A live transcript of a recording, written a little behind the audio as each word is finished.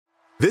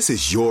This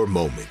is your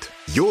moment,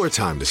 your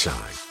time to shine,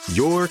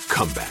 your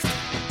comeback.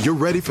 You're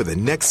ready for the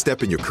next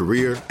step in your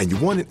career, and you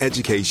want an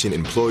education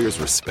employers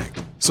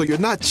respect. So you're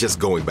not just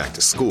going back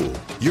to school,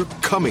 you're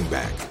coming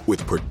back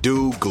with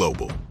Purdue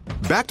Global.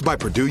 Backed by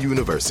Purdue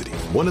University,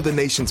 one of the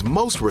nation's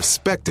most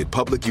respected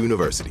public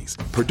universities,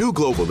 Purdue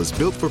Global is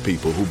built for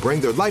people who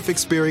bring their life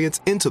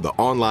experience into the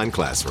online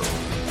classroom.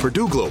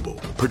 Purdue Global,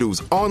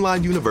 Purdue's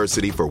online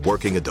university for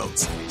working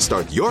adults.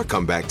 Start your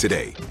comeback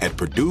today at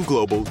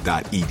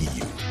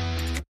purdueglobal.edu.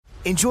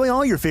 Enjoy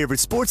all your favorite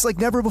sports like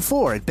never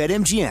before at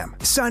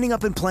BetMGM. Signing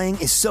up and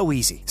playing is so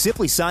easy.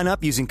 Simply sign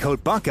up using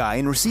code Buckeye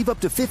and receive up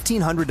to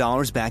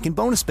 $1,500 back in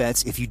bonus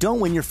bets if you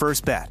don't win your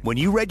first bet. When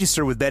you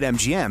register with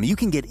BetMGM, you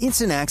can get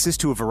instant access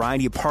to a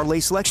variety of parlay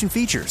selection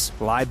features,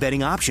 live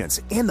betting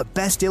options, and the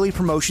best daily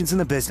promotions in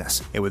the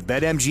business. And with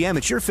BetMGM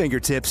at your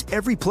fingertips,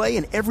 every play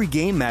and every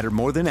game matter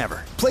more than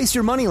ever. Place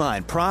your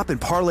moneyline, prop,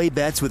 and parlay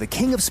bets with the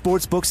king of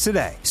sportsbooks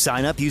today.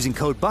 Sign up using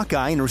code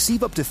Buckeye and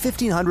receive up to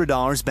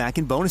 $1,500 back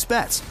in bonus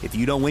bets if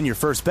you don't win your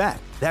first bet.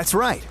 That's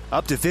right,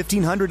 up to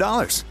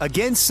 $1,500.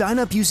 Again, sign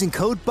up using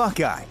code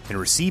Buckeye and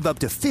receive up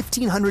to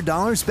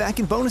 $1,500 back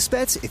in bonus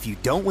bets if you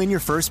don't win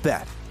your first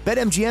bet.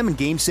 BetMGM and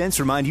GameSense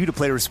remind you to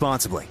play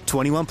responsibly.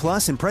 21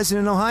 plus and present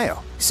in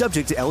Ohio.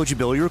 Subject to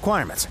eligibility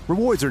requirements.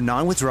 Rewards are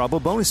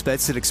non-withdrawable bonus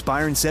bets that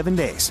expire in 7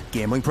 days.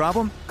 Gambling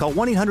problem? Call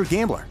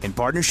 1-800-GAMBLER in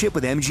partnership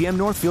with MGM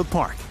Northfield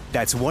Park.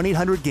 That's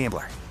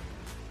 1-800-GAMBLER.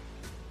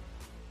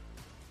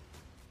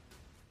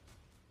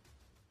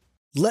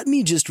 "Let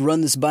me just run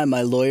this by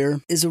my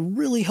lawyer" is a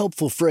really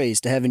helpful phrase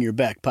to have in your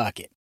back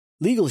pocket.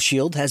 Legal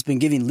Shield has been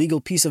giving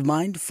legal peace of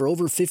mind for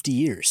over 50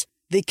 years.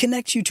 They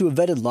connect you to a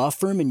vetted law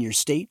firm in your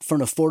state for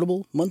an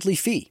affordable monthly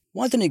fee.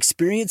 Want an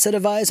experienced set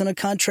of eyes on a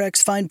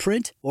contract's fine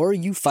print? Or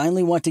you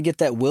finally want to get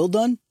that will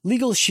done?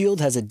 Legal Shield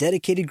has a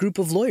dedicated group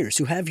of lawyers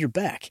who have your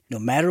back, no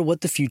matter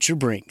what the future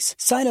brings.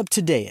 Sign up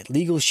today at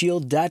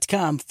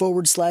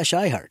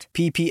LegalShield.com/iHeart.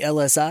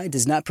 PPLSI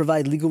does not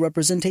provide legal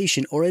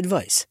representation or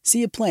advice.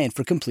 See a plan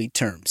for complete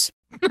terms.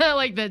 I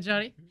like that,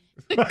 Johnny.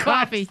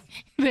 Coffee.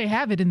 They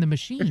have it in the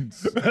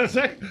machines.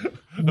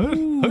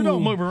 Who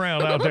don't move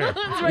around out there?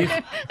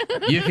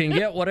 You can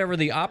get whatever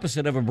the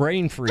opposite of a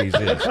brain freeze is.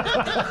 Man,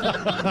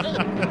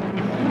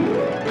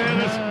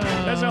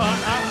 that's how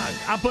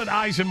I put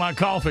ice in my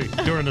coffee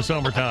during the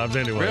summer times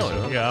anyway. Really?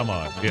 So, yeah, I'm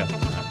on. Yeah.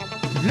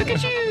 Look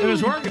at you. It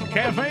was working.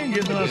 Caffeine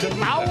getting us.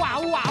 Wow,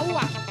 wow, wow,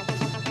 wow.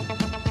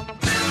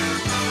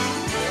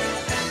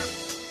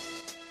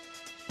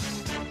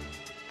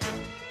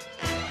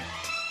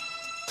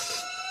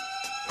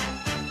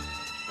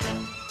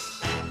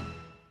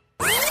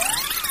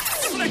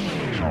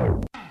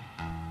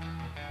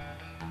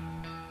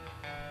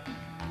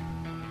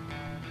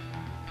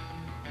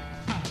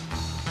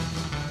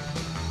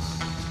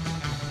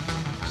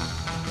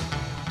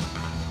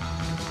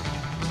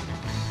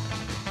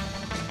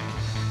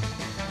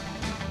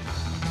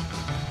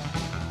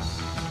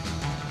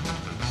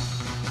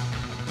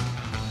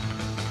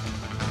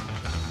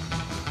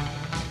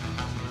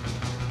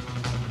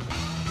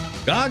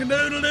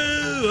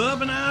 Cock-a-doodle-doo,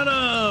 up and at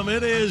 'em.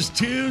 It is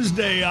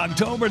Tuesday,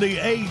 October the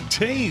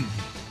 18th.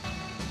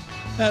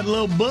 Had a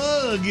little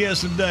bug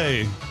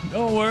yesterday.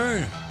 Don't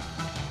worry.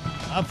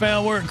 I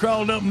found where it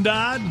crawled up and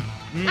died.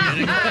 And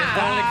it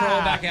finally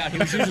crawled back out. He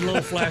was using a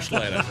little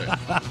flashlight, I think.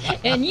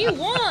 And you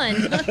won.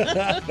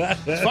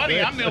 It's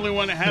funny, I'm the only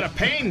one that had a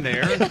pain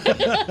there.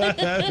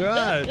 That's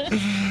right.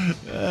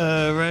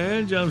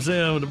 Ranch, I'm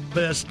saying the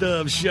best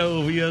of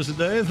show for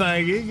yesterday.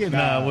 Thank you. Getting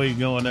our week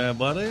going there,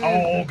 buddy.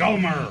 Oh,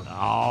 Gomer.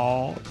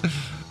 Oh.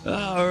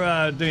 All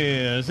right,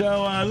 then.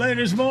 So,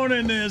 later this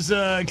morning is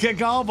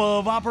kickoff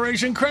of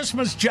Operation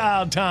Christmas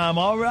Child Time.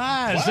 All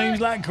right. What?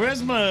 Seems like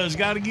Christmas.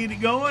 Got to get it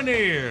going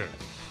here.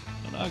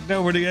 On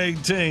October the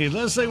 18th.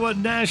 Let's see what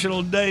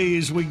national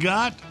days we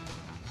got.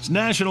 It's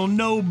National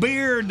No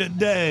Beard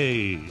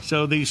Day.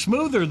 So the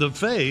smoother the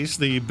face,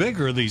 the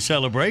bigger the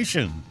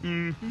celebration.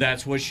 Mm-hmm.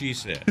 That's what she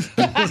said.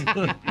 All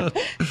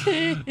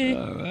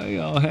right,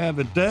 I'll have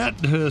it that.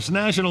 It's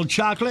National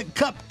Chocolate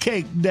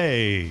Cupcake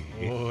Day.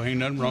 Oh, ain't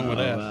nothing wrong with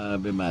that. I'll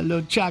be my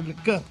little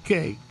chocolate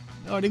cupcake.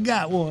 Already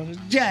got one. It's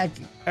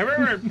Jackie. Have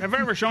I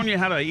ever shown you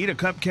how to eat a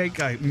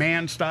cupcake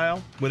man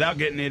style without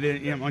getting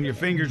it on your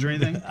fingers or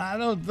anything? I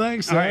don't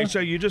think so. All right, so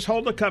you just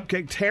hold the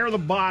cupcake, tear the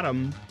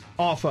bottom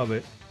off of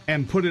it,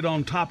 and put it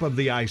on top of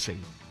the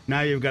icing.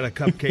 Now you've got a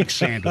cupcake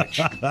sandwich.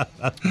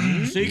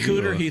 See,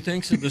 Cooter, he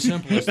thinks of the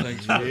simplest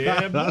things.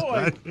 Yeah,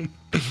 boy.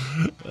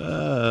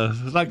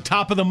 It's like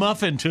top of the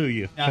muffin to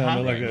you.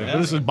 Kinda like that.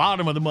 This is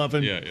bottom of the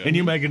muffin, and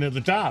you're making it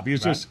the top.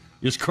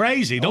 It's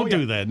crazy. Don't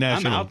do that.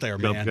 National I'm out there,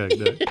 man.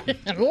 Cupcake Day.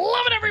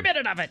 Loving every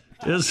minute of it.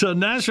 It's a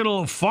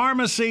National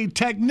Pharmacy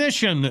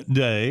Technician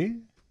Day.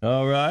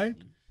 All right.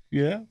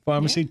 Yeah,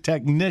 pharmacy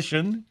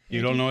technician.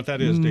 You don't know what that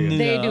is, do you?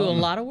 They do a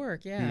lot of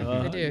work, they do.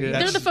 yeah.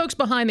 They're the folks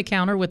behind the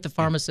counter with the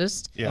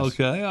pharmacist. Yes.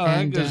 Okay, all right,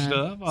 And, good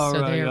stuff. All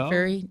so right, they're y'all.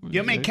 very...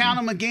 You may count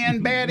them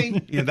again,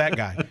 Betty? Yeah, that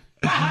guy.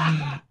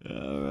 All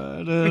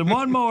right.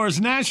 One more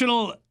is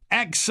National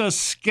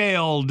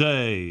Exascale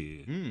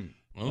Day.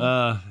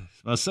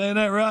 Am I saying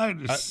that right?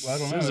 I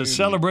don't know. It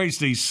celebrates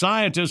the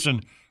scientists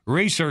and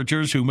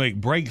researchers who make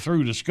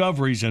breakthrough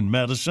discoveries in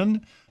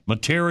medicine,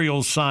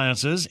 materials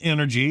sciences,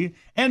 energy,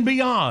 and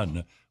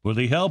beyond with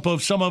the help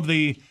of some of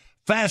the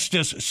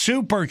fastest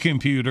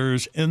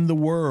supercomputers in the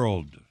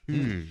world.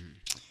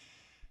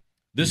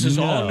 This is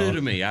all new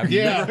to me. I've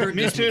never heard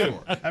me this too.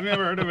 before. I've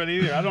never heard of it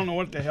either. I don't know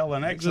what the hell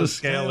an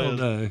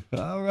exascale is.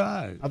 All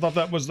right. I thought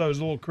that was those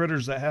little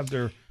critters that have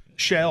their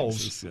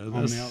shells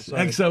on the outside.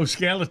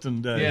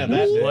 Exoskeleton Day. Yeah,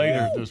 that day.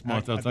 Later this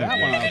month, I think. That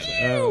one I'll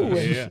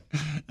say. Yeah.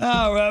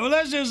 All right. Well,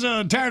 let's just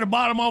tear the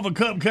bottom off a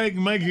cupcake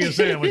and make you a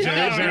sandwich.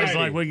 It sounds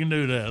like we can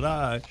do that. All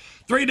right.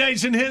 3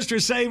 dates in history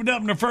saved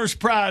up in the first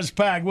prize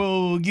pack.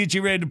 We'll get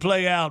you ready to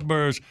play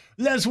Outburst.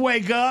 Let's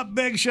wake up.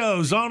 Big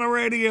Show's on the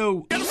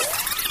radio.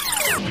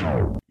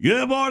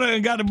 Good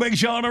morning. Got the Big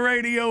Show on the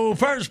radio.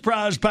 First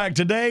prize pack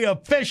today, a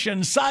Fish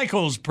and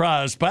Cycles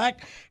prize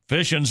pack.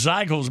 Fish and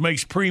Cycles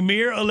makes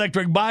premier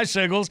electric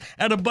bicycles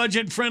at a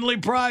budget-friendly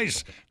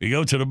price. You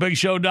go to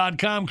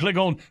thebigshow.com, click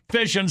on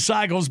Fish and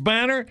Cycles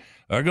banner,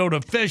 or go to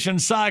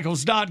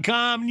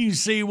fishandcycles.com, and you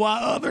see why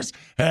others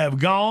have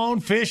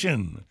gone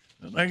fishing.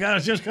 They got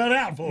us just cut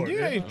out for it.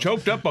 Yeah, he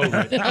choked up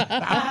over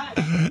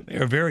it.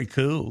 They're very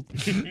cool.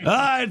 All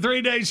right,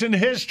 3 days in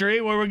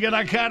history where we get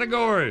our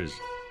categories.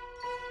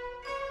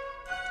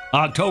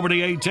 October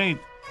the 18th,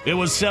 it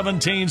was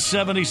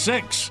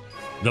 1776.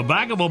 The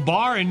back of a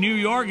bar in New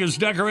York is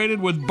decorated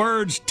with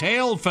birds'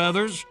 tail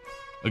feathers.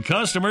 The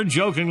customer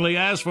jokingly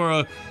asked for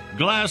a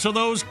glass of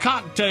those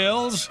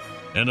cocktails,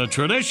 and a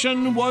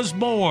tradition was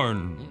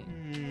born.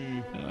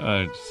 All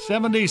right,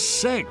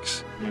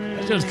 76.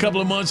 That's just a couple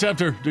of months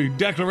after the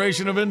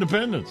Declaration of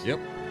Independence. Yep.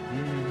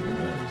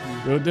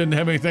 So it didn't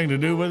have anything to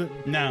do with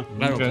it? No.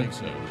 I don't think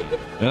so.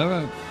 All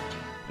right.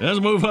 Let's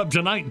move up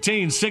to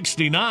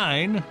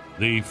 1969.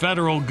 The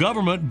federal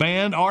government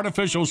banned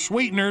artificial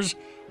sweeteners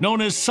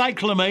known as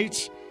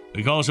cyclamates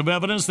because of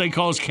evidence they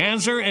cause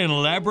cancer in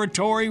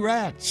laboratory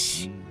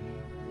rats.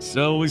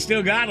 So we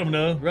still got them,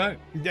 though, right?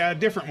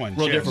 Different ones.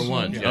 Real yes. different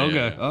ones. Yeah,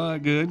 Okay. yeah. All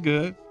right,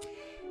 good.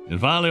 And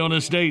finally, on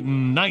this date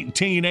in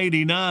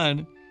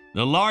 1989,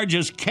 the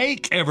largest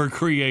cake ever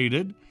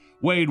created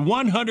weighed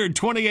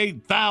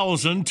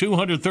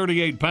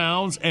 128,238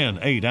 pounds and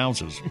 8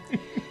 ounces.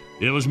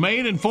 It was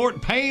made in Fort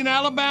Payne,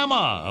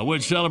 Alabama,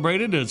 which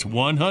celebrated its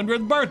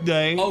 100th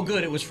birthday. Oh,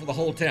 good. It was for the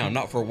whole town,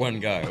 not for one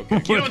guy.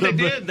 Okay. You know what they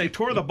did? They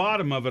tore the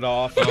bottom of it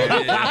off.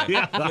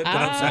 Yeah. Flip it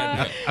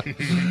upside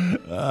down.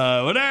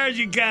 Well, there's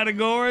your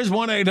categories.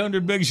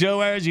 1-800-BIG-SHOW.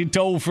 There's your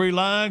toll-free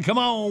line. Come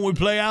on, we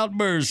play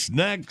Outburst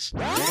next.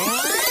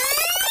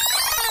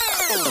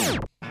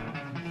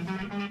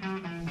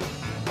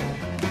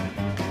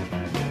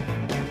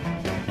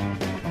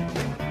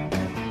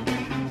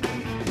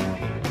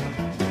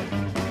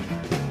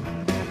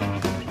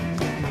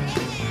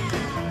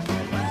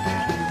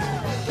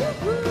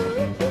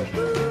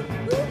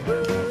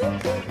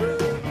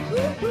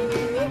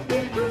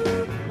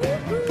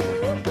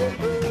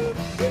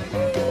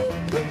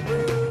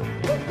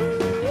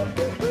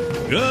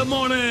 Good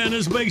morning.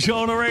 It's Big Show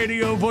on the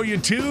radio for you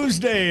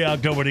Tuesday,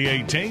 October the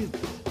 18th.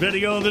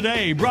 Video of the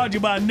day brought to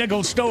you by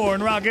Nickel Store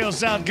in Rock Hill,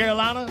 South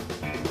Carolina.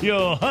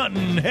 Your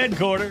hunting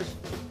headquarters.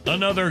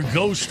 Another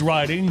ghost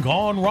writing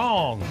gone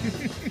wrong.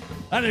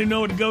 I didn't know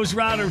what a ghost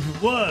writer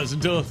was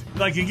until,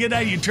 like, you get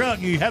out of your truck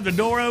and you have the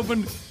door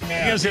open.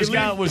 I guess this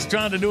guy was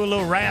trying to do a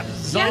little rap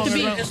song. have to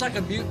be- It's like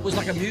was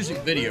like a music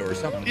video or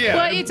something. Yeah.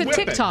 Well, it's a whip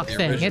it. TikTok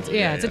thing. It's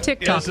a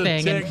TikTok It's a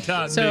thing. And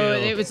TikTok so deal.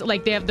 it was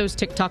like they have those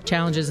TikTok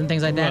challenges and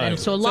things like that. Right. And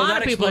so a So lot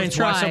that of people have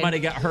explains why tried. somebody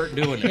got hurt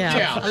doing it.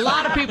 Yeah, a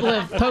lot of people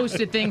have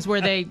posted things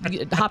where they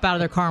hop out of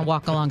their car and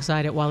walk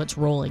alongside it while it's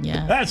rolling.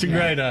 Yeah. That's a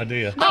great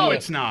idea. No,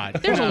 it's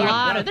not. There's a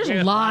lot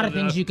of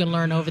things you can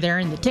learn over there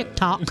in the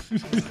TikTok.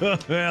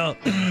 well,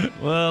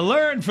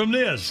 learn from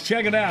this.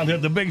 Check it out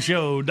at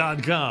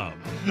thebigshow.com.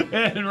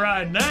 And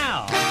right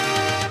now,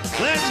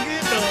 let's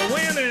get the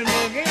winning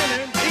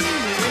beginning.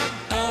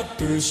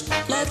 Outburst,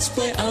 let's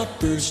play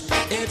Outburst.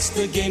 It's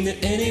the game that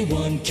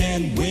anyone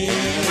can win.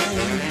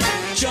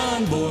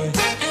 John Boy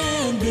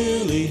and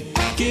Billy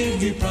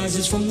give you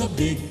prizes from the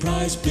big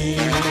prize bin.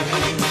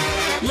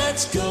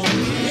 Let's go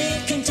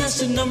meet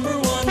contestant number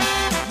 1.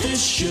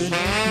 This should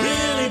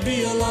really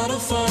be a lot of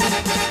fun.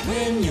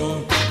 When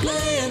you're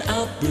playing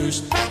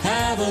Outburst,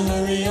 have a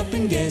hurry up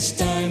and guess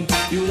time.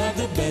 You'll have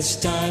the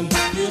best time.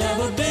 You'll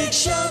have a big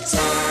show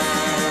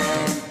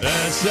time.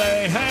 Let's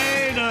say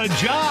hey to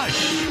Josh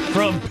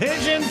from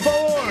Pigeon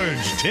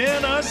Forge,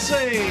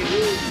 Tennessee.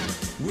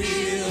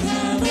 We'll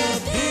have a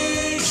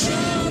big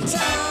show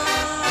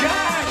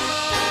time.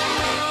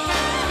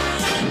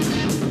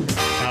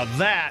 Now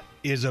that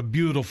is a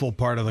beautiful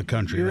part of the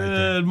country right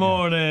there. Good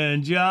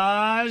morning,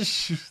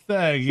 Josh.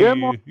 Thank you. Good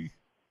morning.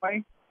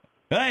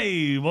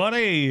 Hey,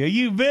 buddy. Are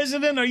you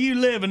visiting or are you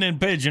living in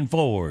Pigeon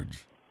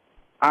Forge?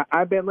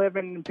 I've been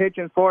living in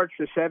Pigeon Forge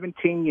for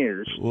 17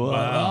 years. Well,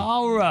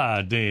 all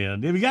right,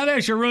 then. If you got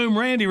extra room,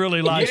 Randy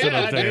really likes it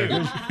up there.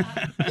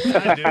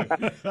 I do.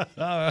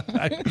 All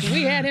right.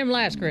 We had him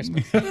last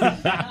Christmas.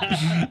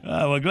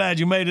 We're glad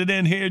you made it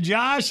in here,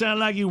 Josh. Sound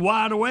like you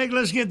wide awake.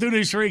 Let's get through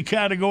these 3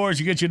 categories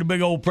to get you the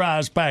big old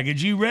prize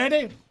package. You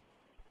ready?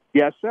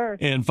 Yes, sir.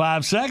 In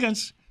 5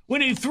 seconds, we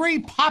need 3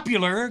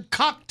 popular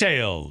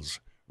cocktails.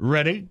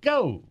 Ready?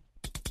 Go.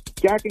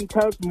 Jack and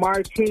Coke,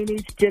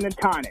 martinis, gin and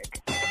tonic.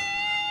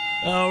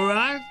 All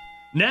right.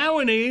 Now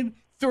we need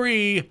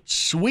 3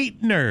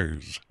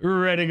 sweeteners.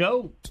 Ready?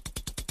 Go.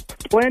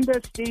 Splenda,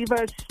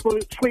 Steva,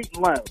 Sweet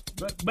and Low.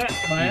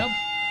 Ma'am.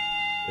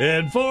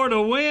 And for the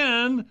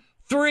win,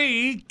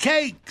 3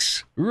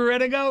 cakes.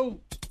 Ready? Go.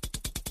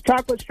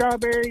 Chocolate,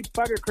 strawberry,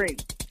 buttercream.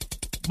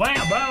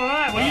 Bam. All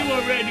right. Well, you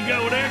were ready to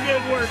go there.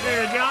 Good work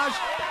there, Josh.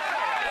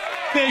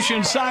 Fish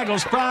and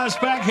Cycles prize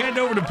pack heading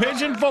over to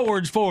Pigeon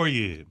Forge for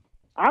you.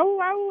 Ow,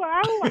 ow,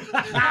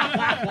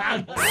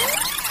 ow.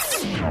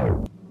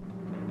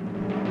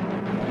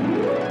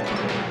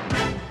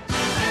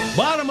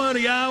 Bottom of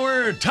the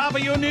hour, top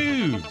of your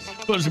news.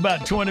 Was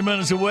about 20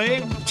 minutes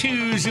away.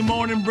 Tuesday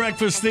morning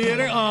breakfast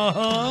theater.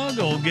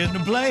 Go get in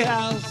the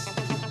Playhouse.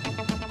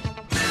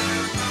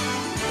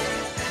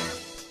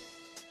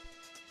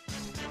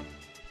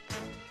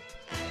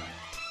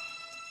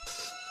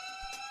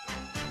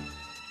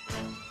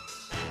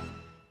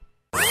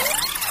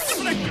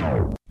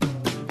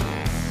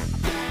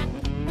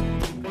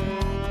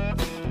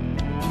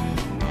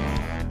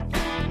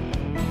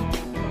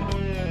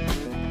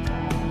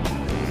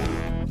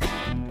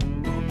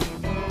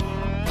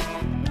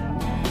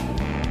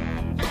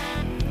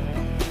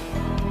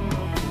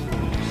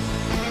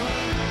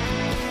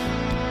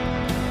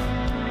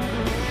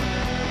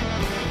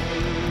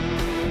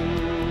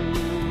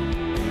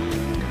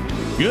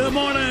 Good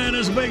morning.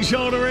 It's Big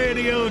Shoulder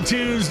Radio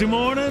Tuesday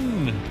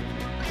morning.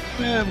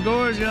 Yeah, of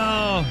course,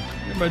 y'all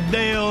remember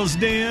Dale's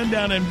Den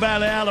down in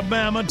Valley,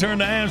 Alabama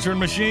turned the answering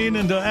machine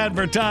into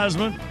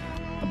advertisement.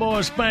 My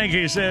boy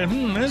Spanky said,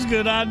 that's a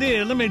good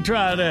idea. Let me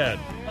try that.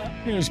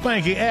 Here's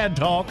Spanky Ad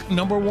Talk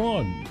number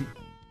 1.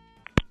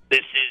 This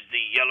is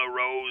the Yellow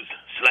Rose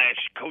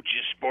 /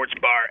 Coach's Sports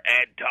Bar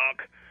Ad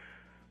Talk.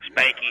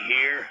 Spanky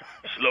here,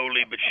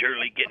 slowly but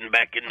surely getting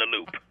back in the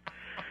loop.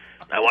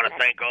 I want to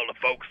thank all the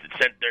folks that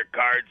sent their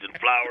cards and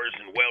flowers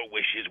and well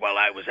wishes while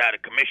I was out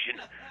of commission.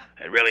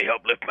 It really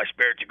helped lift my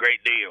spirits a great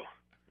deal.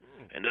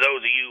 And to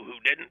those of you who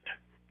didn't,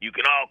 you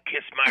can all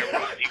kiss my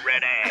rosy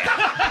red ass.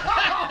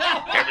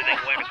 Everything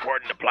went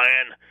according to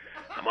plan.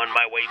 I'm on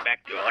my way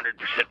back to 100%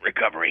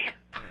 recovery.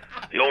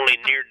 The only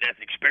near-death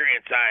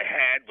experience I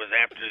had was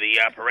after the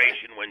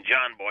operation when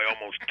John Boy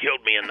almost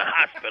killed me in the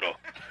hospital.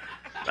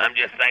 I'm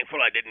just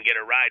thankful I didn't get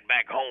a ride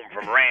back home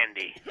from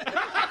Randy.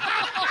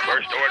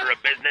 First order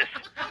of business,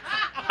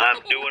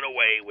 I'm doing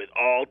away with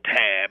all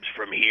tabs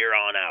from here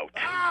on out.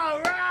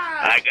 All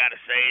right. I gotta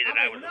say that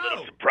I was a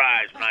little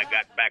surprised when I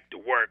got back to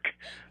work.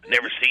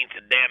 Never seen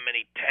so damn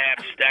many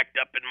tabs stacked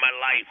up in my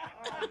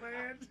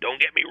life.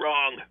 Don't get me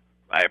wrong,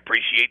 I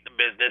appreciate the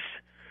business,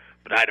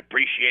 but I'd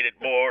appreciate it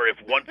more if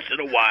once in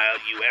a while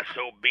you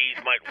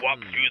SOBs might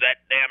walk through that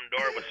damn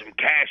door with some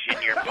cash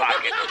in your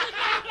pocket.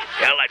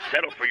 Hell, I'd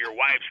settle for your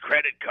wife's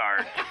credit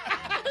card.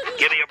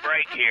 Give me a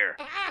break here.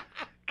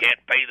 Can't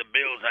pay the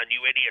bills on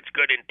you idiots'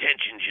 good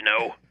intentions, you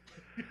know.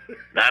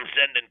 I'm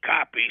sending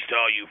copies to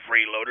all you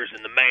freeloaders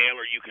in the mail,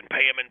 or you can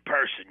pay them in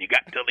person. You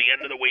got till the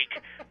end of the week,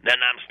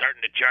 then I'm starting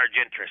to charge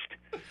interest.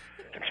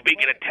 And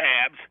speaking of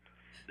tabs,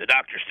 the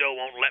doctor still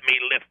won't let me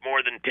lift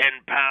more than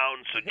 10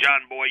 pounds, so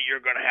John Boy, you're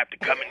going to have to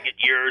come and get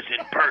yours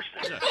in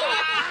person.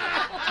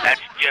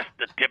 That's just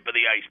the tip of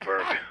the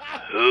iceberg.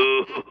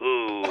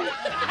 Ooh,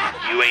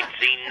 you ain't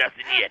seen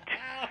nothing yet.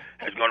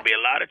 There's going to be a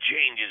lot of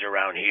changes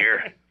around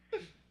here.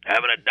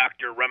 Having a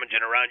doctor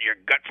rummaging around your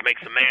guts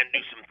makes a man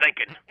do some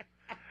thinking.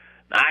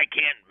 Now, I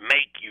can't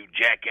make you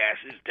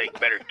jackasses take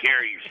better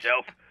care of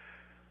yourself.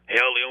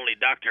 Hell, the only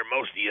doctor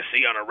most of you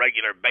see on a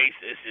regular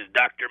basis is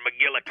Dr.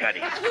 McGillicuddy.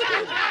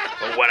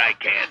 But what I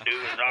can do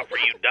is offer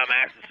you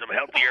dumbasses some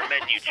healthier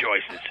menu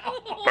choices.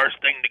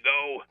 First thing to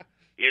go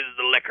is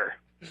the liquor.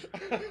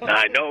 Now,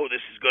 I know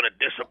this is going to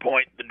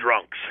disappoint the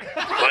drunks,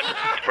 but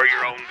it's for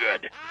your own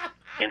good.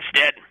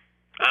 Instead,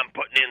 I'm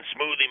putting in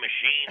smoothie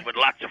machine with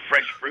lots of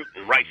fresh fruit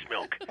and rice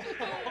milk.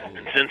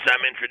 And since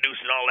I'm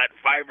introducing all that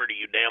fiber to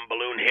you damn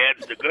balloon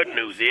heads, the good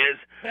news is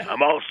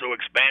I'm also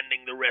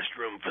expanding the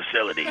restroom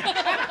facilities.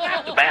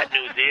 The bad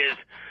news is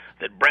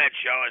that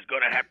Bradshaw is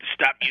going to have to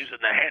stop using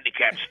the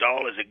handicap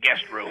stall as a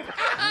guest room.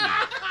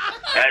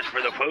 As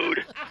for the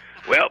food,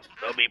 well,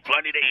 there'll be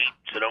plenty to eat,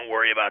 so don't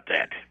worry about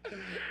that.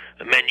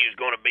 The menu's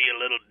going to be a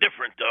little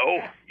different,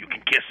 though. You can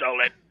kiss all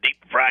that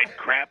deep-fried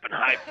crap and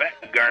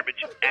high-fat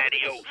garbage.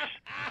 Adios.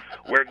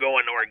 We're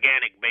going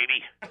organic, baby.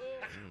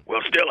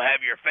 We'll still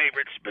have your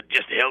favorites, but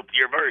just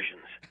healthier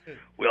versions.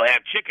 We'll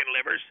have chicken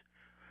livers,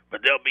 but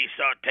they'll be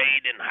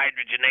sautéed in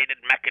hydrogenated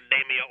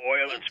macadamia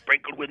oil and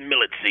sprinkled with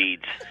millet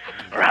seeds.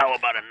 Or how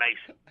about a nice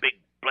big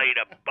plate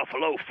of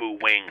buffalo foo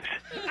wings.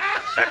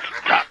 That's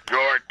top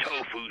drawer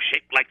tofu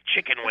shaped like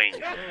chicken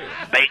wings,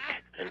 baked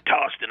and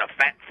tossed in a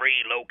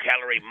fat-free,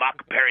 low-calorie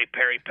mock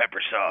peri-peri pepper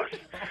sauce.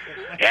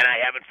 And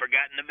I haven't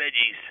forgotten the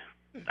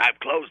veggies. I've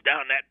closed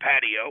down that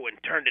patio and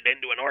turned it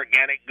into an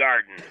organic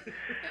garden.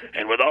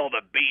 And with all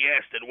the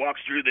BS that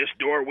walks through this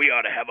door, we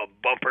ought to have a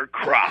bumper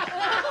crop.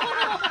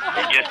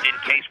 And just in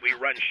case we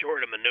run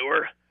short of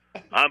manure,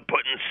 I'm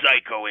putting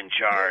Psycho in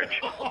charge.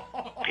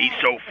 He's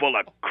so full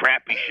of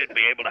crap he shouldn't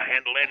be able to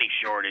handle any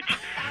shortage.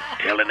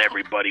 Telling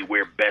everybody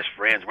we're best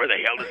friends. Where the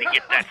hell does he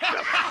get that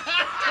stuff?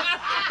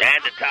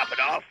 And to top it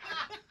off,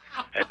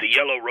 at the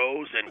Yellow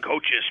Rose and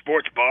Coach's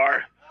Sports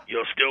Bar,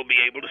 you'll still be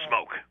able to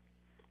smoke.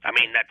 I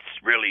mean, that's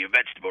really a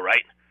vegetable,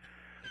 right?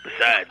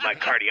 Besides, my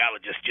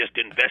cardiologist just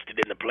invested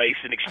in the place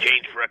in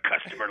exchange for a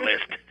customer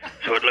list.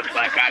 So it looks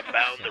like I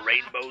found the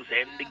rainbow's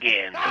end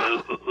again.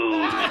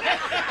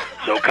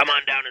 So come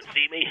on down and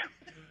see me.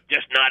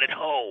 Just not at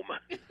home.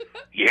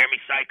 You hear me,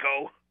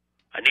 Psycho?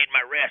 I need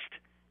my rest.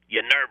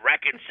 You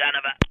nerve-wracking son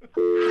of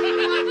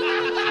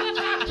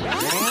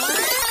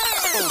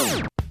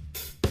a...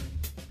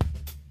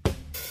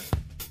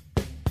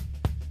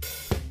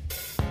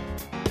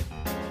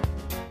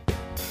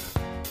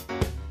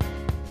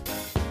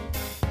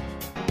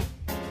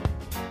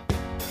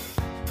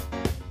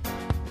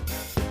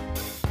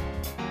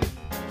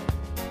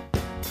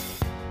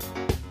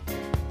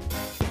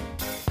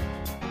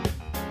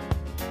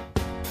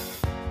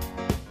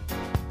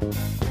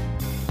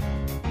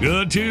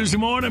 Good Tuesday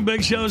morning.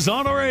 Big Show's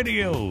on the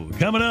radio.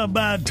 Coming up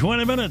about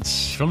 20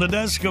 minutes from the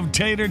desk of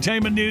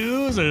Tatertainment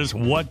News is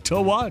What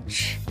to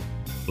Watch.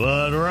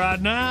 But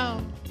right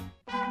now...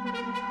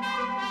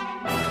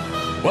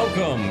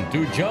 Welcome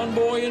to John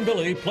Boy and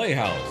Billy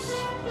Playhouse.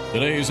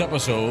 Today's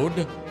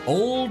episode,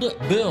 Old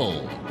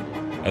Bill.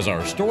 As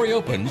our story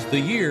opens, the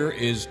year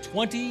is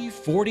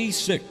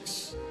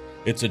 2046.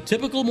 It's a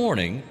typical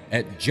morning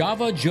at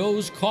Java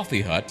Joe's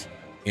Coffee Hut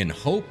in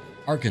Hope,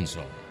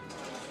 Arkansas.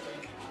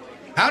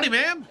 Howdy,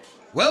 ma'am.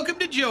 Welcome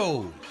to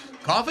Joe's.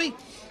 Coffee?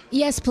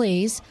 Yes,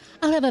 please.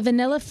 I'll have a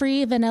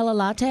vanilla-free vanilla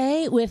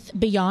latte with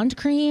Beyond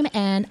Cream,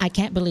 and I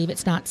can't believe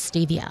it's not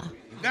stevia.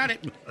 Got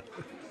it.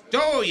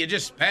 So, you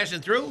just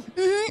passing through?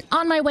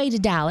 On my way to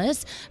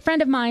Dallas.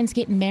 Friend of mine's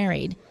getting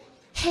married.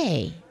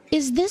 Hey,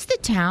 is this the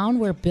town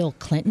where Bill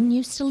Clinton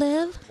used to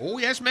live? Oh,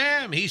 yes,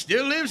 ma'am. He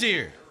still lives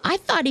here. I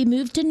thought he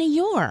moved to New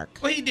York.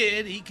 Well, he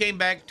did. He came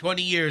back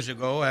 20 years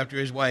ago after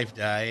his wife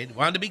died.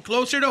 Wanted to be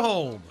closer to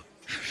home.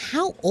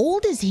 How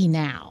old is he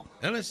now?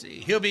 Now, let's see.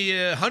 He'll be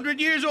 100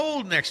 years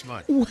old next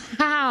month.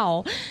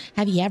 Wow.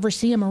 Have you ever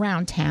seen him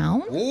around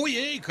town? Oh,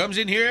 yeah. He comes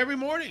in here every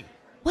morning.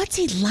 What's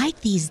he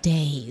like these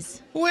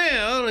days?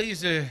 Well,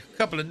 he's a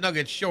couple of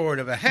nuggets short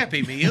of a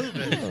Happy Meal.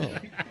 But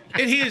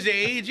at his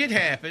age, it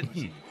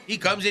happens. He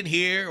comes in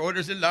here,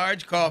 orders a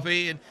large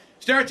coffee, and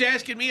starts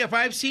asking me if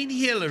I've seen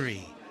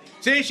Hillary.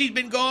 Says she's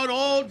been gone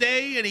all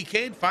day and he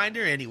can't find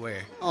her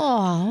anywhere.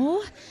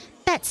 Oh,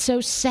 that's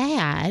so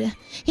sad.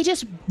 He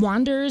just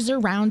wanders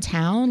around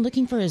town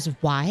looking for his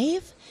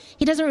wife?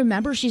 He doesn't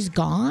remember she's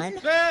gone?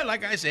 Well,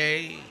 like I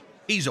say,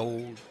 he's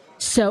old.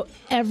 So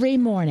every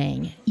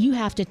morning, you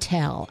have to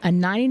tell a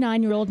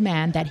 99-year-old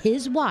man that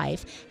his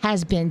wife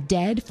has been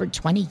dead for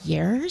 20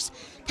 years?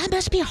 That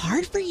must be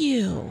hard for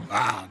you.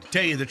 Ah, to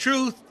tell you the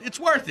truth, it's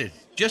worth it.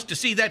 Just to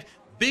see that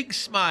big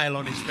smile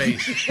on his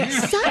face.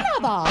 Son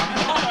of a...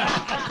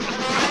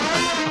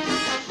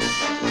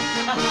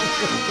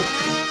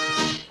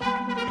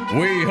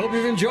 We hope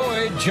you've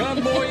enjoyed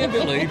John Boy and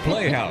Billy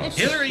Playhouse.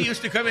 Hillary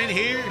used to come in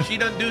here.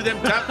 She'd undo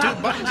them top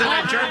two buttons and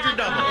I'd charge her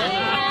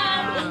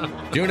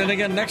double. Tune in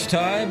again next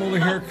time when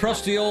we hear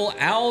crusty old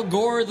Al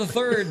Gore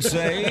III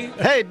say,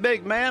 "Hey,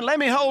 big man, let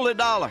me hold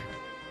 $1."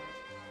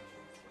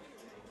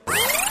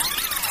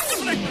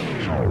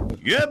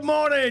 Good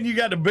morning. You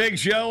got the Big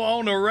Show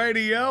on the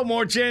radio.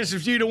 More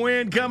chances for you to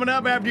win coming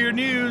up after your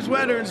news,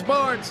 weather, and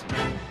sports.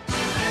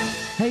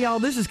 Hey, y'all,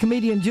 this is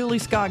comedian Julie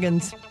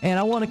Scoggins, and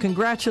I want to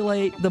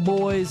congratulate the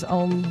boys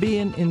on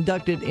being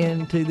inducted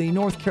into the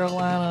North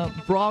Carolina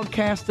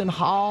Broadcasting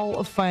Hall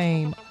of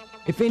Fame.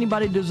 If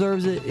anybody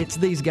deserves it, it's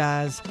these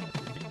guys.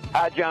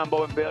 Hi, John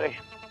Boy and Billy.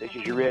 This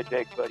is your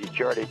redneck buddy,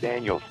 Charlie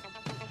Daniels.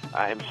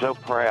 I am so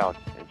proud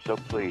and so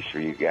pleased for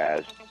you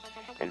guys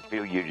and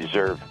feel you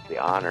deserve the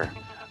honor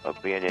of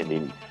being in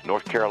the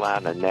North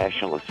Carolina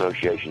National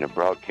Association of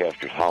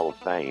Broadcasters Hall of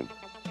Fame.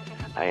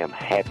 I am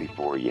happy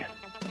for you.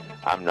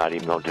 I'm not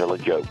even going to tell a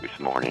joke this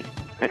morning.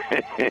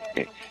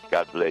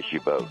 God bless you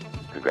both.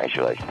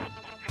 Congratulations.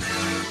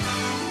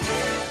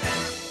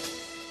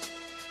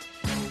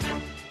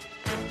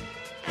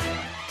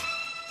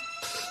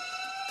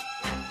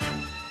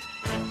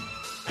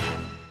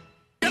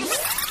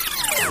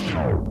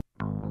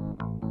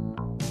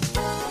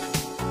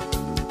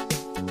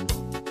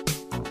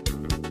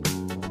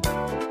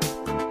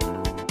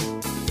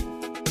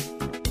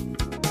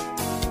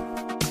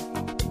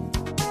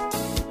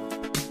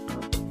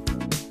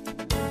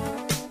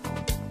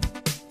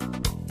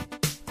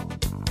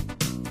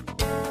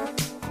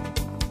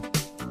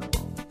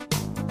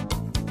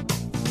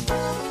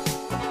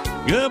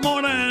 Good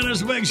morning. It's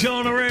a Big Show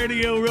on the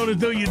radio. Rolling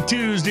through you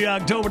Tuesday,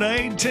 October the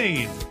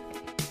 18th.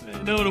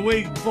 The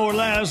week before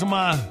last,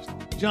 my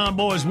John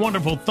Boy's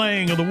Wonderful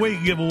Thing of the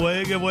Week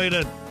giveaway. Give away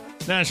the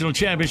National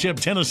Championship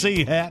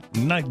Tennessee hat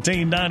in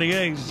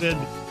 1998. Said,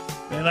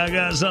 and I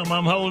got something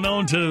I'm holding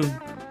on to.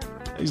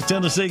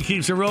 Tennessee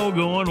keeps the roll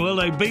going. Well,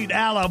 they beat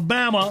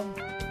Alabama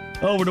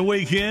over the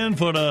weekend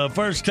for the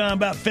first time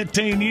about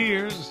 15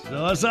 years.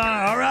 So I said,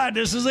 all right,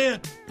 this is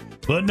it.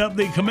 Putting up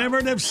the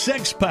commemorative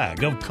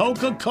six-pack of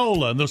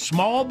Coca-Cola in the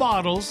small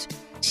bottles,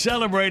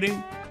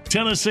 celebrating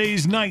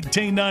Tennessee's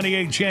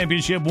 1998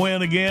 championship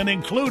win again,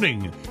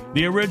 including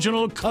the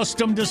original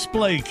custom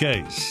display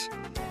case.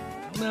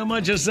 I don't know how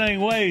much this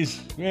thing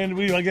weighs. And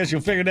I guess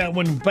you'll figure it out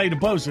when you pay the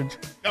postage.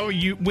 Oh,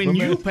 you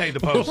pay the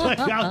postage.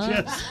 I'll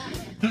just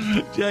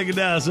check it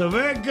out. So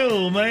very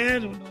cool,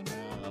 man.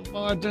 How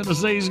far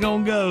Tennessee's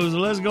going to go. So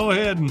let's go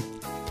ahead and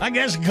I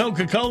guess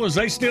Coca-Colas,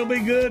 they still be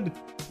good?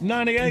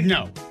 98?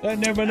 No. They've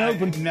never been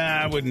open?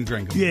 I wouldn't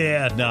drink them.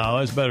 Yeah, no,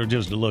 it's better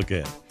just to look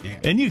at. Yeah.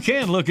 And you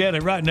can look at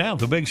it right now at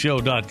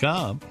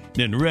thebigshow.com,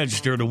 then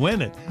register to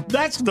win it.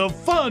 That's the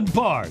fun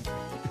part.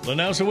 We'll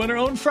announce the winner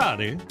on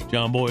Friday.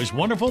 John Boy's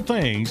Wonderful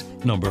Things,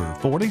 number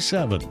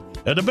 47,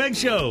 at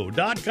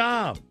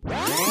thebigshow.com.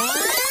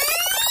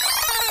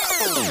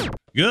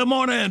 Good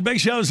morning. Big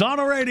Show's on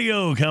the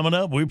radio. Coming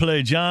up, we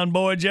play John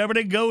Boy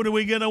Jeopardy. Go do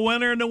we get a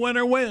winner, and the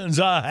winner wins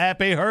a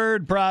Happy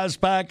Herd prize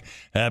pack.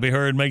 Happy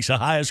Herd makes the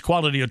highest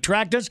quality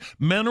attractants,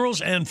 minerals,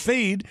 and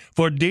feed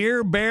for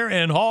deer, bear,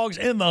 and hogs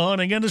in the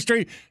hunting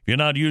industry. If you're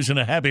not using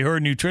a Happy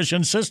Herd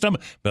nutrition system,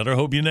 better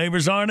hope your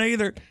neighbors aren't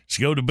either. Just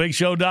go to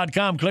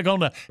bigshow.com, click on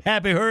the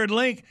Happy Herd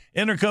link,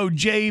 enter code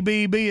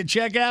JBB at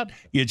checkout,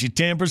 get you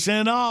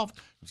 10% off.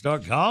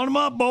 Start calling them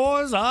up,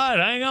 boys. All right,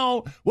 hang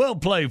on. We'll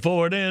play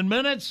for it in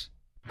minutes.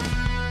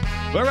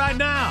 But right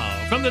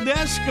now, from the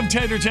desk of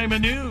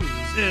Tatertainment News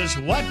is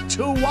What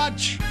to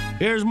Watch.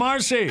 Here's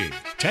Marcy,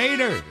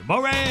 Tater,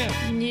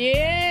 Moran.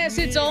 Yes,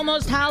 it's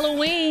almost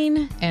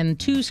Halloween, and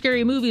two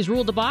scary movies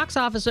ruled the box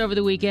office over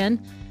the weekend.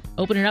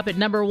 Opening up at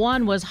number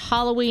 1 was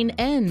Halloween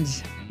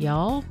Ends,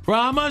 y'all.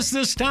 Promise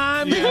this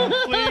time? Yeah,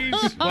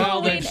 please.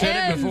 Well, they've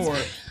said it before.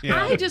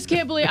 Yeah. I just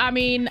can't believe. I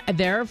mean,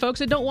 there are folks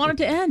that don't want it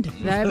to end.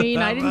 I mean,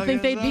 I didn't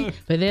think they'd be,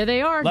 but there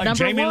they are. Like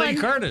number Jamie 1. Lee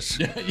Curtis.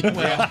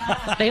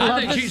 They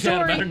love the she's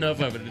story. had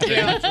enough of it.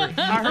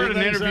 I heard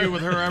an interview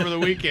with her over the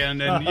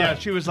weekend, and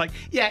she was like,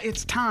 "Yeah,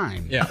 it's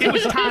time. Yeah. It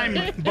was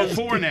time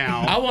before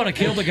now." I want to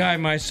kill the guy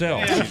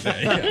myself.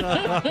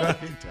 Yeah.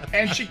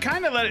 And she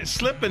kind of let it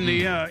slip in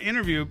the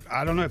interview.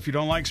 I don't know if you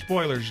don't like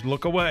spoilers,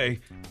 look away,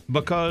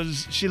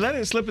 because she let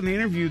it slip in the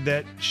interview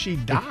that she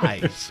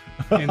dies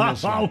in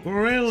this one. Oh,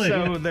 really?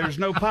 So there's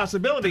no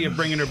possibility of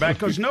bringing her back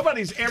because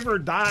nobody's ever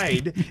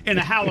died in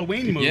a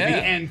Halloween movie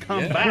and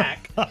come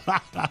back.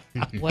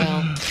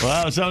 Well,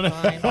 so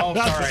oh,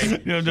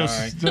 sorry.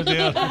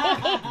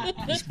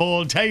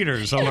 Spoiled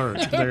taters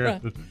alert there.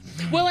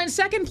 well, in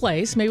second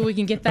place, maybe we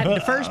can get that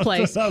into first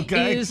place,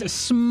 is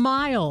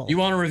Smile. You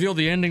want to reveal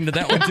the ending to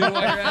that one, too,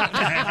 while you're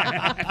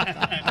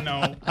at it?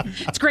 No.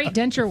 It's great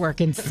denture work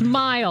in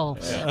Smile.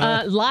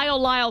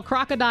 Lyle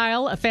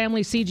Crocodile, a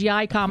family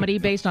CGI comedy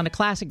based on a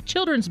classic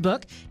children's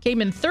book,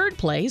 came in third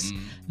place.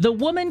 The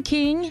Woman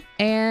King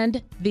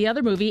and the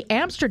other movie,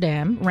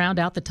 Amsterdam, round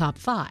out the top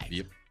 5.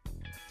 Yep.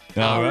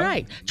 All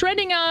right.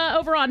 Trending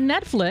over on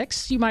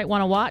Netflix, you might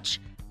want to watch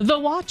The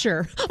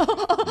Watcher.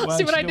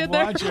 See what I did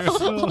there? It's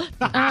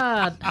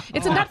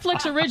a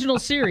Netflix original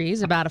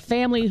series about a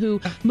family who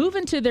move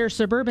into their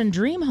suburban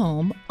dream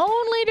home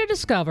only to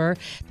discover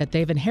that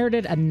they've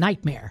inherited a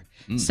nightmare.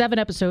 7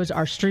 episodes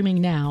are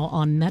streaming now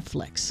on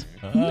Netflix.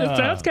 That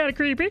sounds kind of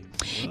creepy.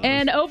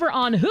 And over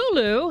on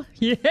Hulu,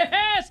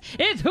 yes,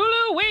 it's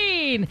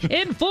Huluween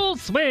in full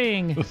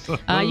swing.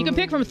 You can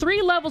pick from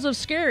 3 levels of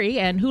scary,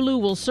 and Hulu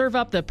will serve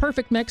up the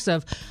perfect mix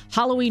of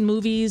Halloween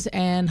movies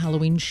and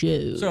Halloween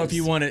shows. So if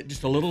you want it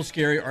just a little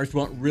scary, or if you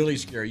want really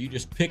scary, you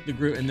just pick the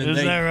group, and then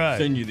they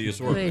send you the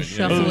assortment. They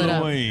shuffle it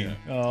up.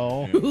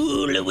 Oh.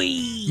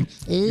 Halloween.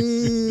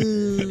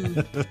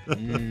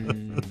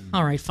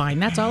 All right, fine.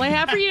 That's all I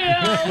have for you.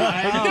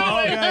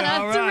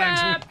 That's a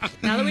wrap.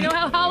 Now that we know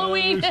how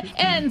Halloween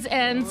ends.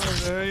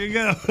 There you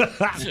go.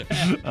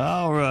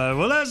 All right.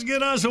 Well, let's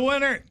get us a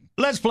winner.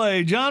 Let's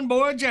play John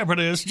Boy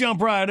Jeopardy. Let's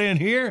jump right in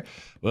here.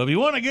 Well, if you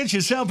want to get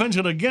yourself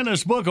into the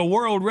Guinness Book of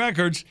World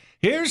Records,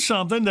 here's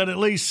something that at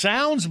least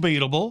sounds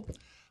beatable.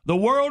 The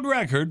world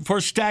record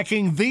for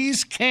stacking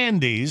these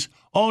candies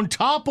on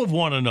top of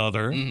one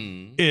another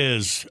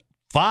is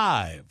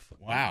 5.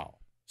 Wow.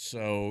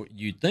 So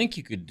you'd think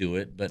you could do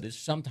it, but it's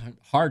sometimes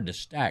hard to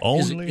stack.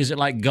 Only is it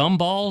like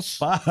gumballs?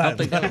 5. I don't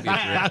think that would be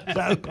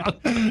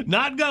correct.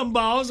 Not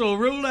gumballs. We'll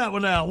rule that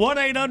one out.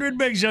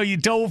 1-800-BIG-SHOW, you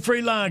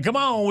toll-free line. Come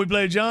on, we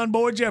play John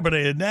Boy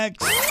Jeopardy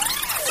next.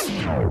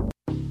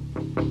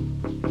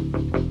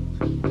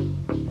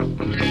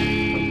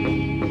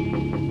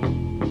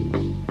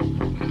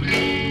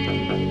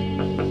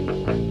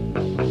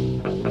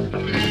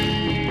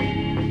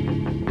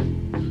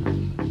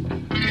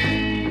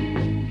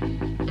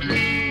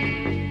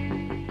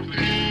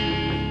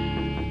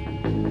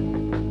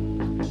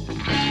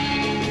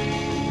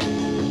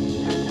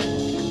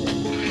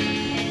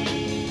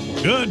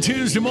 Good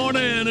Tuesday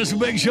morning. It's a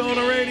Big Show on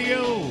the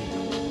radio.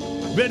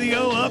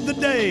 Video of the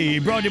day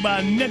brought to you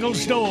by Nickel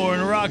Store in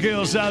Rock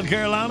Hill, South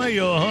Carolina,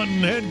 your hunting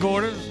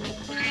headquarters.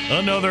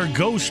 Another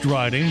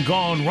ghostwriting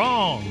gone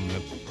wrong.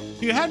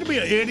 You had to be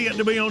an idiot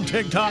to be on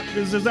TikTok.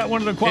 Is that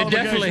one of the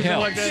qualifications? It definitely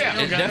helps. Like that? Yeah,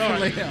 it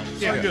definitely helps.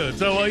 Very good.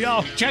 So,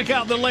 y'all, check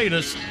out the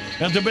latest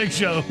at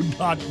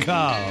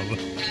thebigshow.com.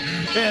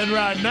 And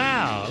right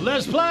now,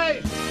 let's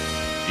play.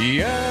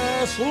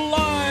 Yes,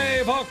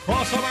 live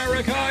across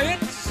America,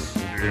 it's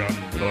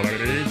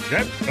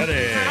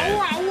Jeopardy.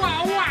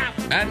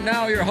 And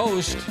now your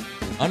host,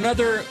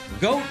 another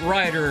goat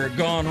rider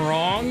gone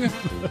wrong.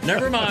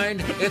 Never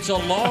mind, it's a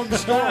long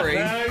story.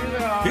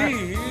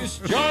 He's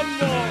John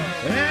Boy.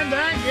 And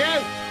thank you.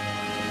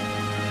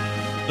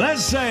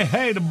 Let's say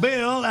hey to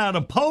Bill out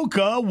of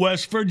Polka,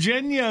 West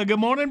Virginia. Good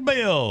morning,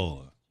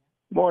 Bill.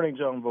 Morning,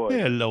 John Boy.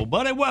 Hello,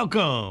 buddy.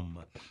 Welcome.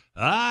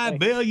 All right,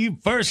 Bill, you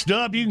first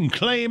up. You can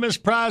claim this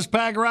prize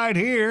pack right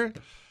here.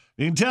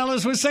 You can tell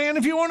us, we're saying,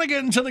 if you want to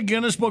get into the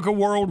Guinness Book of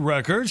World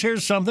Records,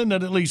 here's something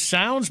that at least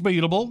sounds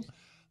beatable.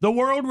 The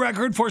world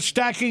record for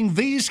stacking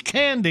these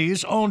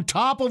candies on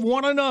top of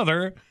one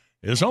another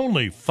is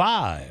only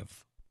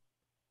 5.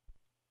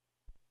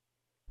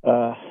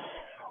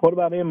 What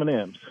about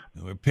M&M's?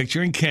 We're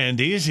picturing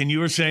candies, and you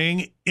were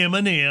saying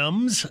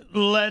M&M's.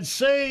 Let's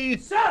see.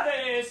 Yes,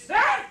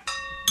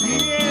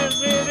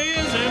 it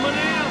is M&M's.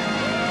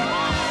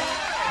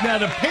 Now,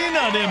 the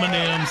peanut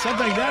M&Ms, I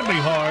think that'd be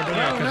hard.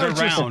 Yeah, because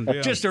they're round.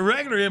 Just a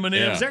regular M&Ms.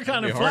 Yeah, They're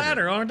kind of it'd be harder.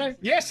 flatter, aren't they?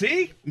 Yeah,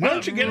 see? Why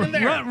don't you get in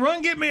there?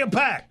 Run, get me a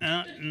pack.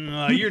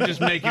 No, you're just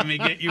making me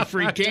get you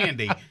free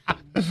candy.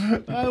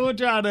 We'll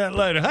try that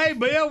later. Hey,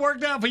 Bill,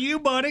 worked out for you,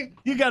 buddy.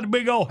 You got a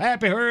big old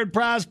Happy Herd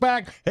prize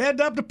pack.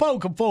 Heading up to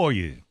Polka for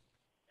you.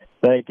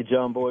 Thank you,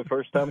 John Boy.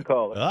 First time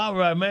calling. All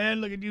right,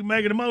 man. Look at you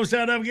making the most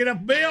out of it. Get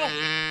up, Bill.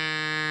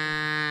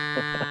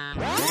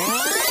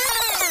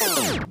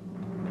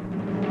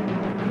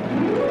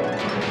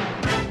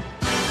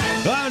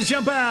 Let's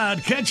jump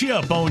out, catch you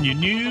up on your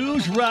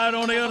news. Right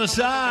on the other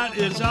side,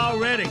 it's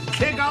already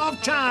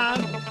kickoff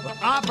time for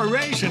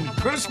Operation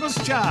Christmas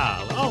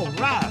Child. All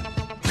right.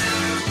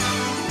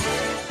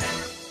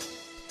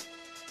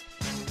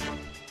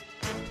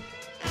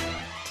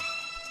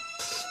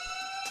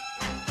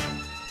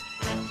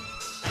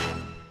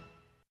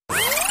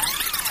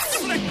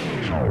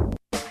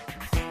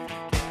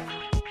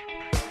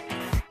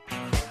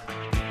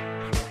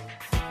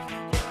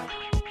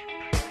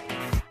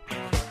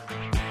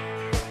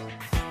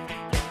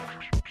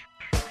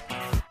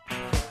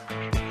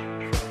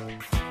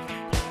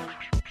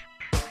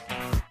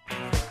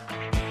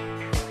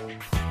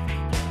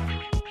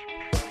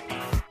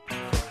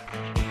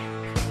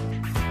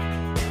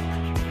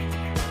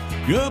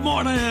 Good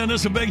morning.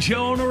 It's a Big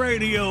Show on the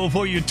radio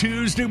for you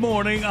Tuesday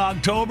morning,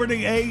 October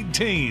the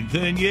 18th.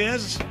 And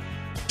yes,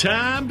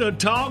 time to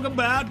talk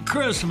about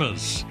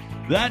Christmas.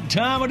 That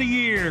time of the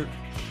year.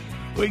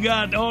 We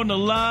got on the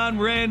line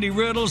Randy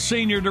Riddle,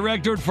 Senior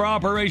Director for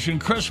Operation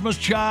Christmas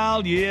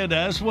Child. Yeah,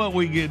 that's what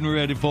we're getting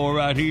ready for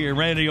right here.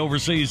 Randy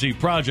oversees the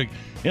project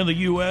in the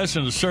U.S.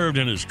 and has served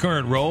in his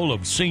current role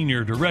of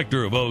Senior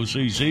Director of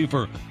OCC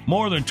for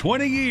more than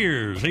 20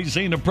 years. He's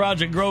seen the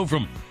project grow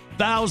from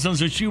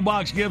thousands of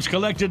shoebox gifts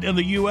collected in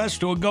the U.S.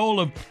 to a goal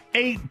of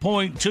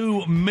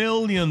 8.2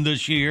 million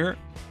this year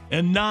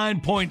and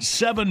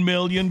 9.7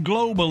 million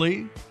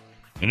globally.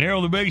 And here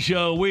on the Big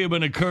Show, we have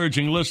been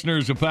encouraging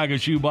listeners to pack a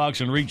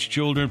shoebox and reach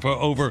children for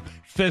over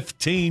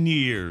 15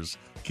 years.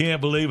 Can't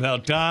believe how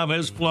time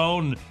has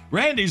flown.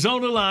 Randy's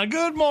on the line.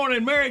 Good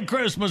morning. Merry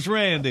Christmas,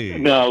 Randy.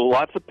 No,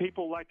 lots of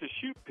people like to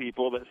shoot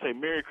people that say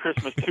Merry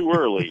Christmas too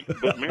early,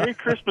 but Merry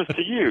Christmas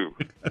to you.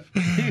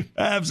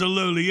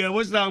 Absolutely. Yeah,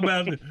 what's talking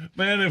about,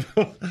 man?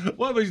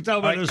 What was you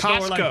talking about?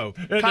 Costco.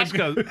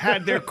 Costco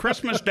had their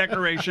Christmas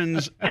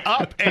decorations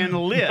up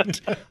and lit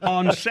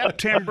on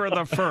September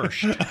the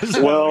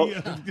 1st. Well,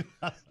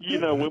 you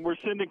know, when we're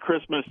sending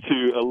Christmas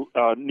to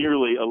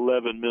nearly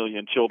 11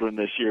 million children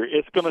this year,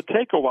 it's going to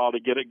take a while to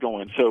get it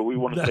going. So we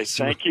want to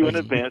say thank you in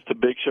advance to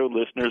Big Show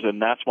listeners,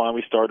 and that's why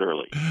we start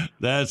early.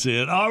 That's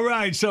it. All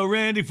right. So,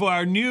 Randy, for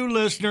our new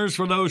listeners,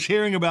 for those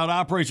hearing about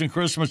Operation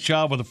Christmas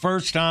Child for the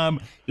first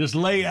time, just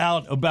lay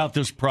out about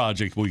this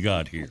project we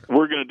got here.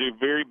 We're going to do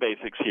very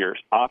basics here.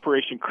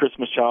 Operation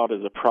Christmas Child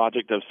is a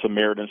project of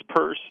Samaritan's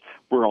Purse.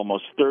 We're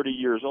almost 30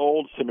 years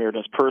old.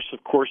 Samaritan's Purse,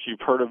 of course, you've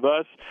heard of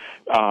us.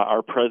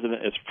 Our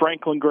president is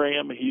Franklin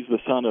Graham. He's the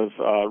son of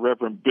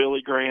Reverend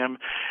Billy Graham.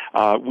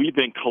 We've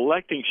been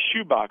collecting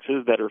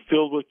shoeboxes that are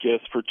filled with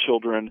gifts for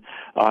children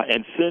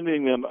and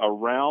sending them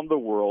around the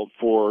world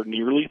for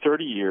nearly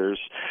 30 years.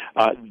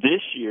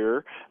 This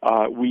year,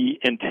 we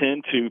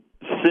intend to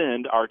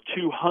send our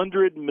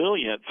 200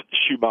 millionth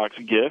shoebox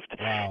gift.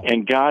 Wow.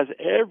 And guys,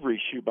 every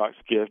shoebox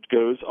gift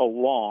goes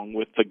along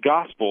with the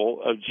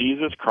gospel of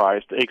Jesus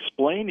Christ,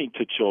 explaining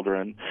to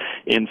children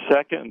in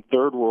second and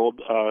third world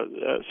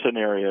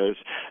scenarios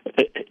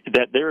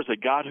that there's a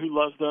God who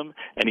loves them,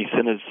 and he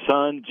sent his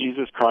son,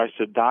 Jesus Christ,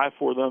 to die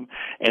for them.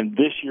 And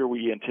this year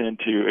we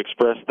intend to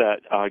express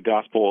that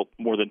gospel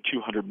more than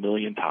 200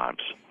 million times.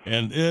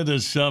 And it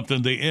is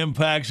something, the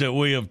impacts that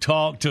we have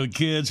talked to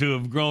kids who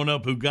have grown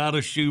up who got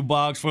a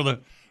shoebox for the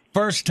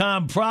first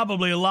time.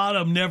 Probably a lot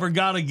of them never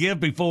got a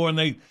gift before, and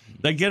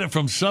they get it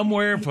from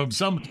somewhere, from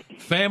some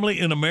family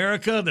in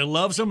America that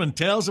loves them and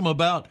tells them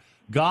about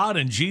God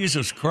and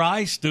Jesus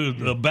Christ,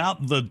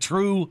 about the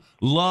true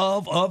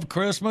love of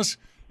Christmas.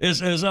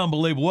 Is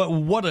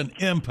unbelievable. What an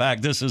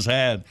impact this has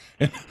had.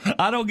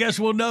 I don't guess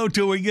we'll know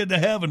till we get to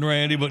heaven,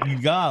 Randy, but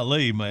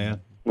golly,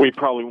 man. We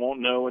probably won't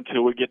know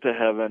until we get to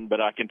heaven,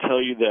 but I can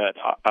tell you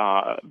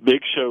that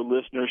Big Show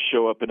listeners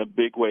show up in a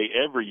big way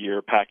every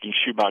year packing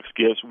shoebox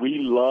gifts. We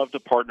love to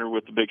partner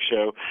with the Big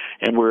Show,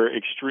 and we're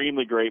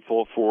extremely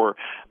grateful for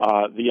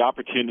the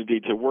opportunity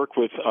to work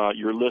with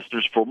your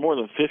listeners for more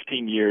than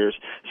 15 years,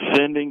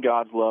 sending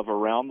God's love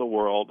around the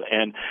world.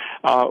 And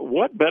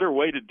what better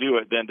way to do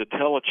it than to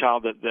tell a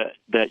child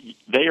that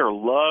they are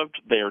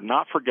loved, they are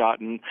not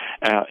forgotten,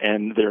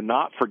 and they're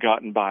not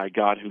forgotten by a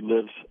God who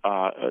lives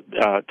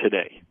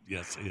today.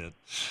 Yes, it.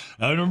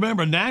 And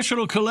remember,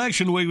 National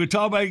Collection Week, we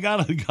talk about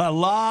got a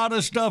lot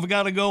of stuff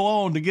got to go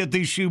on to get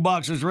these shoe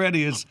boxes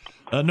ready. It's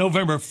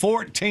November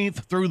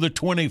 14th through the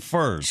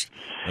 21st.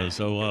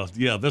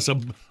 This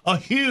is a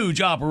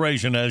huge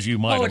operation, as you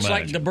might imagine. It's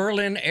like the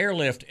Berlin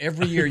Airlift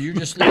every year.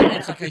 It's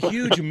like a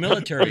huge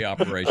military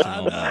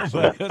operation.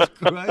 That's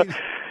great.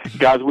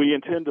 Guys, we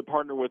intend to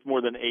partner with more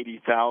than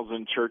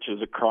 80,000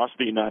 churches across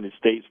the United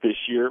States this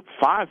year.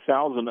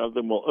 5,000 of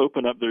them will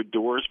open up their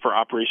doors for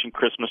Operation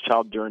Christmas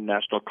Child during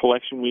National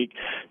Collection Week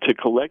to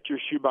collect your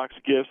shoebox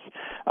gifts.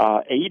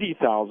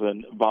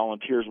 80,000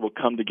 volunteers will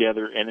come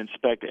together and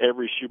inspect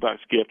every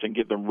shoebox gift and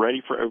get them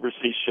ready for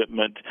overseas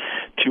shipment.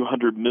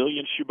 200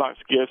 million shoebox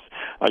gifts.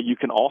 You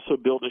can also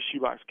build a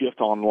shoebox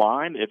gift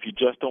online if you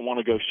just don't want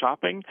to go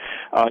shopping.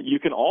 You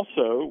can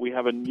also, we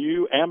have a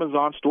new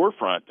Amazon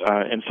storefront,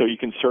 and so you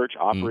can search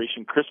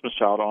Operation Christmas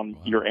Child on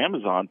your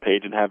Amazon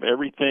page and have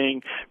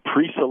everything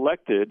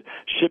pre-selected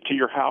shipped to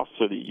your house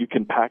so that you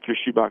can pack your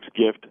shoebox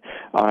gift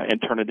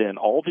and turn it in.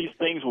 All these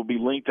things will be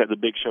linked at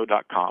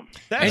thebigshow.com.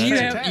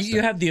 And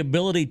you have the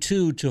ability,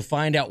 too, to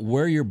find out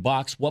where your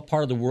box, what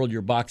part of the world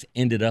your box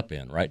ended up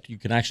in, right? You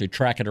can actually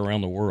track it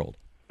around the world.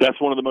 That's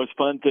one of the most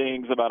fun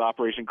things about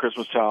Operation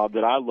Christmas Child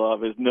that I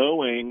love is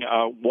knowing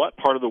what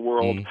part of the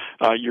world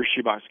your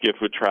shoebox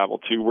gift would travel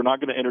to. We're not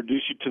going to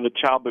introduce you to the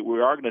child, but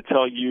we are going to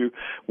tell you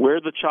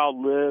where the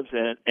child lives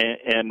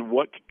and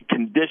what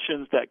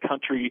conditions that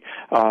country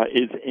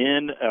is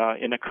in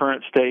a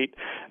current state.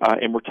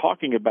 And we're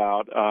talking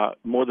about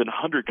more than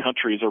 100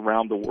 countries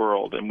around the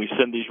world, and we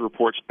send these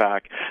reports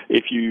back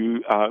if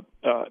you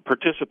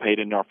participate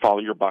in our Follow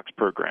Your Box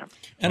program.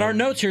 And our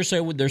notes here say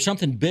there's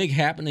something big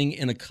happening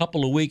in a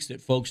couple of weeks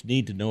that folks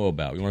need to know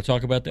about. You want to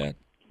talk about that?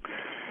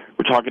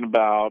 We're talking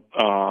about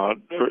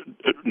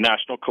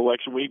National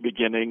Collection Week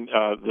beginning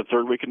the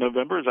third week of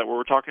November. Is that what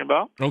we're talking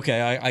about? Okay,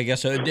 I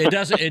guess so.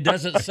 It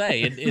doesn't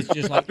say. It's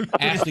just like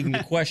asking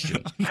the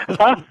question.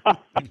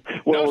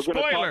 Well, no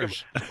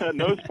spoilers.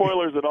 No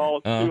spoilers at all.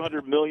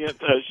 200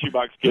 millionth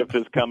shoebox gift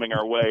is coming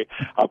our way.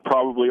 I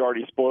probably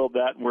already spoiled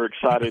that, and we're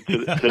excited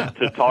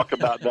to talk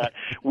about that.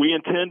 We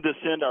intend to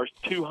send our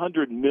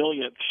 200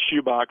 millionth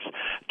shoebox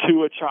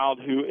to a child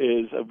who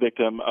is a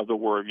victim of the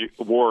war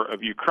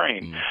of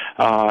Ukraine.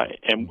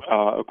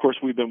 Of course,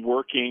 we've been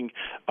working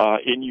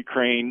in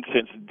Ukraine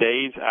since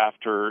days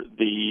after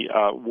the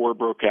war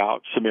broke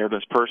out.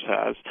 Samaritan's Purse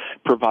has,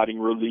 providing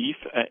relief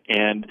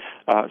and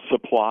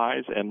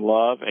supplies and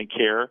love and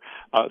care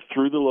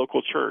through the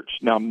local church.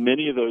 Now,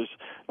 many of those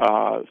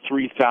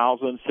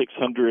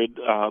 3,600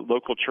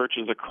 local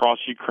churches across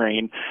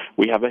Ukraine,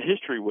 we have a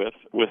history with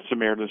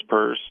Samaritan's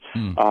Purse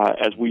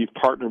as we've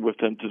partnered with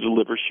them to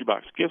deliver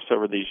shoebox gifts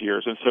over these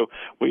years. And so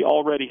we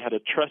already had a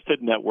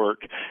trusted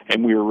network,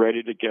 and we were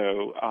ready to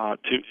go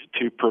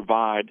to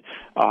provide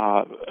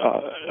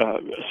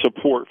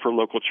support for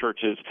local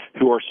churches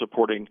who are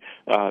supporting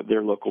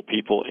their local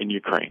people in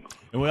Ukraine.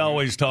 And we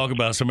always talk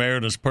about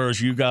Samaritan's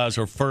Purse. You guys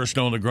are first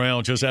on the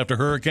ground just after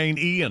Hurricane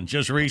Ian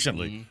just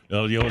recently.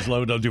 You was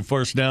loaded up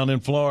first down in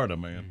Florida,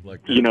 man.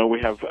 We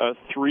have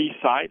 3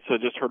 sites. I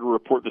just heard a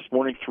report this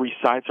morning. 3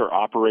 sites are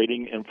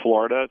operating in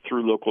Florida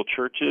through local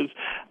churches,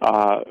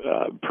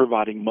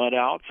 providing mud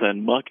outs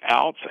and muck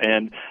outs,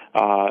 and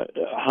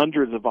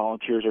hundreds of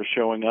volunteers are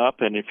showing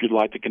up. And if you'd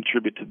like to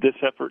contribute to this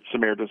effort,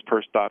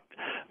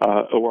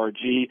 SamaritansPurse.org.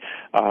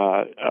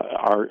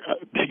 Our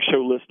Big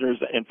Show listeners,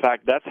 in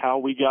fact, that's how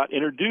we got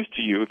introduced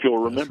to you. If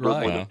you'll remember,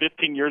 more than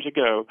 15 years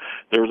ago,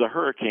 there was a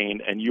hurricane,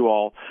 and you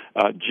all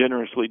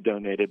generously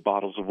donated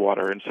bottles of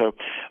water. And so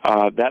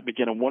that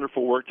began a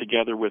wonderful work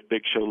together with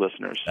Big Show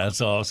listeners.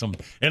 That's awesome.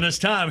 And it's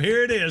time.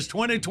 Here it is,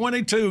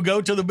 2022. Go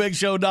to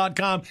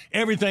thebigshow.com.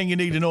 Everything you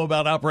need to know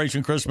about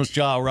Operation Christmas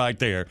Child right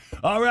there.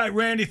 All right,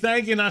 Randy,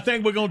 thank you. And I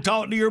think we're going to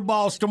talk to your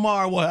boss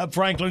tomorrow. We'll have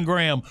Franklin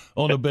Graham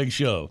on the Big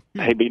Show.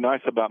 Hey, be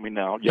nice about me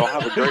now. Y'all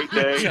have a great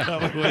day.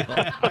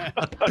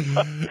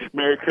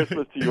 Merry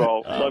Christmas to you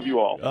all. Love you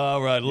all.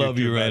 All right. Love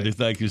you, Randy.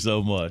 Thank you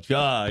so much.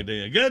 All right,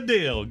 then. Good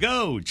deal.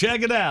 Go.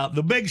 Check it out.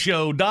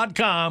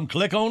 thebigshow.com.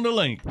 Click on the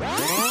link.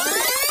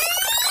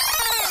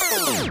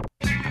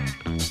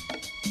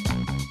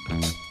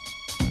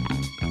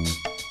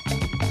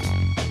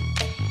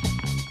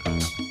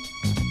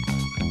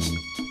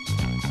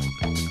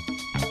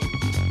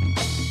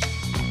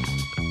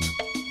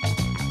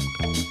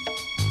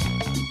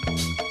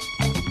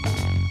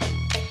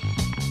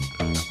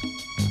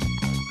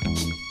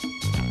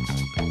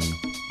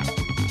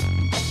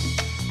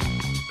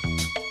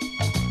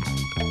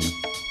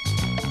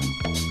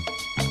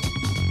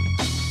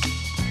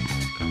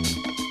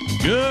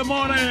 Good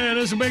morning.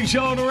 It's a big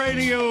show on the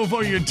radio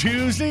for you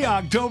Tuesday,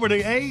 October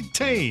the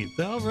 18th.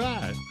 All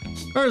right.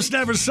 First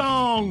ever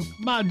song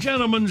by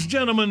Gentleman's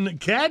Gentleman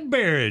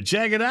Cadbury.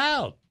 Check it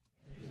out.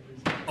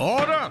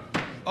 Order!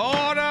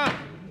 Order!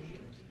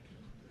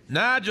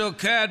 Nigel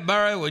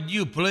Cadbury, would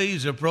you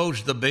please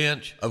approach the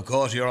bench? Of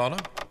course, Your Honor.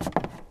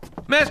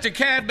 Mr.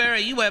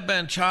 Cadbury, you have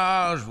been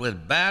charged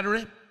with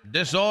battery,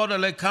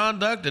 disorderly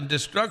conduct, and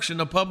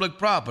destruction of public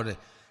property.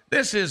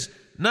 This is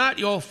not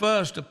your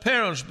first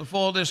appearance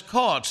before this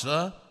court,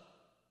 sir.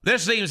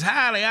 This seems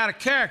highly out of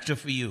character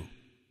for you.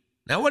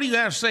 Now, what do you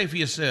have to say for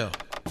yourself?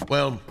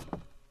 Well,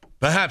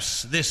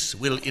 perhaps this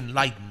will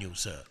enlighten you,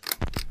 sir.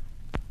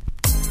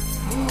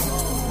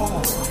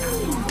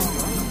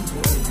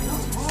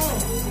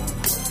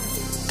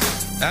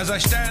 As I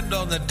stand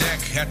on the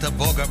deck at the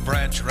Boga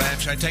Branch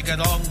Ranch, I take a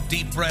long,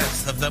 deep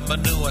breath of the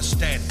manure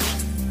stench.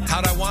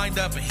 How'd I wind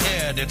up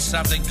here? Did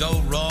something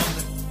go wrong?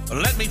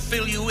 Let me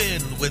fill you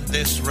in with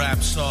this rap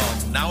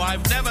song. Now,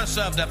 I've never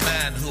served a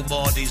man who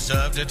more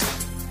deserved it.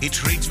 He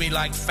treats me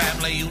like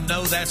family, you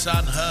know that's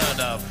unheard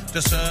of.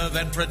 To serve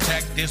and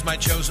protect is my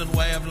chosen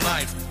way of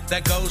life.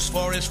 That goes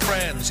for his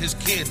friends, his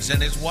kids,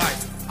 and his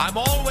wife. I'm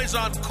always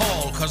on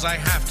call, 'cause I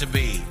have to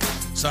be.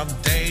 Some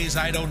days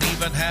I don't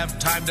even have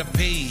time to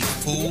pee.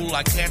 Fool,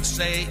 I can't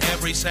say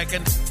every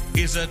second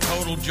is a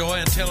total joy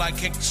until I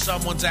kick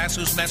someone's ass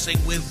who's messing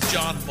with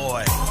John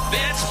Boy.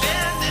 Been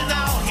spending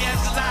all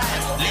his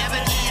life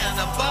living in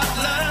a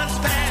butler's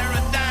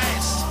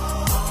paradise.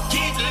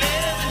 Keep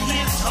living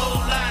his whole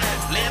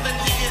life living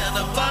in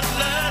a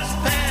butler's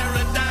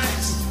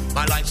paradise.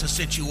 My life's a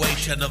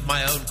situation of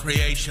my own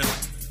creation.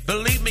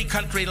 Believe me,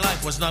 country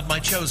life was not my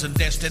chosen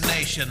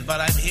destination, but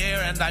I'm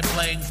here and I'm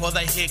playing for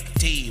the Hick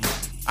team.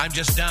 I'm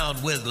just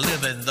down with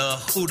living the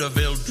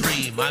Hooterville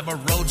dream. I'm a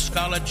Rhodes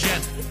Scholar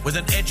gent with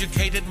an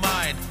educated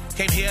mind.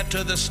 Came here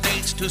to the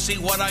States to see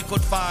what I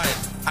could find.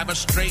 I'm a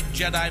straight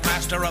Jedi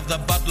master of the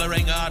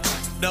butlering arts.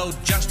 Know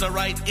just the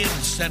right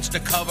incense to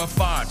cover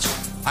farts.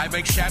 I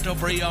make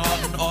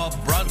Chateaubriand or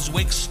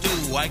Brunswick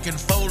stew. I can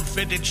fold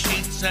fitted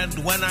sheets,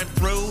 and when I'm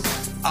through,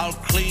 I'll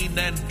clean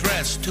and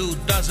dress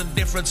 24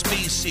 different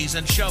species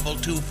and shovel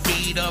 2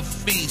 feet of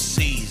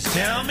feces.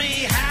 Tell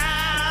me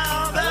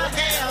how the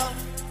hell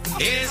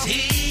is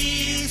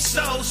he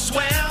so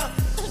swell,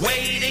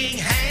 waiting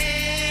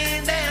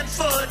hand and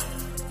foot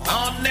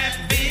on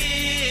that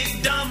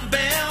big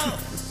dumbbell?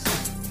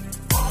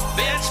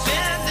 Been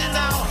spending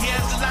all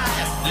his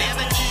life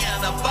living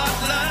in a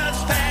butler's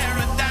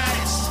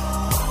paradise.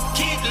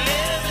 Keep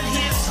living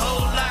his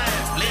whole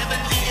life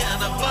living in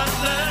a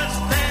butler's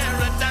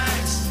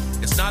paradise.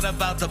 It's not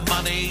about the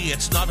money,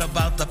 it's not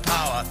about the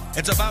power.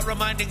 It's about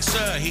reminding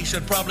Sir he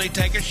should probably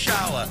take a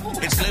shower.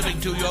 It's living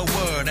to your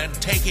word and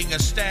taking a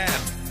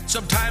stand.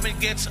 Sometimes it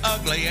gets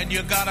ugly and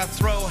you gotta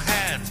throw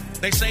hands.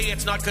 They say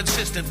it's not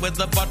consistent with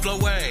the Butler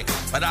way,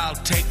 but I'll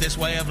take this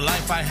way of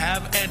life I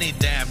have any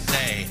damn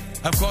day.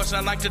 Of course I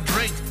like to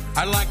drink,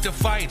 I like to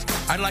fight,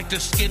 I like to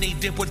skinny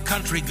dip with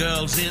country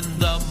girls in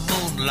the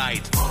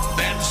moonlight.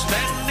 Been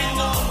spending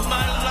all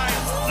my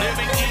life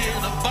living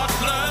in a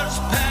butler's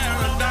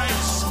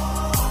paradise.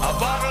 A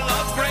bottle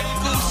of Grey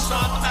Goose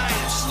on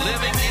ice,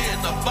 living in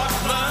a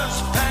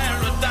butler's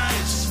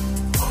paradise.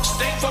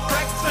 Steak for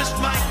breakfast,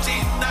 mighty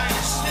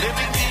nice,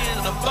 living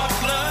in a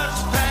butler's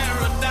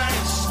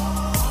paradise.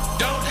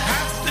 Don't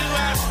have to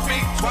ask me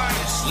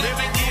twice,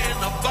 living in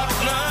a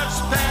butler's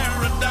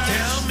paradise.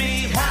 Tell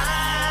me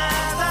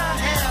how the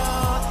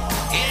hell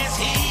is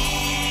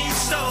he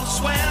so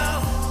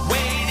swell,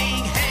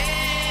 waiting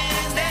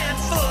hand and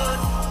foot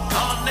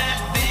on that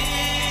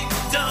big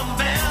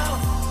dumbbell?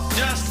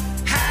 Just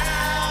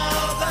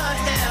how the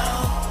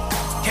hell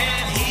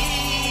can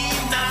he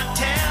not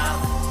tell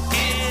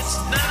it's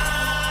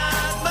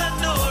not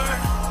manure,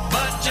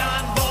 but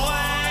John Boy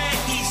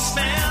he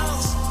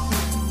smells?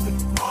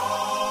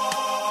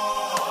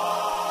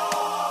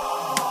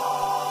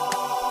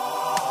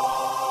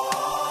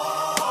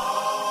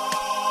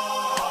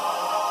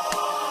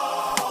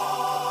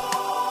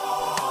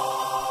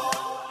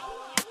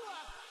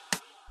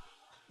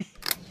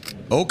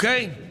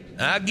 Okay,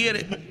 I get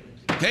it.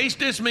 Case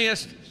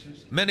dismissed.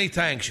 Many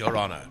thanks, Your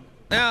Honor.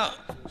 Now,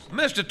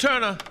 Mr.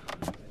 Turner,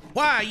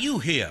 why are you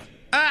here?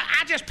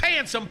 I just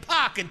paying some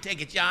parking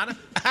tickets, Your Honor.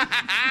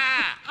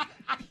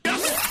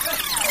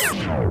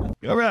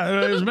 All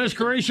right, is Miss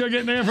Carisha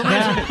getting the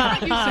information?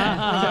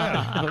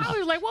 I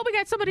was like, well, we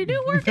got somebody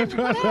new working.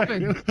 What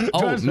happened?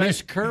 Oh,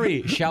 Miss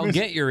Curry shall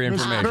get your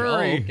information.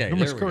 Curry. Oh, okay.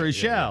 Miss Curry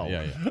shall.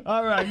 Yeah.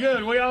 All right,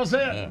 good. We all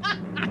set?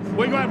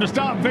 We're going to have to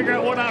stop and figure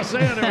out what I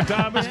said every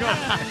time. It's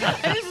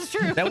going. This is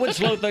true. That would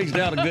slow things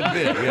down a good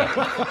bit, yeah.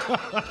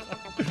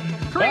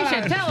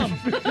 Carisha, tell him.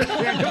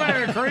 Yeah, come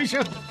here,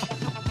 Carisha.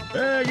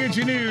 Get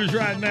your news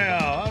right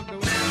now.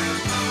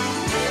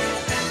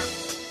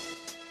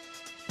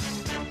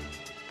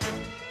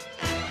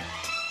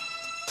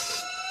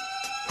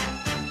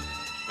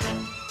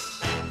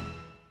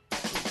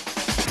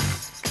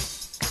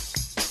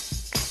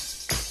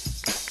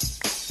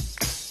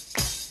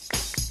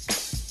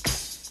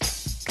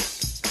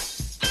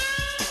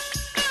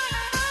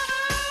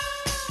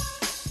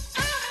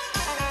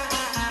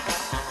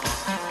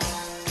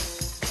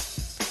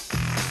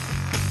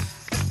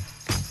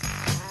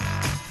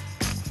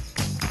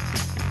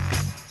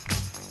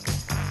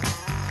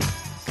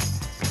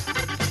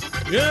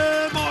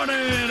 Good morning.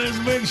 It's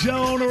Big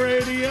Show on the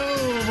radio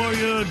for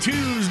you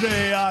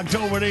Tuesday,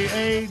 October the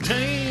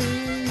 18th.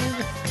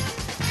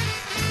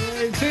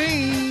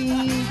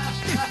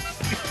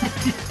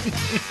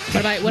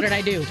 What did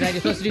I do? Did I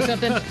supposed to do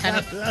something? No.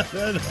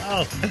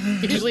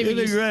 Usually we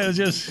It's great. It's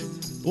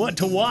just what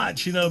to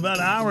watch. About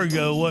an hour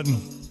ago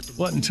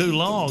wasn't too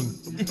long.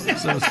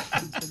 So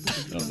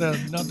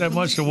not that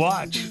much to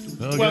watch.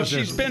 Well,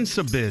 she's been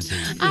so busy.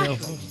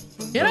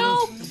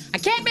 I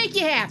can't make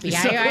you happy.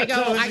 I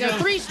go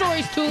 3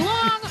 stories too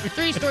long,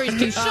 3 stories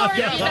too short.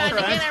 Yeah,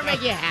 I never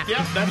make you happy.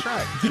 Yep, that's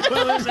right.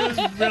 Well, it's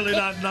really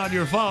not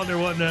your fault. There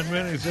wasn't that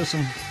many. It's just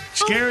some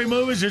scary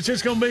movies. It's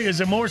just going to be. Is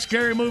there more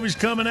scary movies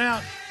coming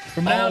out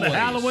from now to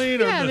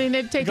Halloween? Yeah,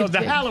 they've taken. Because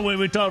the Halloween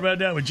we talked about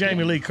that with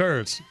Jamie Lee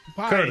Curtis.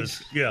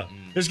 Curtis, yeah,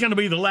 it's going to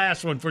be the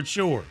last one for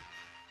sure.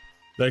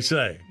 They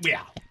say.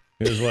 Yeah.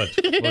 Here's what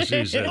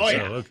she said. Oh,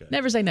 yeah. So, okay.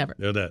 Never say never.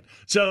 Do that.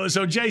 So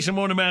Jason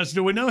Morningstar,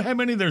 do we know how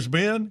many there's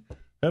been?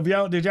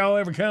 Did y'all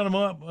ever count them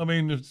up? I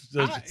mean,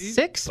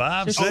 6,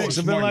 5, 6,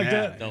 something like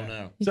that. Don't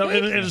know. So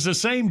it's the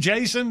same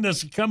Jason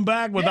that's come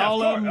back with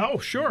all of them. Oh,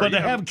 sure. But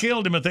they have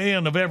killed him at the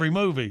end of every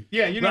movie.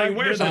 Yeah, he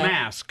wears a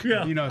mask.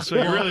 Yeah. So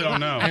you really don't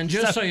know. And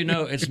just so you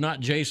know, it's not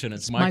Jason,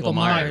 it's Michael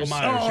Myers.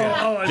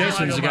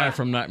 Jason's the guy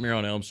from Nightmare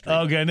on Elm Street.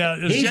 Okay, now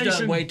He's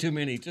Jason, done way too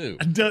many too.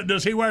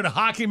 Does he wear the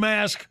hockey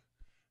mask?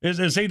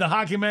 Is he the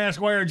hockey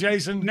mask wearer,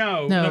 Jason?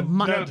 No.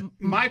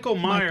 Michael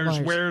Myers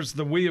wears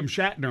the William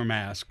Shatner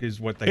mask, is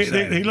what they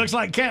say. He looks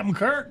like Captain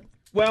Kirk.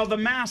 Well, the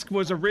mask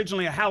was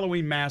originally a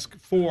Halloween mask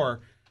to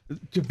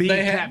be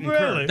Captain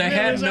Kirk. They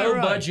had no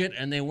budget,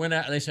 and they went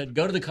out. They said,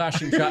 "Go to the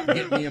costume shop and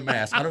get me a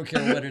mask. I don't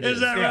care what it is." Is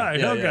that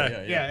right?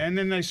 Okay. Yeah, and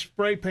then they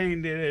spray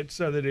painted it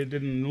so that it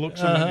didn't look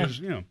so much as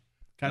kind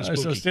of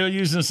spooky. So still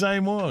using the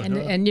same one.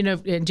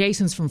 And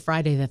Jason's from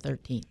Friday the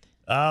 13th.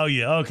 Oh,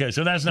 yeah. Okay.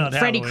 So that's not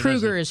Freddy Halloween,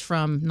 Krueger is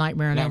from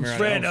Nightmare on Elm Street.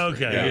 Fred,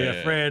 okay.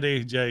 Yeah,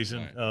 Freddy,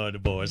 Jason. Right. Oh, the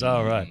boys.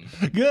 All right.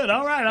 Good.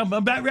 All right.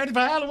 I'm back ready for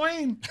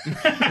Halloween.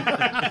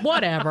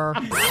 Whatever.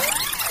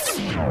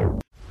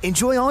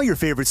 Enjoy all your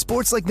favorite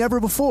sports like never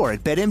before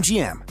at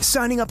BetMGM.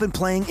 Signing up and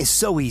playing is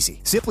so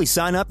easy. Simply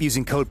sign up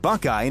using code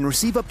Buckeye and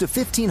receive up to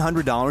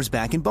 $1,500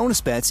 back in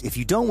bonus bets if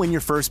you don't win your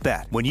first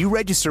bet. When you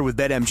register with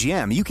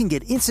BetMGM, you can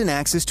get instant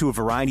access to a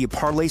variety of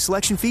parlay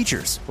selection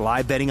features,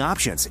 live betting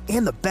options,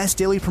 and the best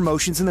daily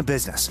promotions in the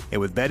business.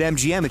 And with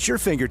BetMGM at your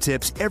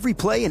fingertips, every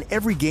play and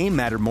every game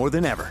matter more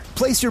than ever.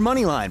 Place your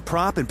moneyline,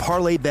 prop, and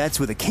parlay bets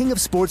with the king of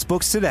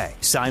sportsbooks today.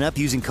 Sign up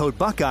using code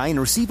Buckeye and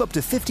receive up to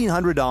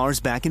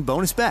 $1,500 back in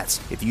bonus bets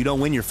if you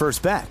don't win your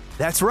first bet.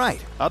 That's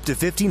right, up to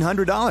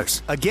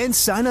 $1,500. Again,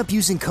 sign up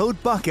using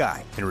code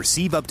Buckeye and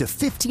receive up to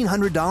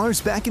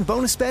 $1,500 back in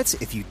bonus bets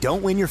if you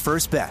don't win your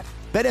first bet.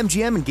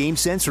 BetMGM and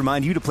GameSense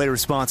remind you to play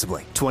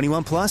responsibly.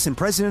 21 plus and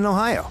present in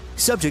Ohio.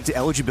 Subject to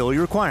eligibility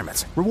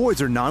requirements.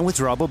 Rewards are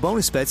non-withdrawable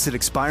bonus bets that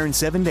expire in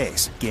 7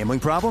 days. Gambling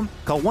problem?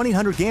 Call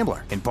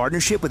 1-800-GAMBLER in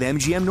partnership with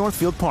MGM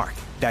Northfield Park.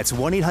 That's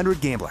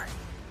 1-800-GAMBLER.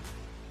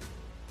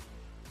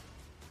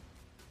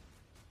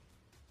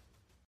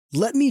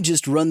 "Let me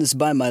just run this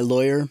by my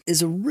lawyer"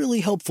 is a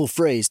really helpful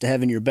phrase to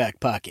have in your back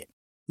pocket.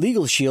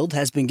 Legal Shield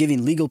has been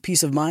giving legal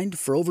peace of mind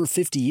for over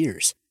 50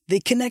 years. They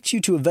connect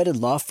you to a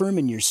vetted law firm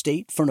in your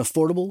state for an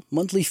affordable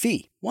monthly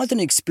fee. Want an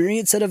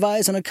experienced set of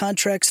eyes on a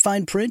contract's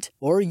fine print?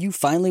 Or you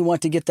finally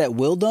want to get that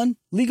will done?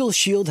 Legal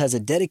Shield has a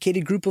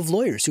dedicated group of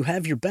lawyers who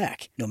have your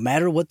back, no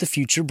matter what the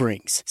future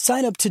brings.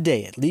 Sign up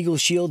today at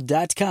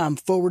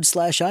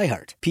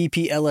LegalShield.com/iHeart.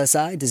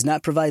 PPLSI does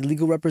not provide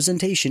legal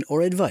representation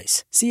or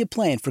advice. See a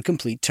plan for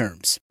complete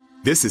terms.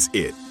 This is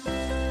it.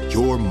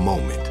 Your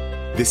moment.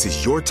 This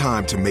is your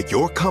time to make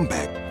your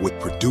comeback with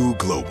Purdue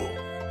Global.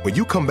 When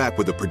you come back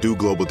with a Purdue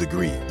Global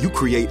degree, you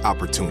create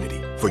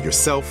opportunity for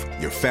yourself,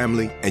 your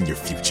family, and your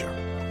future.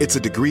 It's a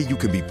degree you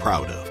can be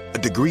proud of, a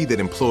degree that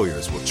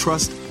employers will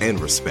trust and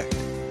respect.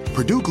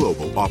 Purdue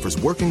Global offers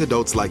working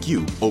adults like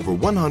you over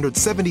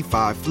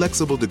 175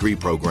 flexible degree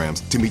programs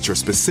to meet your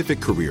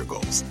specific career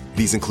goals.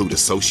 These include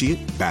associate,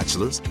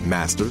 bachelor's,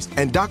 master's,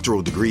 and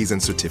doctoral degrees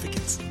and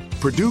certificates.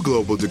 Purdue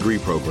Global degree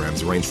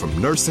programs range from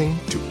nursing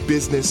to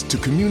business to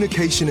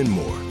communication and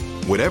more.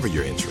 Whatever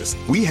your interest,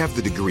 we have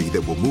the degree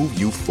that will move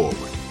you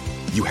forward.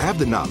 You have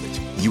the knowledge,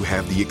 you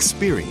have the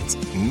experience.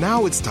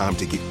 Now it's time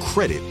to get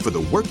credit for the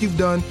work you've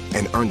done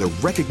and earn the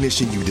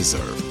recognition you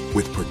deserve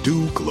with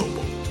Purdue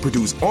Global,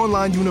 Purdue's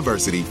online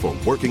university for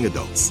working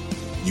adults.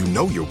 You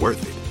know you're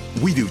worth it.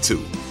 We do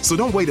too. So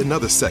don't wait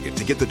another second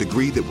to get the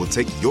degree that will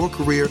take your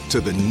career to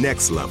the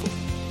next level.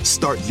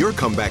 Start your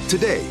comeback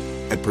today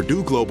at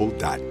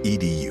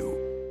purdueglobal.edu.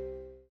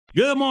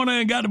 Good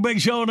morning. Got the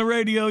Big Show on the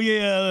radio.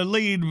 Yeah,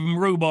 lead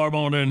rhubarb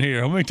on in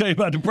here. Let me tell you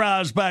about the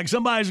prize pack.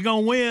 Somebody's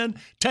going to win.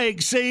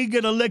 Take C,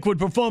 get a Liquid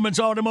Performance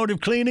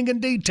automotive cleaning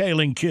and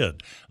detailing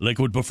kit.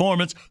 Liquid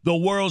Performance, the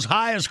world's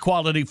highest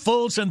quality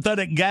full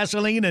synthetic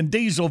gasoline and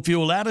diesel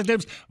fuel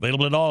additives.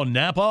 Available at all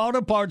Napa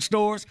Auto Parts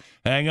stores.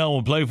 Hang on,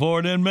 we'll play for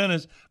it in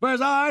minutes.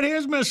 First, all right,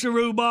 here's Mr.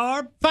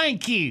 Rhubarb.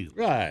 Thank you.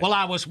 Right. Well,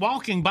 I was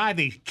walking by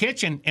the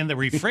kitchen in the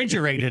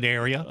refrigerated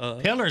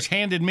area. Pillars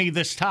handed me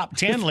this top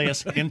 10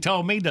 list and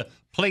told me to to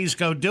please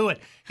go do it.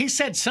 He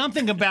said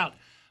something about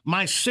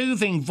my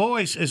soothing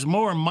voice is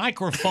more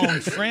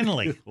microphone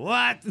friendly.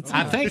 What?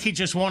 I think he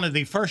just wanted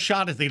the first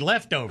shot at the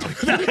leftover.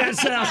 That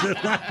sounds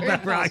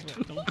about right.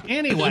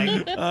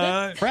 Anyway,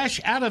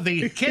 fresh out of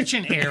the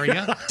kitchen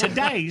area,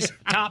 today's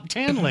top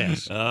 10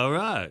 list. All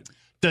right.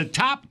 The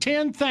top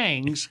 10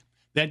 things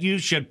that you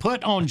should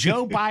put on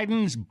Joe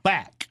Biden's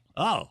back.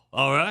 Oh,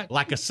 all right.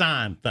 Like a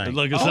sign thing.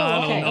 Like a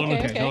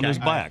sign on his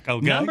back.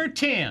 Okay. Number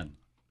 10.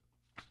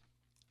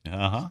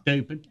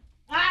 Stupid.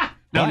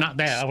 No, not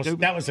that.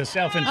 That was a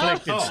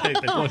self-inflicted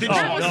stupid.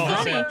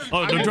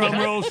 The drum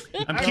rolls.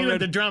 I'm cueing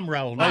the drum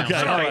roll now. Okay,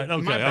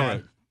 all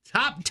right.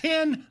 Top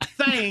 10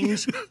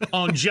 things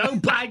on Joe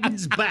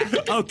Biden's back.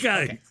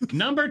 Okay.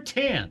 Number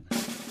 10.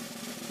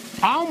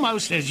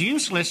 Almost as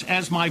useless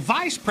as my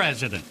vice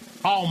president.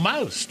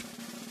 Almost.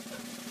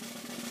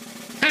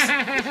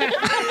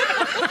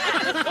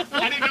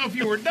 I didn't know if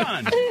you were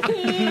done.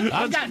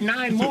 I've got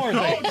 9 more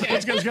there.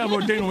 It's because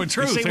we're dealing with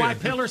truth. You see why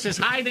Pillars is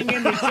hiding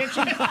in the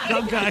kitchen?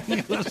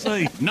 Okay, let's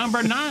see.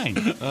 Number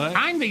 9.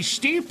 I'm the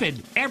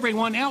stupid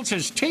everyone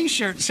else's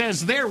T-shirt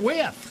says they're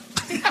with.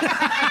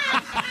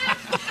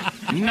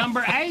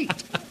 Number 8.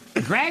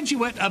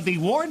 Graduate of the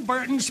Ward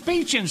Burton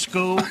Speeching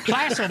School,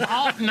 class of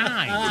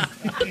 '09.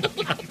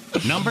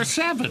 Number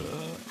 7.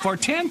 For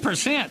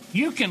 10%,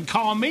 you can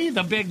call me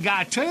the big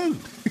guy, too.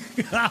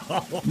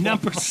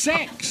 Number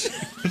 6.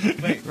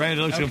 Ray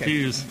looks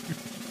confused.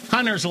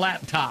 Hunter's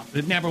laptop.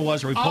 It never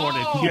was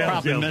reported. You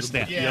probably missed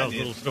that. Yeah,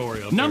 little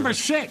story. Number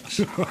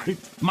 6.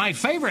 My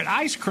favorite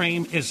ice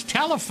cream is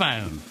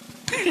telephone.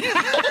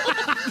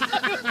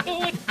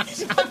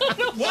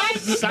 What?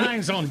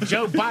 Signs on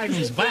Joe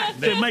Biden's back.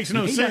 It makes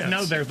no sense. sense. He doesn't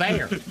know they're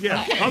there.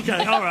 Yeah.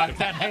 Okay. All right.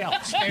 That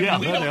helps. And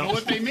we don't know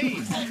what they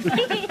mean.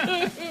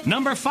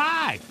 Number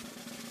 5.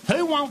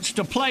 Who wants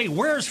to play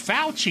Where's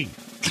Fauci?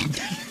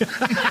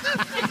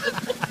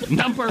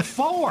 Number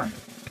 4.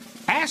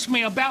 Ask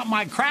me about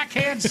my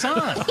crackhead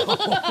son.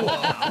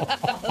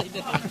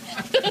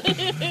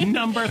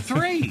 Number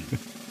 3.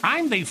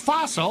 I'm the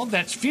fossil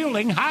that's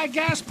fueling high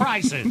gas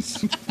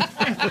prices.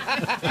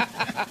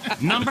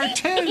 Number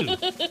 2.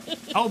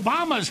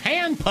 Obama's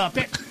hand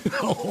puppet.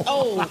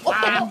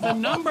 And the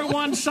number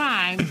 1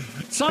 sign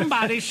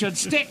somebody should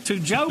stick to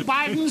Joe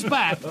Biden's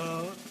back.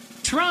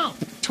 Trump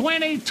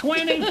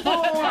 2024.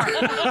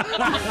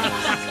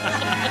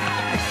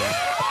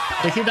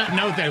 If you don't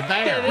know they're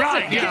there.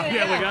 Right.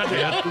 Yeah, we got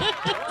that.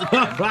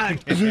 All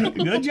right.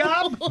 Good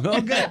job.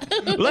 Okay.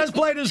 Let's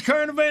play this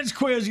current events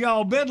quiz,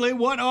 y'all. Bentley,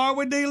 what are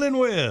we dealing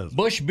with?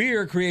 Busch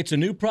Beer creates a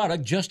new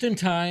product just in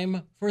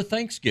time for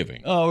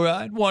Thanksgiving. All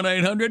right.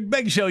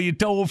 1-800-BIG SHOW, you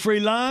toll-free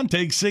line.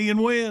 Take C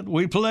and win.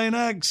 We play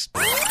next.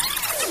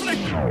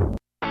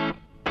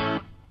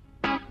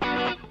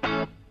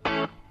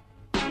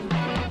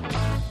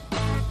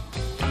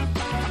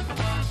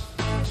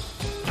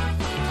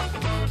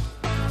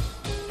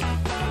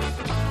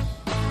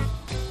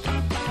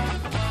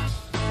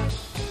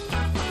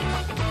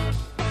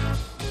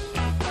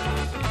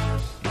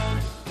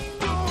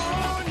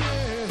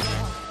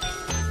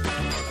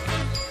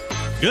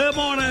 Good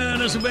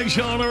morning. It's a Big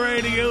Show on the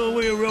radio.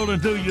 We're rolling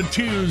through your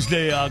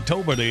Tuesday,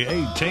 October the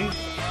 18th.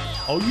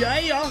 Oh,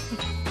 yeah.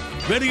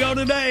 Video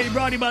today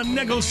brought to you by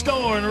Nickel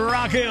Store in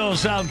Rock Hill,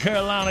 South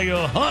Carolina,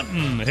 your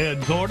hunting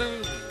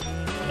headquarters.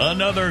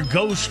 Another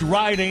ghost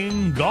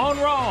writing gone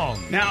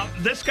wrong. Now,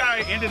 this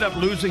guy ended up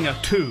losing a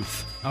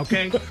tooth.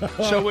 Okay,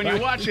 so when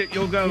you watch it,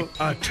 you'll go,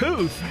 a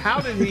tooth?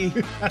 How did he?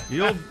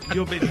 You'll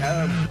be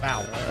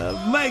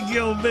wow. Make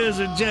your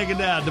visit. Check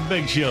it out,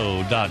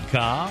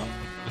 thebigshow.com.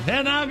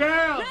 Hey now,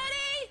 girl. Ready?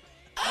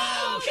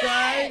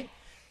 Okay.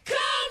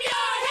 Comb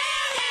your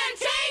hair and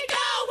take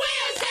a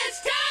whiz. It's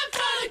time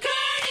for the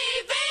current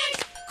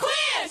events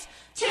quiz.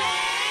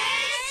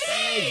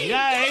 Tasty.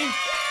 Yay.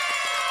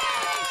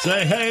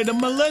 Say hey to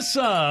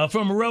Melissa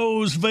from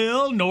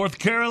Roseville, North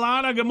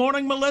Carolina. Good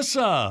morning,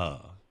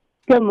 Melissa.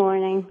 Good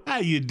morning. How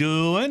you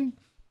doing?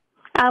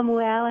 I'm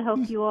well. I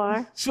hope you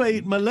are.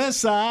 Sweet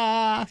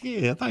Melissa.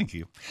 Yeah, thank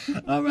you.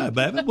 All right,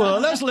 baby. Well,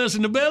 let's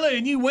listen to Billy,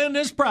 and you win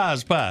this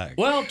prize pack.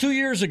 Well, 2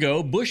 years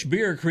ago, Busch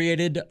Beer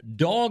created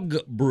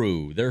Dog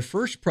Brew, their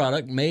first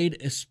product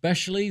made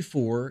especially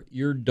for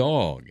your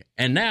dog.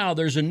 And now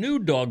there's a new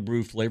Dog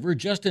Brew flavor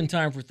just in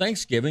time for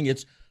Thanksgiving.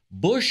 It's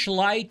Busch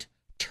Light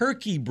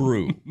Turkey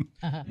Brew.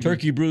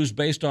 Turkey Brew is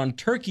based on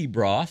turkey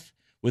broth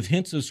with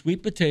hints of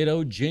sweet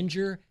potato,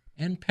 ginger,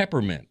 and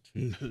peppermint.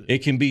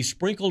 It can be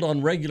sprinkled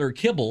on regular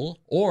kibble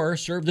or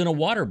served in a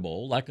water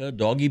bowl like a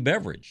doggy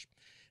beverage.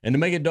 And to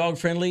make it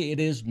dog-friendly,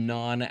 it is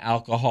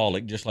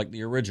non-alcoholic, just like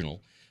the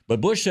original. But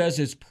Busch says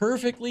it's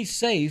perfectly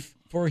safe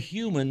for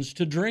humans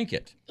to drink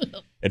it.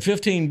 At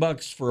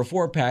 $15 for a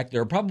 4-pack,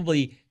 there are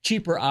probably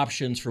cheaper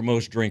options for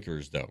most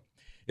drinkers, though.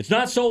 It's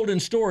not sold in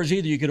stores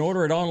either. You can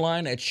order it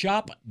online at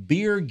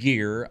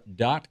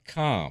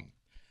shopbeergear.com.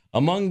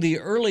 Among the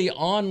early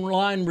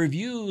online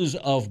reviews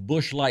of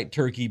Busch Light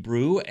Turkey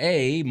Brew,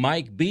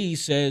 Mike B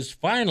says,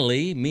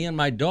 finally, me and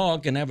my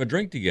dog can have a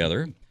drink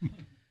together.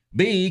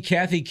 B,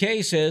 Kathy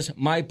K says,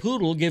 my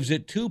poodle gives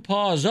it 2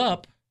 paws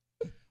up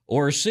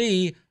Or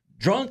C,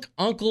 Drunk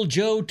Uncle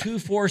Joe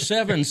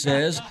 247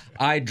 says,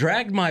 I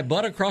dragged my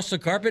butt across the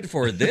carpet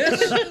for this?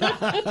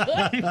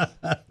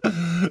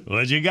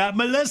 What you got,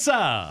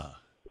 Melissa?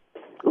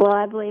 Well,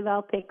 I believe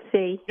I'll pick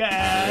C. All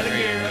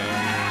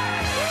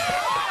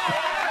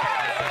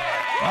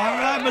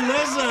right,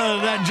 Melissa,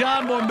 that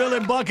John Boy and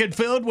Billy bucket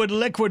filled with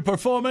Liquid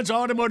Performance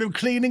automotive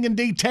cleaning and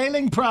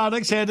detailing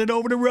products headed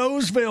over to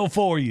Roseville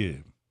for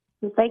you.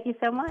 Thank you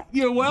so much.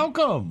 You're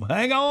welcome.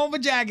 Hang on for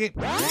jacket.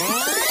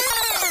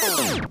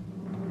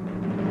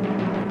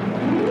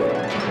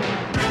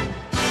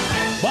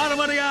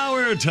 Bottom of the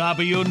hour, top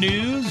of your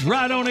news.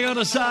 Right on the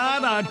other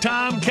side, our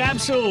time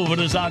capsule for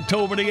this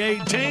October the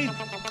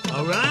 18th.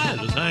 All right,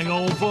 let's hang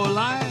on for a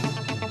line.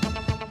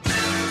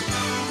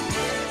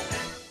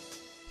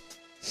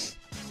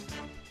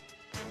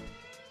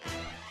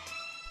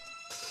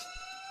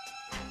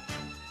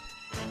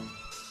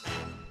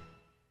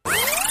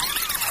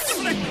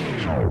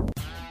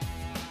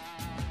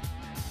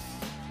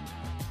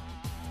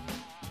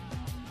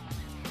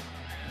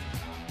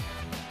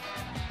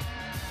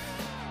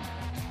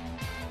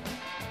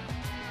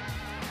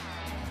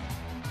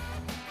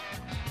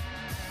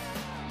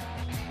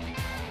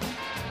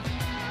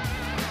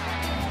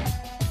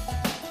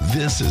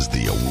 This is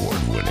the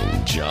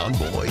award-winning John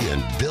Boy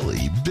and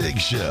Billy Big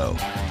Show.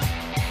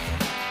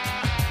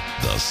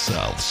 The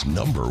South's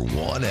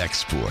 #1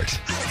 export.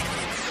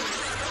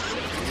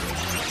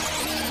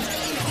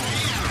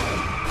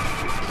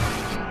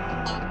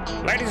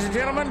 Ladies and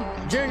gentlemen,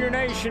 Junior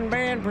Nation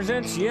Band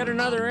presents yet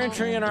another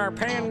entry in our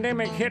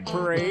pandemic hit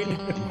parade.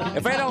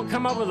 If they don't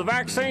come up with a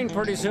vaccine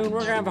pretty soon, we're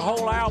going to have a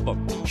whole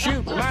album.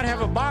 Shoot, we might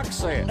have a box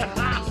set.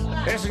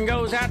 This one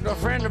goes out to a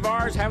friend of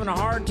ours having a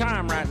hard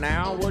time right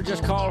now. We'll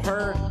just call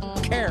her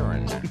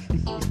Karen.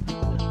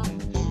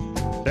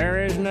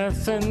 There is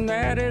nothing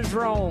that is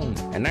wrong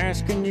in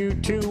asking you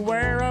to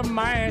wear a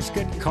mask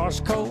at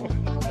Costco.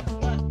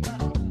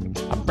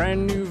 A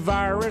brand new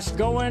virus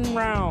going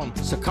round,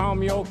 so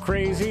calm your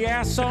crazy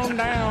ass on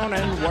down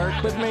and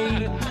work with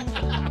me,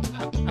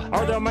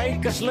 or they'll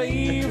make us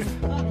leave.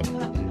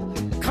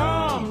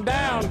 Calm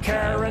down,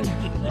 Karen,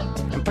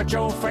 and put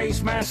your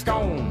face mask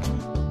on.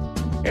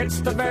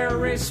 It's the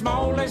very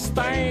smallest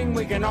thing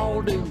we can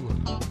all do.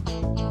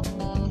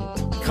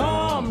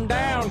 Calm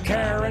down,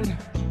 Karen,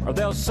 or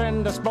they'll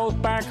send us both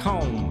back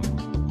home.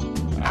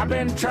 I've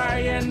been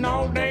trying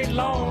all day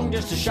long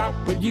just to shop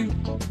with you.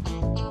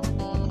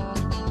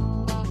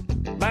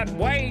 But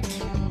wait,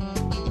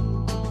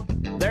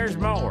 there's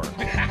more.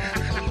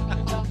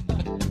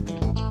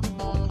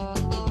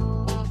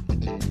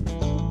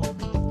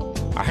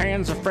 Our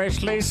hands are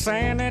freshly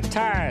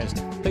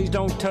sanitized. Please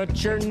don't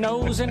touch your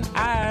nose and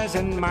eyes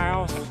and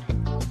mouth.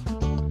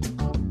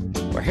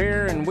 We're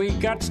here and we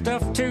got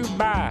stuff to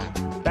buy.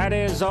 That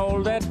is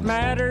all that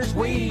matters.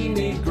 We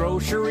need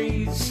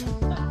groceries.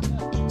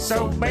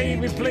 So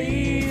baby,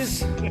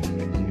 please,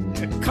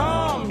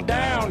 calm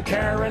down,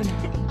 Karen,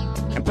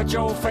 and put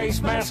your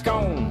face mask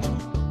on.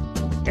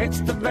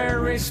 It's the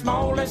very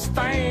smallest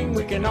thing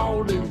we can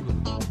all do.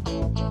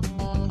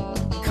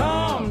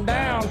 Calm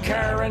down,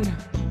 Karen.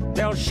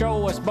 They'll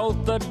show us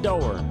both the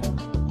door.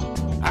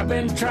 I've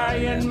been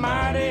trying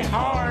mighty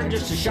hard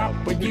just to shop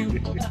with you.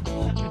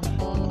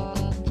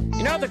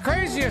 You know, the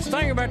craziest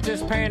thing about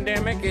this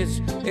pandemic is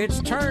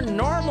it's turned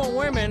normal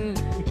women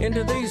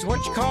into these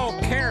what you call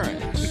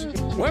Karens.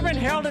 Women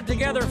held it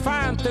together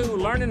fine through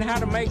learning how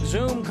to make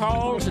Zoom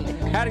calls and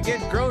how to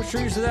get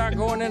groceries without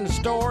going in the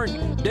store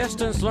and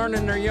distance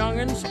learning their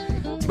youngins.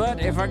 But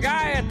if a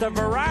guy at the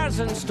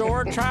Verizon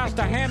store tries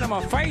to hand them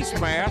a face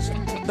mask,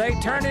 they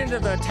turn into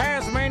the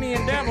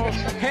Tasmanian Devil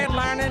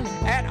headlining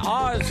at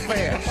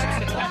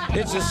Ozfest.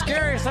 It's the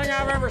scariest thing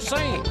I've ever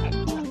seen.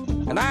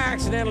 And I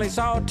accidentally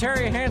saw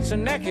Terry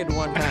Hansen naked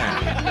one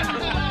time.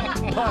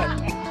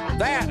 But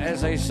that,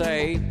 as they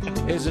say,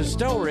 is a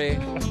story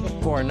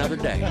for another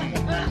day.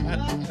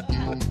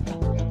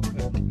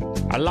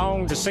 I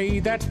long to see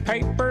that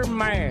paper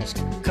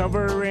mask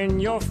covering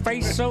your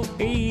face so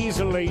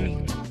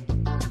easily.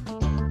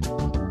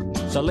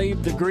 So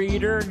leave the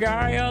greeter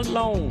guy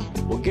alone.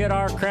 We'll get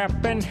our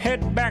crap and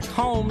head back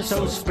home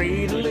so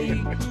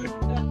speedily.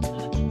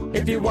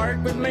 If you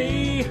work with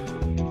me,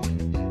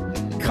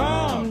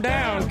 calm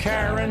down,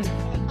 Karen,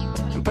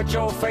 and put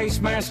your face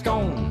mask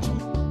on.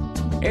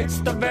 It's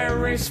the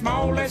very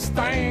smallest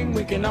thing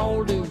we can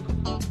all do.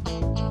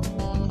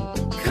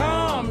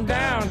 Calm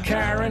down,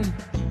 Karen,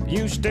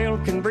 you still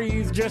can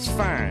breathe just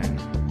fine.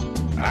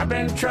 I've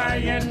been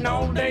trying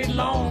all day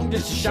long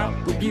just to shop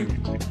with you.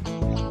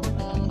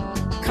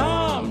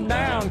 Calm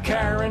down,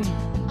 Karen,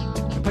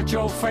 and put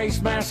your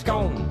face mask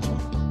on.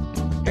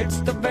 It's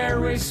the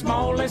very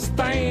smallest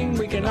thing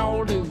we can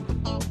all do.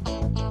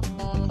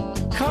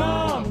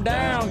 Calm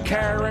down,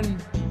 Karen,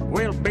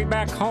 we'll be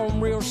back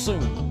home real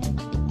soon.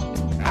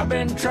 I've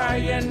been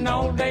trying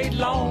all day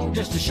long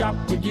just to shop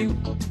with you.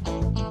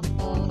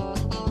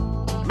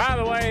 By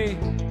the way,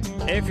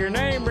 if your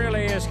name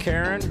really is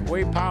Karen,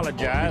 we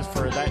apologize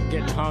for that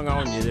getting hung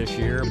on you this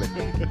year, but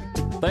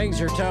things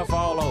are tough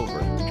all over.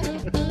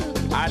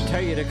 I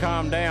tell you to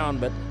calm down,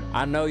 but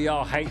I know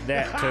y'all hate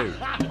that too.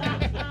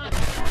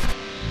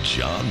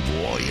 John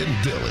Boy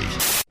and Billy.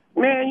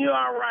 Man, you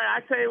all right.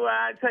 I tell you what.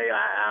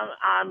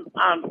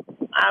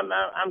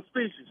 I'm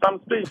speechless.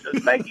 I'm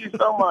speechless. Thank you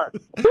so much.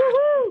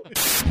 Woo-hoo!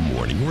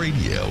 Morning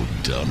radio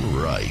done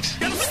right.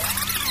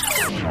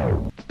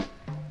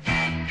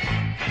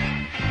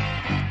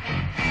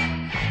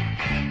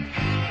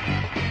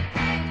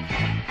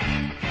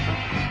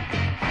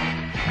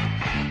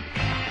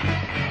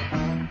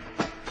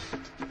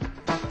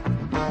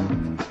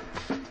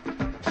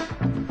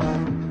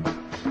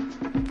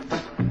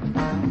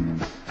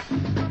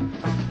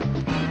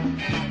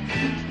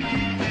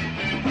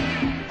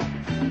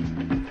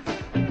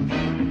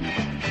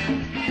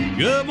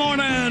 Good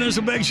morning. It's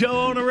a big show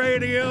on the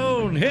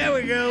radio. And here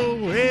we go.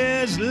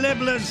 It's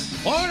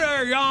Lipless.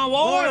 Morning, John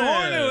Boy.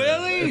 Morning,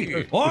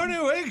 Willie.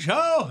 Morning, Big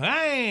Show.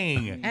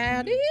 Hang.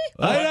 Howdy. Hey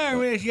there,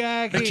 Miss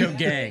Jackie. That's your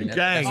gang.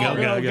 Gang.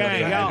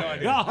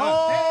 Gang. Y'all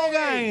whole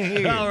gang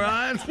here. All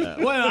right.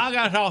 Well, I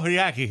got to talk to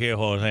Jackie here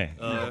for a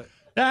second.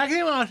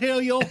 Jackie, want to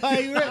tell your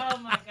favorite? Oh,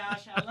 my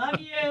gosh. I love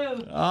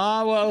you.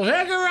 Oh, well,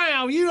 heck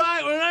around. You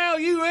like me now,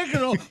 you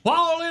reckon will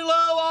fall in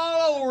love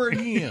all over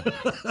again.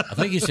 I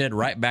think he said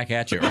right back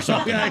at you or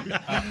something.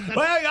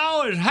 Well,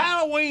 y'all, it's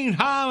Halloween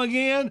time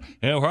again,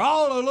 and for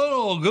all the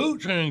little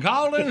goots and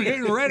callings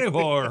getting ready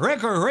for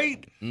trick or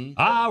treat,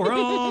 I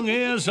rung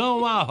in some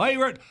of my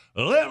favorite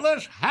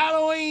Lipless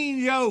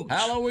Halloween jokes.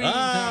 Halloween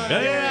time.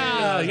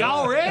 Yeah,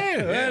 y'all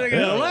ready?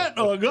 Let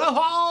the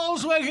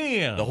guffaws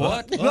begin. The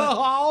what?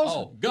 Guffaws.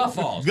 Oh,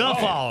 guffaws.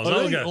 Guffaws.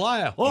 Okay.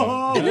 Laugh.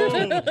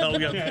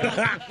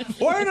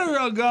 Where does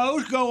a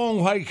ghost go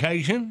on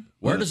vacation?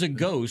 Where does a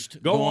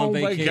ghost go on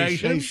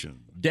vacation?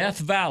 Death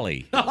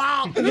Valley. Good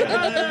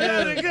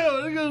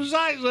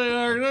sights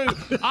there,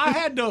 too. I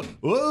had the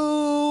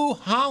Boo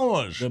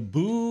Hamas. The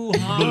Boo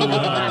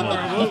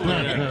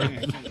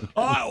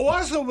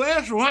What's the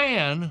best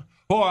band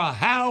for a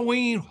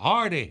Halloween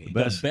party?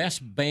 The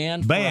best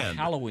band for a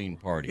Halloween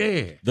party.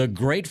 Yeah. The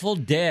Grateful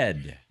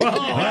Dead.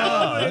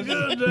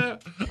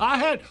 I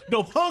had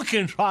the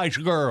Pumpkin Spice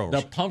Girls.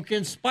 The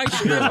Pumpkin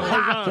Spice Girls.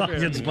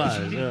 Pumpkin Spice.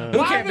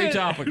 Who can't be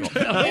topical?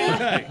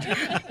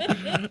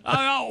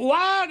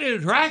 Why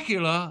did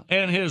Dracula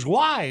and his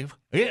wife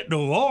get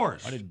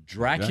divorced? Why did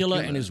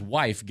Dracula and his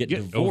wife get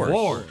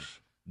divorced?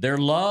 Their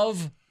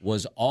love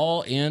was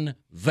all in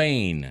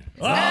vain.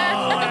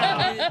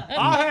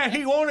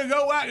 He wanted to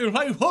go back and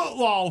play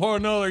football for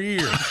another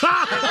year.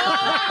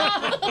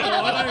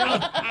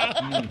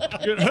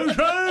 Who's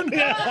son?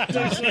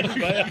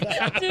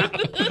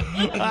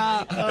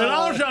 And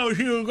also,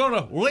 she was going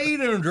to bleed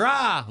him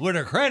dry with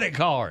a credit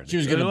card. She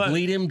was going to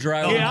bleed him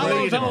dry. Yeah,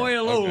 I was only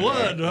a little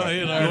blood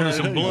in there.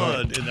 Some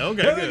blood.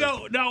 Okay, here we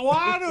go. Now,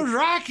 why does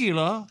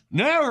Dracula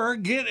never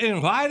get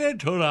invited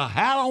to the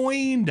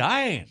Halloween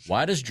dance?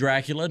 Why does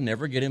Dracula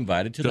never get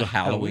invited to the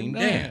Halloween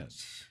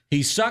dance?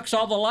 He sucks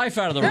all the life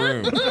out of the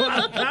room. That's a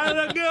lot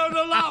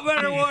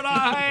better than what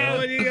I had.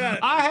 What you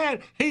got?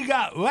 He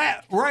got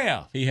bat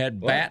breath. He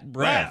had bat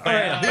breath.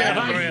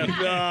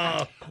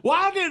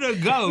 Why did a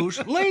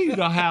ghost leave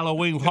the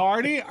Halloween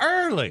party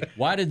early?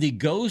 Why did the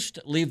ghost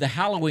leave the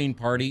Halloween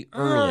party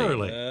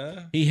early?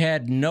 He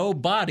had no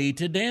body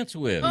to dance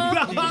with. Go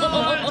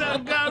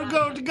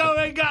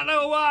ain't got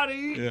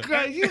nobody.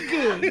 You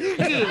good.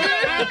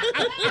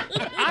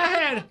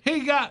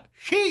 He got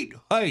sheet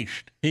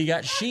faced. He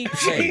got sheep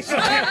faced.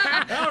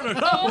 That was a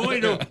tough way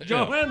to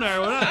jump in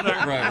there with that.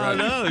 Right. I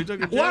know. He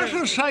took a What's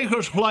the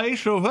safest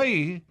place to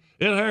be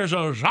if there's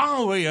a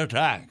zombie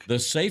attack? The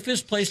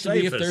safest place to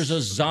be if there's a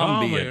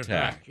zombie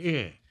attack.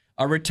 Yeah.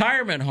 A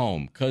retirement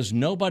home, because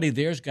nobody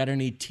there's got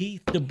any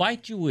teeth to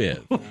bite you with.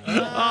 We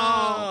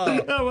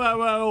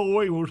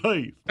will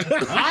teeth.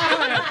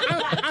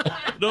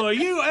 The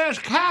U.S.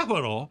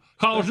 Capitol,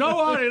 because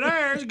nobody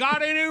there's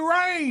got any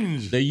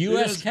brains. The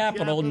U.S.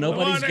 Capitol,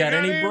 nobody's got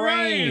any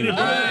brains.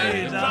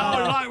 It's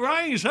always like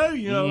brains, too,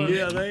 you know.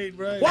 Yeah, they ain't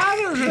brains.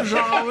 Why does a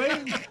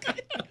zombie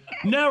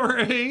never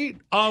eat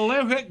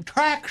Olympic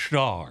track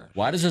stars?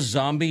 Why does a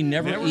zombie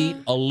never eat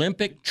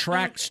Olympic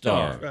track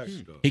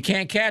stars? He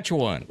can't catch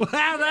one. Well,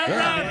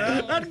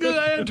 that's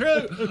good and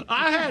true.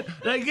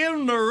 They give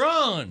him the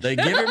run. They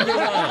give him the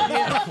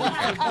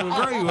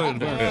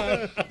run.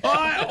 All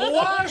right,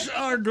 what's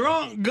a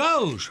drunk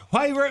ghost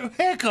favorite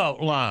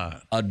pickup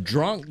line? A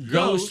drunk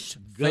ghost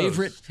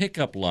favorite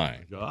pickup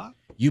line.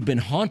 You've been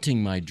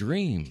haunting my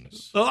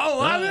dreams.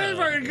 Oh, that is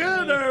very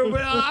good there,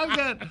 Bill.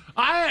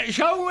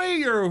 Show me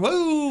your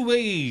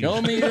boobies.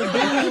 Show me your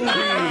boobies.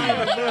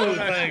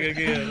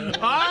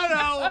 I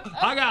know.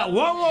 I got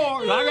one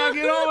more. I got to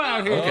get on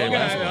out here. Okay, all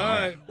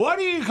right. What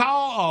do you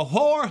call a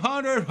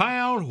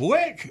 400-pound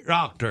witch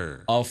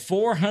doctor? A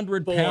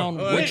 400-pound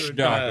witch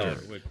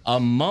doctor. A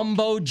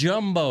mumbo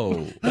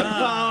jumbo.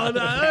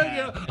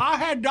 I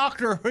had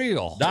Dr.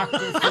 Phil. Dr.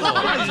 Phil.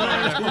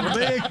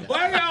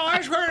 Well, y'all,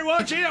 that's pretty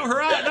much it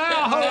for right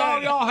now, hope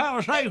all y'all have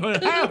a safe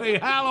and happy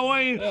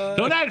Halloween.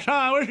 Till next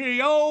time, this is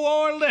your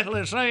old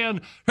little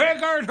saying,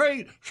 trick or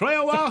treat,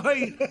 smell my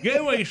feet,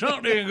 give me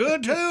something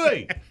good to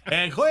eat,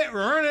 and quit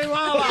ruining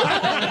my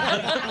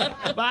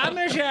life. Bye,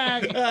 Miss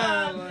Shag.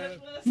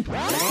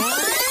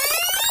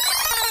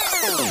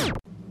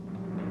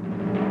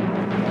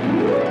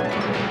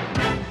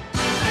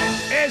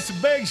 It's the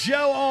Big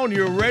Show on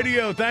your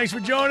radio. Thanks for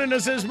joining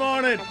us this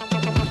morning.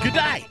 Good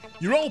day.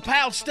 Your old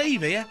pal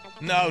Steve here.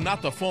 No,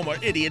 not the former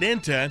idiot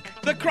intern.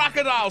 The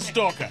Crocodile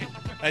Stalker.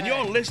 And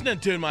you're listening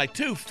to my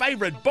two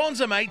favorite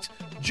bonza mates,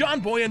 John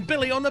Boy and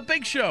Billy on the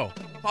Big Show.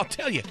 I'll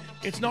tell you,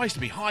 it's nice to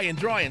be high and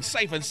dry and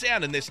safe and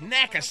sound in this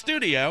knacker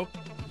studio.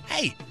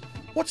 Hey,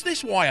 what's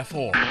this wire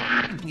for?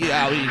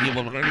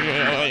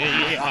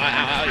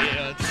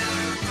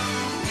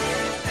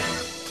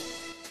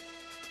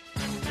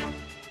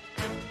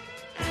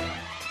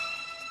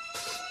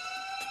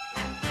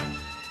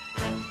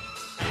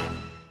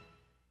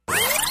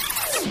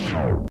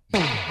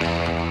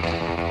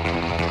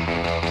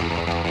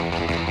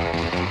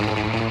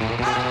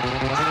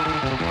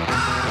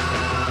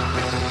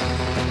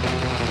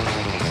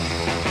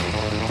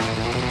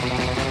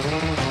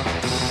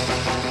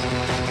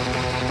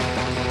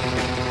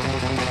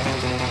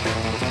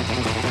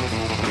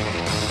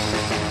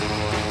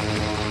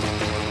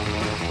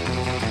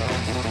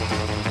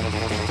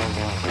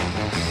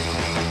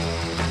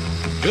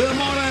 Good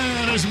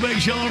morning. It's a Big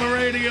Show on the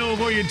radio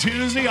for you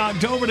Tuesday,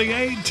 October the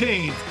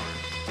 18th.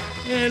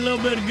 Yeah, a little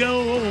bit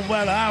ago,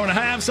 about an hour and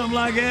a half, something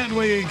like that,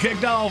 we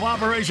kicked off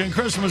Operation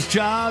Christmas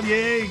Child.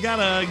 Yeah, you got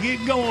to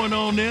get going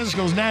on this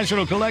because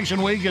National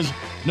Collection Week is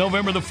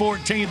November the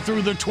 14th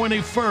through the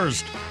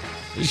 21st.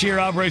 This year,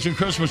 Operation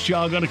Christmas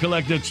Child going to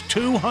collect its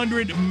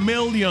 200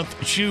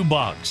 millionth shoe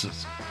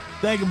boxes.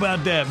 Think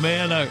about that,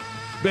 man. Our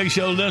Big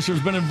Show listeners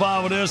been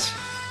involved with this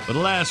for the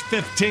last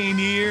 15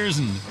 years,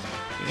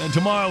 and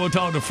tomorrow we'll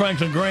talk to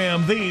Franklin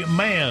Graham, the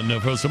man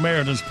for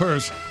Samaritan's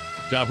Purse,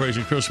 which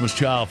Operation Christmas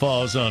Child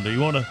falls under.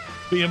 You want to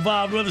be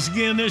involved with us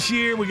again this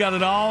year? We got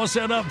it all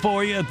set up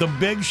for you at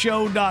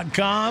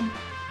thebigshow.com.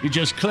 You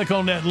just click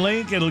on that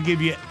link. It'll give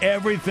you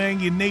everything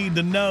you need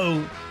to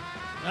know.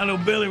 I know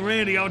Billy and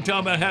Randy all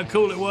talking about how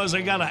cool it was.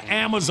 They got an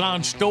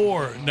Amazon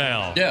store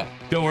now. Yeah.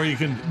 To where you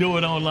can do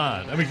it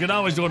online. I mean, you can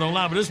always do it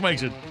online, but this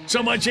makes it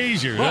so much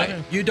easier.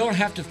 Right. You don't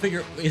have to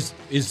figure, is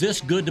this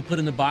good to put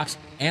in the box?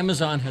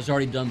 Amazon has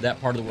already done that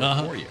part of the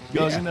work for you.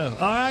 Because you know.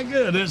 All right,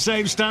 good. It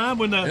saves time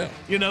when the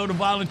the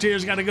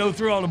volunteers got to go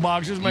through all the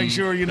boxes, make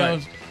sure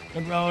it's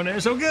on there.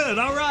 So good.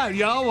 All right,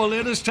 y'all. Well,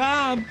 it is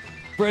time.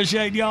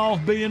 Appreciate y'all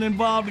being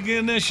involved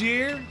again this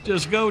year.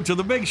 Just go to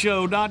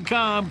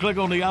thebigshow.com, click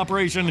on the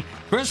Operation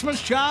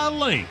Christmas Child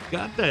link.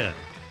 Got that.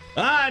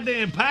 All right,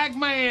 then,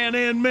 Pac-Man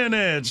in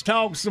minutes.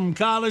 Talk some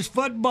college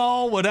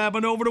football, what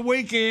happened over the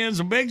weekend.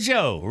 Some Big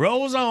Show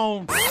rolls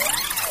on.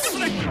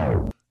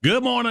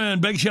 Good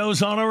morning. Big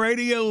Show's on the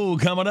radio.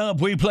 Coming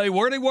up, we play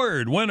Wordy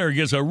Word. Winner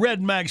gets a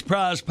Red Max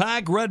prize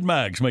pack. Red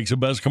Max makes the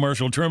best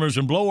commercial trimmers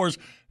and blowers.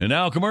 And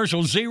now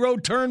commercial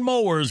zero-turn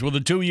mowers with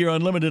a 2-year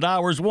unlimited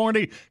hours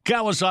warranty,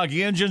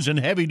 Kawasaki engines, and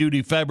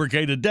heavy-duty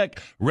fabricated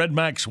deck. Red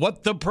Max,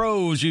 what the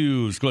pros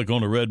use. Click on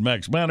the Red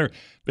Max banner.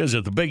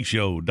 Visit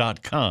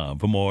thebigshow.com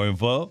for more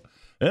info.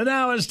 And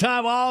now it's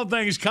time for all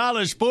things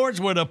college sports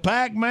with a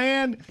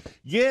Pac-Man.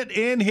 Get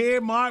in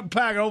here, Mark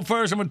Paco.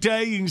 First, I'm going to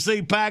tell you can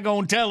see Pac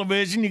on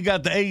television. You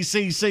got the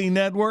ACC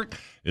network.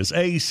 It's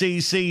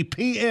ACC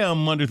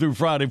PM Monday through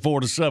Friday,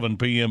 4 to 7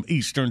 p.m.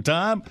 Eastern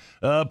Time.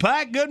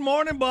 Pac, good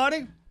morning,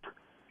 buddy.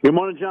 Good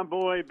morning, John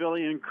Boy,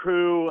 Billy, and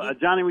crew.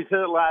 Johnny, we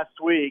said it last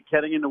week,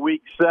 heading into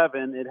Week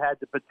 7, it had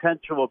the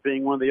potential of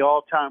being one of the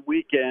all-time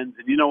weekends.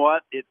 And you know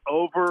what? It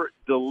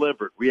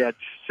over-delivered. We had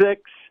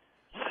six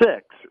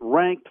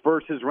ranked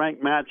versus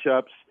ranked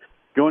matchups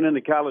going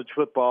into college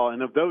football.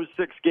 And of those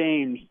 6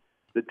 games,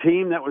 the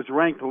team that was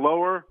ranked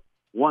lower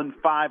won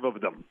 5 of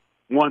them,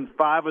 won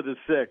 5 of the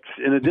 6.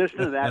 In addition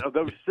to that, of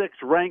those 6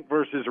 ranked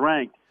versus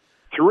ranked,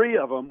 3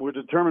 of them were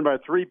determined by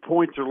 3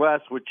 points or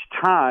less, which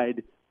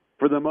tied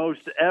for the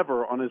most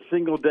ever on a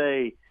single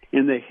day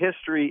in the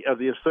history of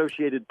the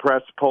Associated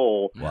Press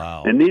poll.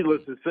 Wow. And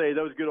needless to say,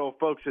 those good old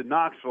folks in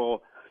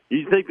Knoxville,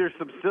 you think there's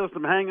still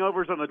some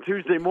hangovers on a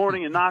Tuesday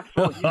morning in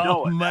Knoxville? You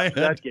know it. Man.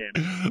 That game.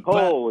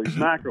 Holy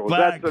mackerel.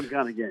 That's some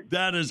kind of game.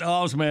 That is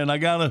awesome, man. I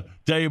got to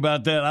tell you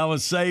about that. I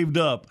was saved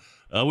up.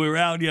 We were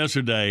out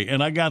yesterday,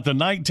 and I got the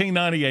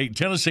 1998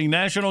 Tennessee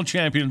National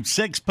Champion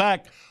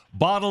 6-pack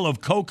bottle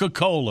of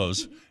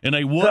Coca-Colas in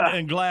a wood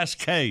and glass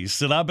case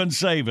that I've been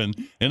saving,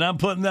 and I'm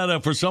putting that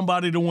up for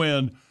somebody to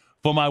win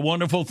for my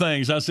wonderful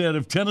things. I said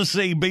if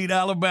Tennessee beat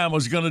Alabama,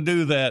 was going to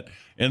do that,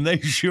 and they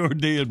sure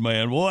did,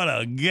 man. What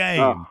a game.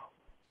 Oh,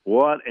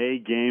 what a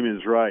game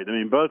is right. I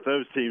mean, both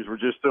those teams were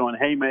just throwing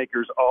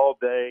haymakers all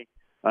day.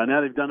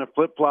 Now they've done a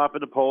flip-flop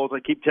in the polls. I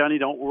keep telling you,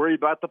 don't worry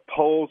about the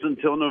polls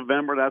until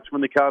November. That's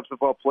when the college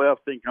football playoff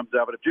thing comes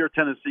out. But if you're a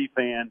Tennessee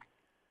fan,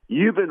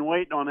 you've been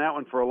waiting on that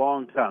one for a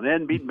long time. They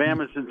hadn't beaten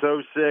Bama since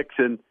 2006,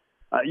 and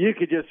you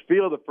could just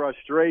feel the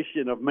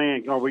frustration of,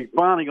 man, are we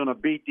finally going to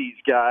beat these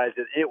guys?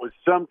 And it was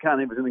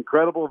it was an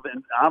incredible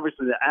event.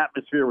 Obviously, the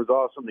atmosphere was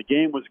awesome. The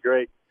game was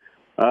great.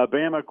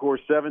 Bama, of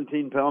course,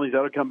 17 penalties.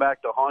 That'll come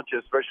back to haunt you,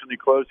 especially in a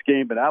close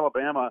game. But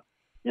Alabama,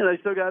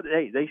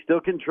 they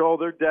still control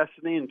their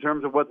destiny in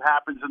terms of what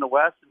happens in the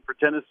West. And for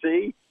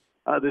Tennessee,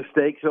 the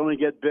stakes only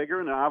get bigger.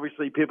 And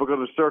obviously, people go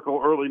to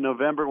circle early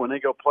November when they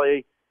go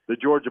play the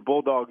Georgia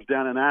Bulldogs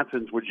down in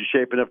Athens, which is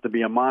shaping up to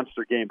be a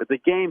monster game. But the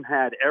game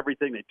had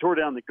everything. They tore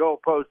down the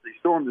goalposts. They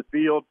stormed the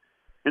field.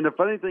 And the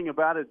funny thing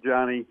about it,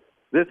 Johnny,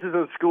 this is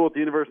a school at the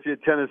University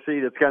of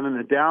Tennessee that's got an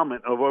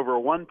endowment of over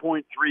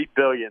 $1.3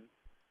 billion.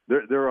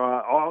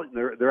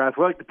 Their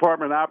athletic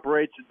department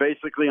operates at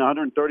basically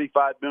 $135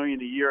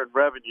 million a year in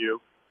revenue.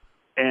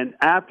 And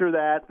after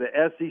that, the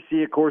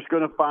SEC, of course, is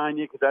going to fine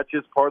you because that's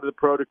just part of the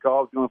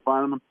protocol. It's going to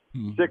fine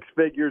them 6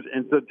 figures.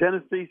 And so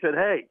Tennessee said,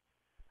 hey,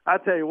 I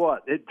tell you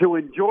what, to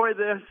enjoy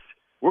this,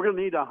 we're going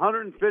to need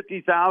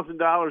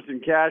 $150,000 in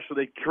cash. So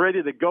they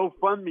created a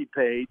GoFundMe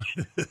page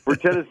for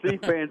Tennessee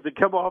fans to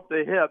come off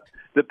the hip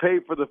to pay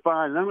for the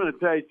fine. And I'm going to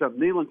tell you something.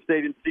 Neyland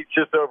Stadium seats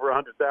just over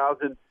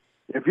 100,000.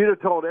 If you'd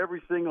have told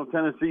every single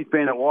Tennessee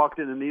fan that walked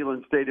into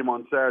Neyland Stadium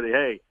on Saturday,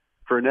 hey,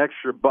 for an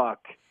extra $1,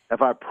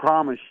 if I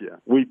promise you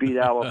we beat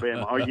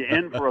Alabama, are you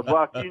in for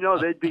 $1? You know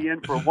they'd be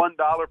in for $1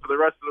 for the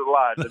rest of their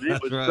lives. And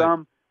it was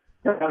some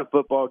kind of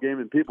football game,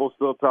 and people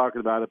still talking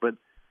about it. But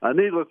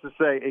needless to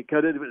say, it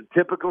could have been a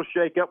typical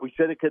shakeup. We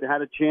said it could have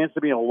had a chance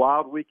to be a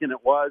wild weekend.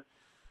 It was.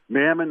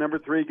 Bama, number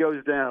 3,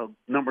 goes down.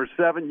 Number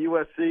 7,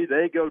 USC,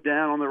 they go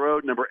down on the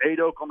road. Number 8,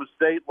 Oklahoma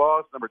State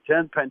lost. Number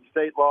 10, Penn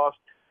State lost.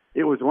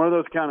 It was one of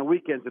those kind of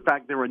weekends. In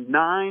fact, there were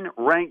 9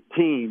 ranked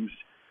teams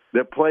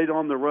that played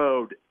on the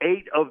road.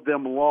 8 of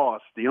them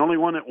lost. The only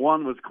one that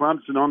won was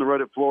Clemson on the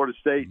road at Florida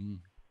State.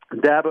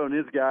 Dabo and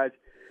his guys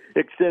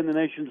extend the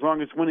nation's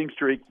longest winning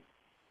streak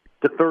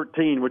to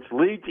 13, which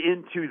leads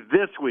into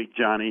this week,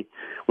 Johnny.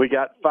 We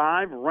got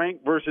 5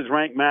 ranked versus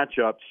ranked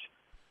matchups,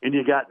 and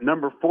you got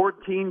number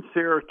 14,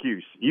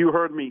 Syracuse. You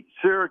heard me,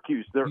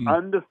 Syracuse. They're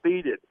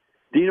undefeated.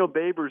 Dino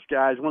Babers,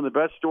 guys, one of the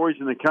best stories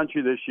in the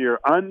country this year,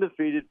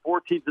 undefeated,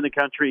 14th in the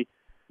country.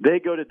 They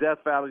go to Death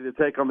Valley to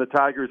take on the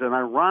Tigers, and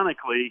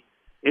ironically,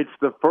 it's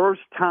the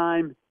first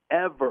time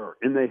ever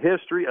in the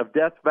history of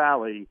Death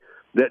Valley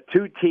that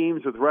 2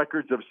 teams with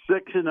records of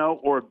 6-0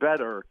 or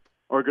better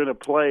are going to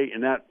play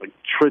in that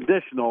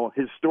traditional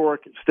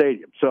historic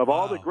stadium. So of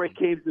all the great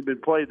games that have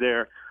been played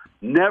there,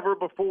 never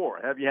before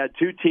have you had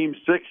 2 teams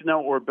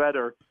 6-0 or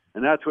better,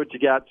 and that's what you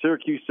got.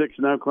 Syracuse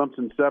 6-0,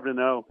 Clemson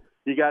 7-0.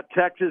 You got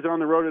Texas on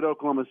the road at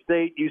Oklahoma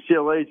State,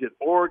 UCLA's at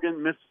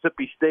Oregon,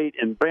 Mississippi State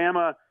and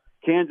Bama,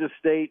 Kansas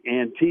State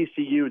and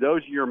TCU.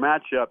 Those are your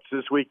matchups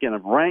this weekend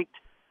of ranked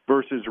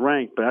versus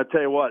ranked. But I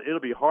tell you what,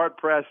 it'll be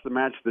hard-pressed to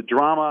match the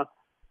drama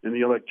and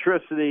the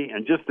electricity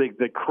and just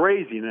the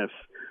craziness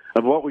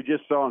of what we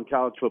just saw in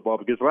college football,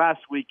 because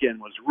last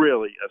weekend was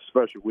really a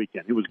special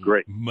weekend. It was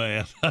great.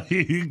 Man,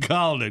 you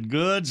called it.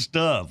 Good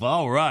stuff.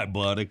 All right,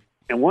 buddy.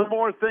 And one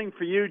more thing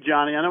for you,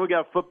 Johnny. I know we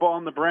got football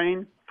in the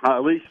brain, at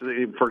least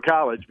for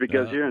college,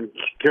 because here in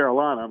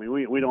Carolina, I mean,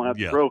 we don't have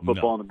to throw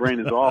football in the brain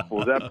as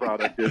awful as that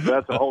product is.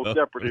 That's a whole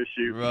separate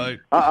issue. Right.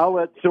 I'll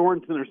let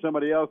Sorensen or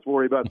somebody else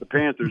worry about the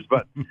Panthers.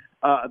 But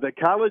the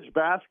college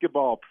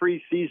basketball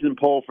preseason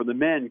poll for the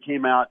men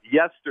came out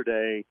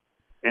yesterday,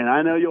 and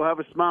I know you'll have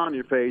a smile on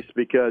your face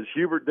because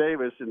Hubert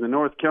Davis and the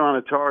North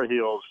Carolina Tar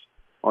Heels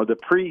are the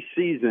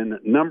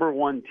preseason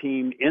 #1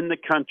 team in the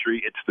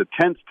country. It's the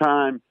 10th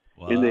time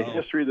in the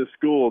history of the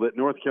school that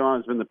North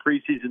Carolina's been the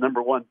preseason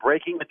 #1,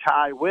 breaking the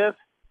tie with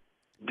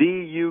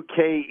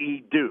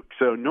DUKE Duke.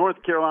 So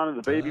North Carolina,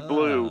 the Baby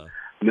Blue,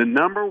 the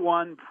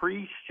 #1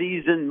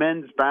 preseason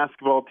men's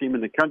basketball team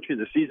in the country.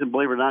 The season,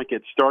 believe it or not,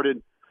 gets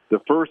started the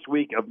first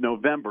week of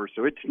November,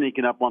 so it's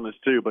sneaking up on us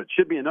too. But it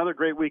should be another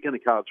great weekend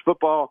of college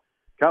football.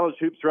 College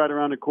hoops right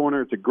around the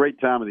corner. It's a great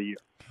time of the year.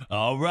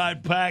 All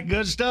right, Pat.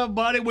 Good stuff,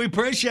 buddy. We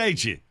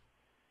appreciate you.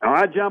 All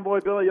right, John Boy,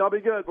 Billy, y'all be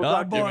good. We'll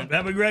talk to you.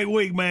 Have a great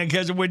week, man.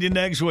 Catch up with you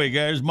next week.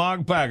 There's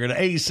Mark Packer, the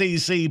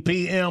ACC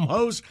PM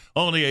host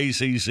on the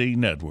ACC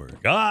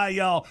Network. All right,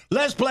 y'all.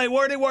 Let's play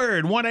Wordy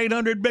Word.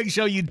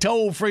 1-800-BIG-SHOW, you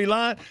toll-free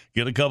line.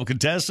 Get a couple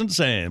contestants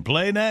and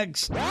play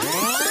next.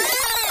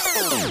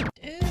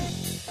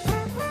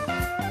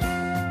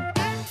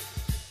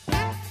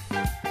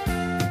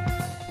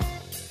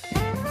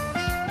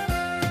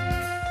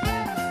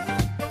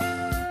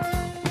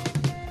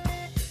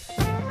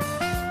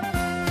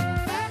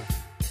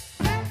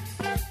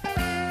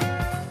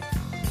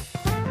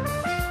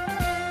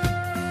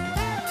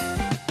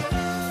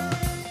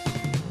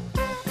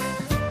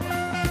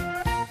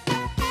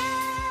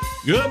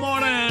 Good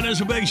morning. It's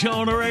a Big Show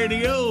on the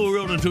radio.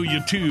 Rolling to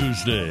you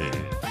Tuesday.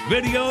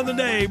 Video of the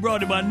day brought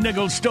to you by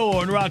Nichols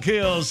Store in Rock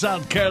Hill,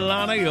 South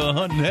Carolina, your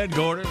hunting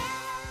headquarters.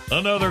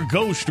 Another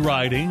ghost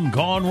writing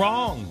gone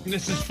wrong.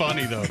 This is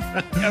funny, though.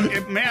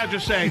 May I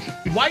just say,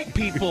 white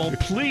people,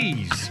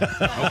 please.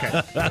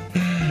 Okay.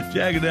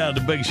 Check it out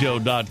at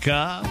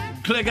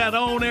thebigshow.com. Click out the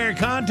on-air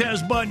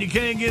contest button. You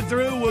can't get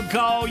through. We'll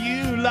call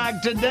you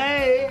like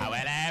today.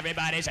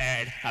 everybody's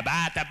heard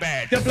about the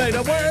bird. To play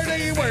the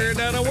wordy word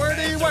and a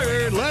wordy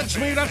word, let's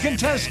meet our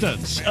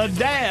contestants, a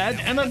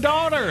dad and a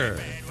daughter.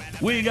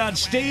 We got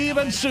Steve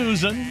and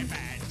Susan.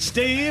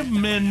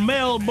 Steve in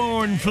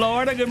Melbourne,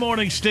 Florida. Good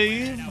morning,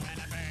 Steve.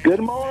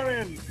 Good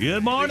morning.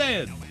 Good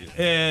morning.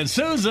 And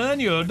Susan,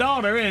 your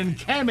daughter in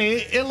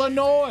Cami,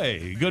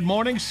 Illinois. Good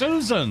morning,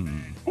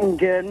 Susan.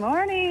 Good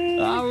morning.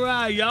 All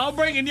right, y'all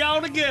bringing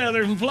y'all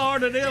together from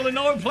Florida to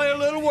Illinois. Play a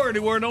little wordy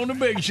word on the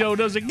Big Show.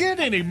 Does it get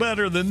any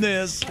better than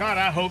this? God,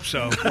 I hope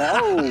so.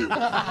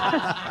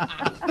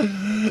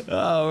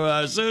 All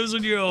right,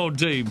 Susan, you're on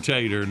Team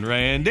Tater and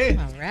Randy.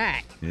 All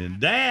right. And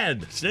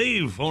Dad,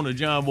 Steve, on the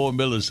John Boy and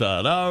Billy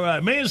side. All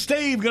right, me and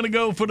Steve going to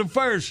go for the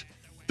first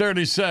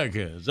 30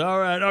 seconds. All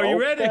right, are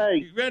you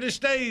ready? You ready,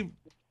 Steve?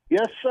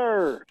 Yes,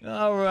 sir.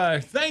 All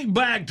right. Think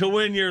back to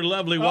when your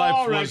lovely wife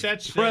All right, was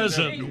that's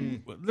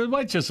present.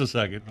 Wait just a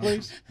second,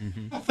 please.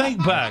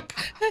 Think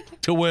back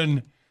to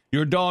when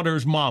your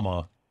daughter's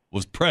mama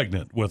was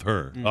pregnant with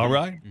her. All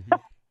right?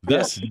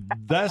 That's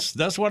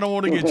what I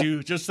want to get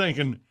you just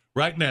thinking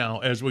right now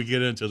as we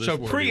get into this. So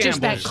word. preambles.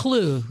 Just that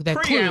clue.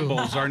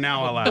 Preambles are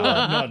now allowed.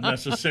 Not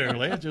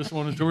necessarily. I just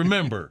wanted to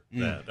remember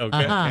that.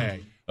 Okay.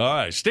 Okay. All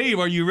right. Steve,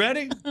 are you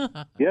ready?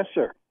 Yes,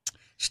 sir.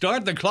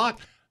 Start the clock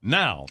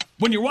now.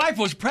 When your wife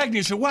was pregnant,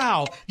 you said,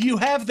 wow, you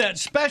have that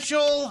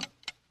special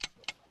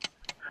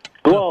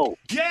glow.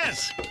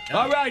 Yes.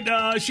 All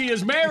right. She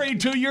is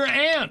married to your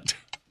aunt.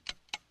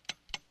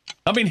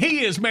 I mean,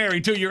 he is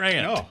married to your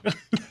aunt. Oh.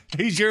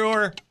 He's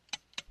your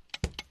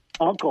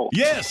uncle.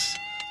 Yes.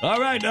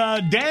 All right.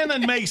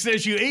 Dannon makes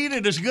this. You eat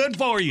it. It's good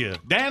for you.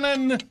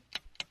 Dannon.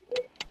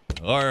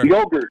 Or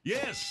yogurt.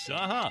 Yes.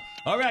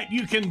 All right.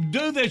 You can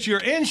do this. Your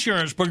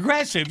insurance,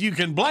 Progressive. You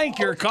can blank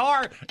your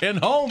car and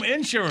home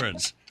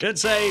insurance.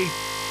 It's a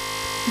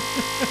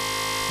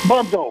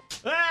bundle.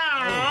 All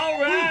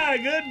right.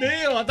 Good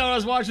deal. I thought I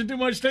was watching too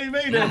much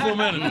TV there for a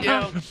minute.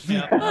 Yeah.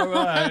 All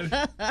right.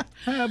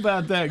 How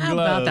about that glove? How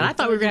about that? I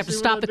thought we were going to have to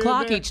stop the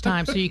clock each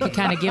time so you could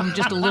kind of give them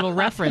just a little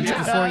reference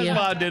before you.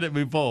 I did it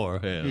before.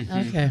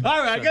 Yeah. Okay.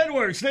 All right. Good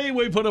work, Steve.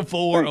 We put a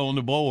 4 on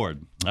the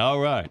board. All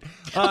right.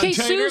 Okay,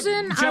 Tater,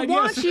 Susan, I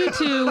want you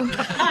to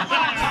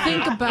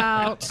think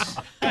about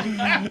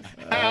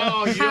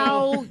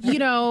how,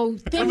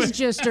 things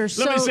just are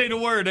so... Let me say the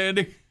word,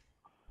 Andy.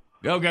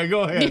 Okay,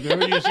 go ahead.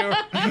 Are you sure?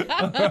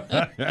 All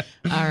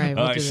right.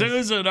 All right,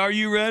 Susan, are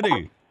you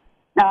ready?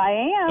 I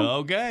am.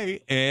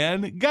 Okay,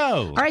 and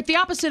go. All right, the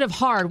opposite of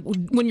hard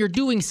when you're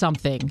doing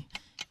something.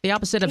 The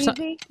opposite of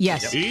Easy?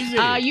 Yes. Easy.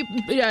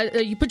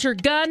 You put your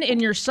gun in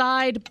your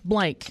side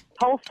blank.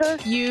 Holster?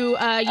 You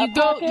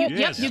go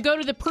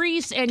to the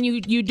priest and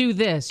you do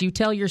this. You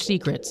tell your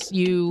secrets.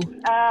 You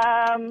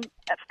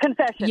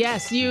confession.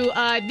 Yes, you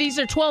these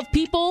are 12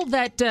 people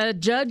that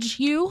judge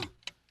you.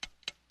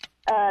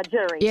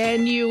 Jury.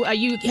 And you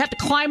have to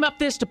climb up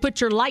this to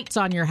put your lights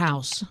on your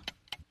house.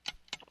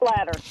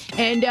 Ladder.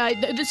 And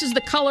this is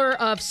the color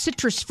of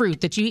citrus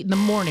fruit that you eat in the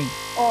morning.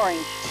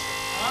 Orange.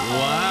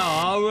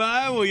 Wow. All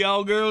right. Well,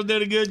 y'all girls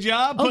did a good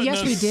job. Oh, Putting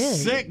yes, we did.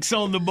 6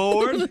 on the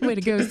board. Way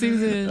to go,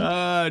 Susan.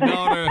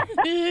 Daughter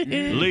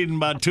leading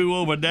by 2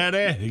 over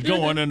Daddy.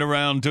 Going into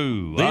round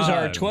 2. These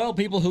are 12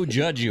 people who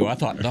judge you. I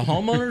thought the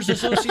Homeowners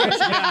Association.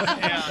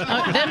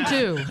 Them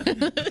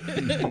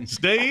too.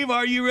 Steve,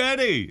 are you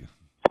ready?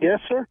 Yes,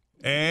 sir.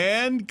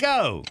 And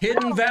go.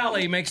 Hidden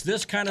Valley makes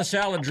this kind of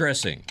salad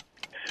dressing.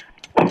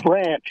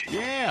 Ranch.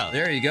 Yeah.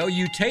 There you go.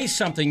 You taste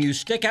something, you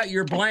stick out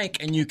your blank,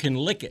 and you can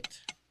lick it.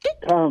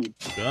 Tongue.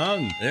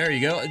 There you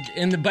go.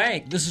 In the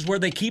bank, this is where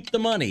they keep the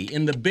money.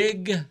 In the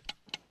big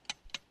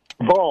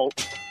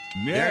vault.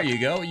 Yeah. There you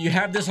go. You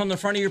have this on the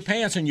front of your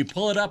pants, and you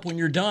pull it up when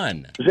you're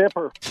done.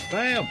 Zipper.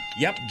 Bam.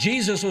 Yep.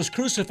 Jesus was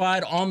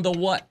crucified on the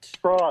what?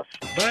 Cross.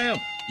 Bam.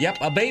 Yep.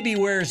 A baby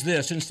wears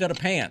this instead of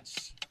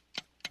pants.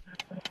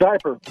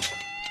 Diaper.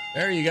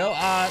 There you go.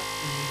 All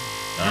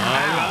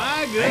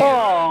right, good.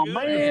 Oh, Good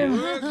man.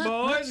 work,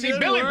 boys. See, Good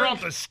Billy work.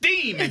 brought the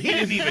steam, and he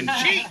didn't even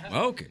cheat.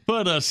 Okay.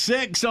 Put a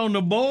 6 on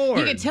the board.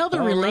 You can tell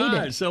they're All related.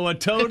 right, so a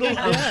total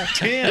of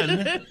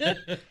 10.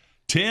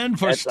 10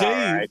 for That's Steve. all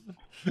right.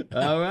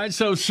 All right,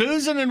 so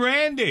Susan and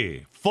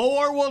Randy.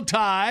 4 will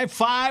tie,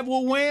 5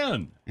 will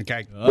win.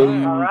 Okay. All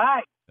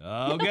right.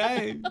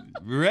 Okay.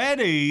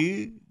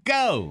 Ready,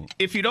 go.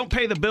 If you don't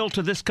pay the bill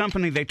to this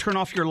company, they turn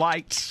off your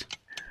lights.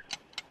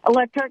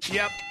 Electric.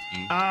 Yep.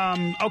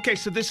 Okay,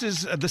 so this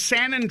is the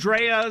San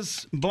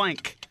Andreas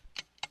blank.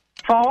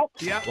 Fault.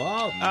 Yep.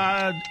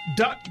 Wow.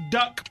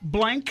 Duck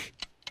blank.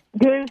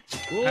 Goose.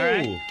 All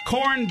right.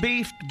 Corned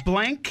beef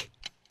blank.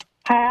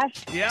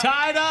 Hash. Yep.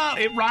 Tied up.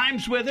 It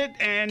rhymes with it,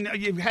 and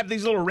you have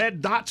these little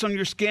red dots on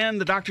your skin.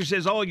 The doctor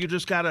says, "Oh, you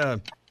just gotta."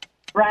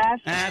 Rash.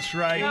 That's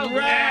right.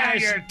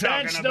 Rash. You're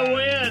talking That's about the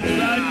win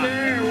right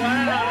there.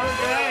 Wow.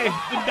 Okay.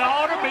 The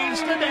daughter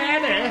beats the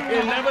daddy.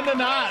 11 to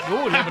 9.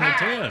 Ooh, 11 to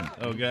 10.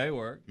 Okay,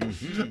 work.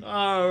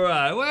 All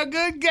right. Well,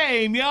 good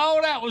game,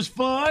 y'all. That was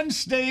fun.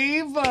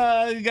 Steve,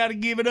 you got to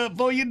give it up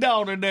for your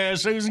daughter there.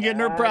 Susan getting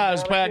her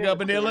prize pack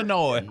up in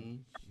Illinois.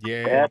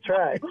 Yeah. That's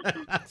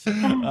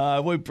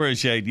right. We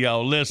appreciate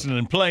y'all listening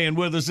and playing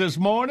with us this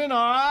morning,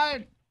 all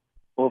right?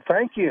 Well,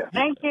 thank you.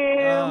 Thank you.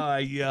 All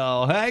right,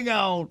 y'all. Hang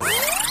on.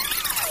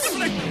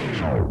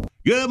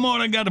 Good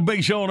morning. Got a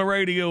big show on the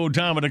radio.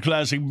 Time of the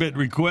classic bit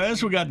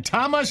request. We got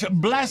Thomas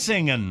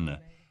Blassingen.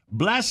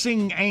 I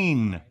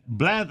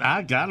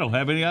don't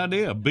have any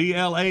idea.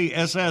 Blassingganc.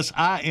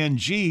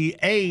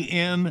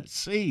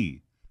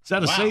 Is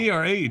that a C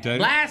or E,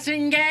 Taylor?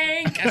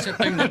 Blassingen. That's the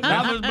thing that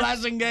Thomas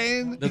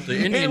Blassingen. That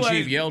the Indian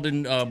chief yelled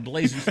in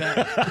Blazing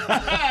Saddles.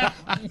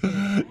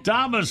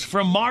 Thomas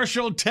from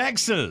Marshall,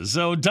 Texas.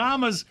 So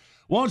Thomas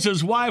wants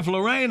his wife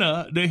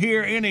Lorena to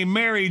hear any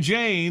Mary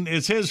Jane.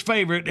 It's his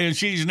favorite, and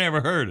she's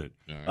never heard it.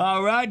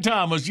 All right,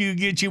 Thomas, you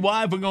get your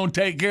wife. We're going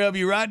to take care of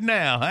you right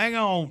now. Hang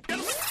on.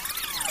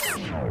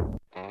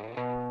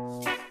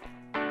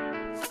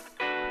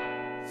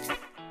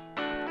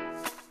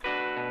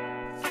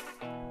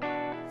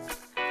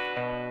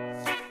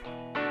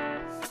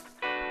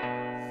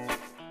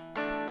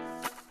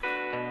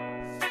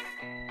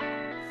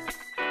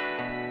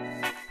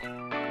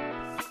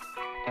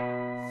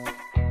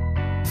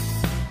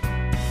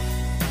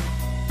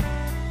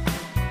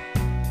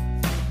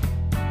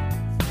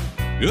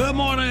 Good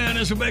morning.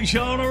 It's a big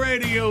show on the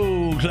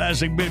radio.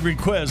 Classic bit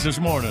request this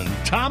morning.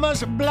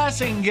 Thomas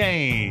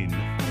Blassingen.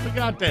 We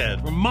got that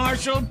from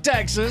Marshall,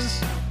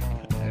 Texas.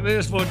 It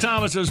is for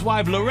Thomas's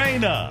wife,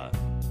 Lorena.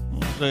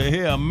 To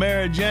hear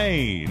Mary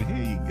Jane.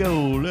 Here you go.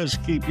 Let's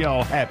keep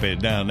y'all happy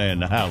down there in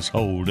the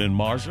household in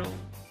Marshall.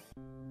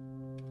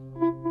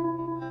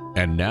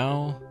 And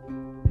now,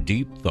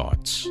 Deep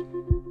Thoughts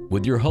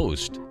with your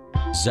host,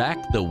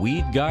 Zach the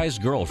Weed Guy's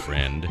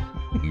girlfriend,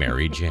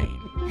 Mary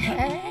Jane.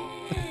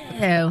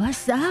 Hey,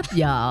 what's up,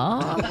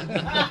 y'all?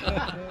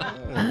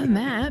 Oh, man,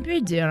 I hope you're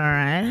doing all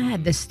right. I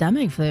had the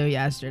stomach flu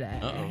yesterday.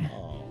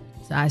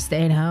 So I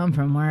stayed home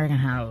from work and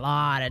had a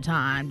lot of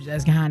time to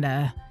just kind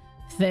of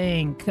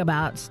think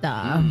about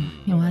stuff.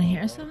 You want to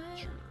hear something?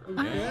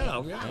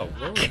 Yeah.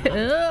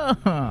 Cool.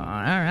 All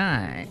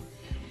right.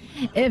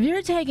 If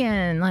you're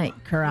taking,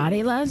 like,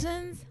 karate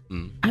lessons,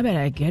 I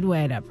bet a good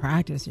way to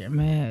practice your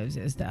moves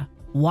is to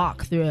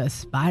walk through a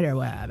spider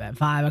web at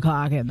 5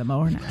 o'clock in the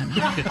morning.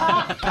 Yeah,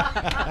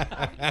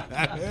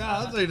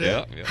 I'll see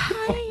that.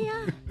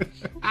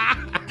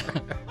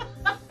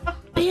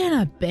 Being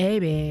a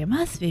baby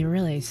must be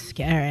really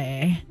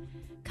scary.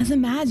 Because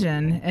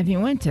imagine if you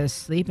went to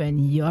sleep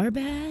in your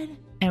bed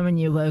and when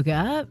you woke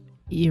up,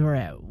 you were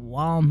at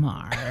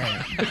Walmart.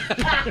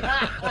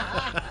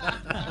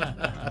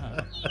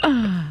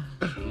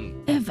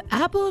 If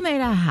Apple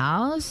made a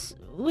house,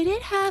 would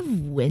it have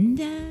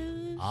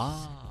windows?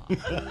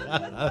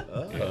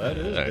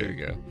 There you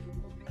go.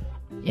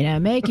 You know,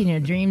 making your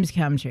dreams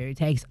come true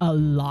takes a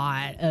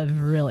lot of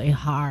really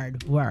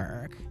hard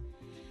work,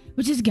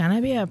 which is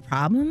gonna be a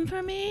problem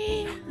for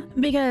me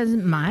because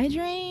my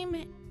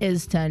dream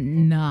is to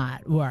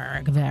not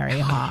work very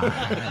hard.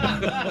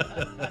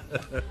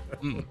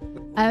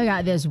 I've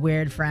got this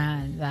weird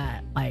friend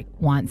that like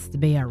wants to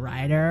be a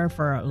writer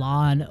for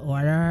Law and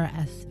Order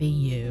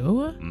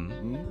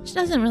SVU. She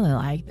doesn't really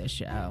like the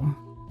show,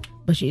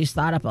 but she's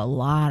thought up a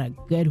lot of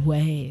good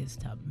ways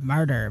to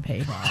murder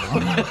people.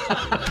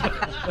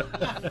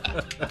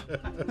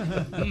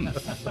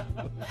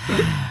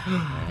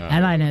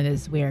 And I know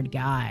this weird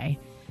guy,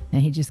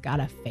 and he just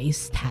got a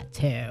face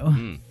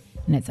tattoo.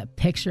 And it's a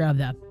picture of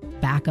the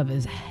back of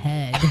his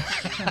head.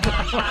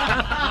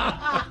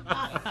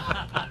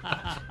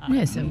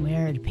 There's some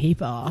weird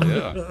people.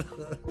 Yeah.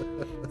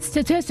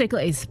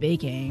 Statistically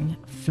speaking,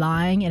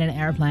 flying in an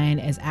airplane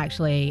is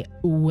actually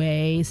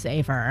way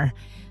safer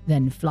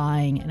than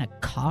flying in a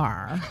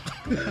car.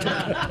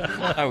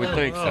 I would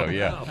think so,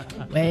 yeah.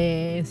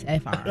 Way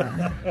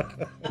safer.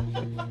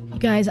 You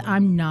guys,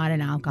 I'm not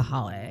an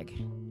alcoholic,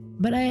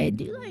 but I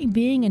do like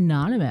being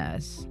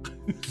anonymous.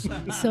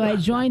 So I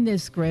joined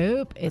this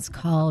group. It's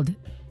called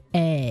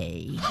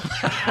A.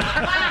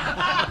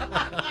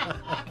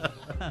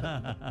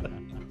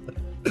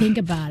 Think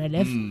about it.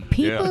 If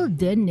people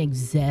didn't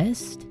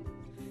exist,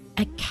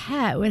 a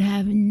cat would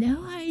have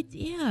no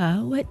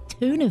idea what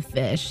tuna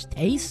fish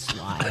tastes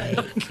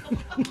like.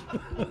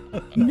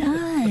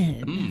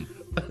 None.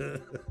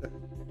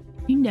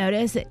 You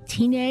notice that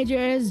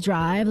teenagers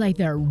drive like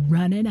they're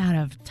running out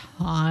of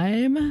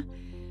time,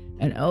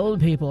 and old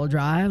people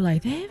drive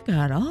like they've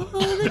got all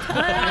the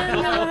time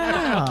in the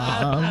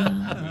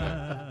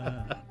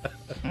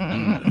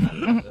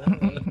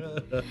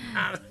world.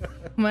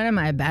 One of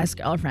my best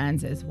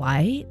girlfriends is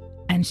white,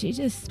 and she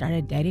just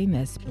started dating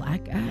this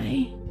black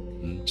guy.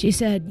 She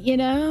said, you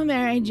know,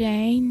 Mary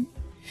Jane,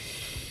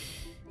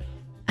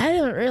 I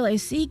don't really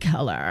see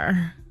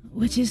color,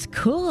 which is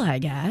cool, I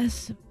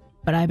guess.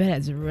 But I bet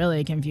it's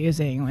really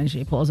confusing when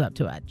she pulls up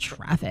to a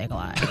traffic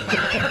light.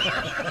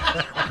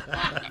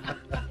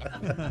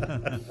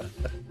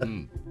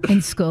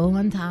 In school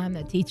one time,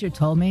 the teacher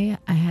told me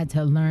I had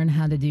to learn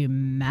how to do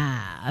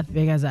math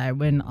because I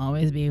wouldn't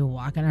always be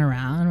walking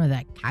around with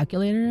a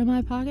calculator in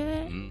my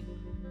pocket.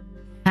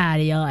 How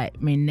do you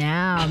like me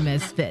now,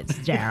 Miss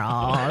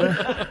Fitzgerald?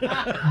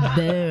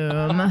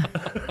 Boom.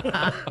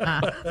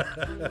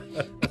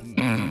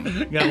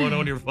 Got one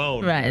on your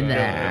phone. Right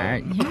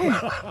there.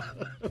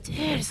 Dude,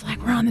 it's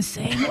like we're on the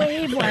same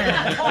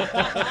wavelength.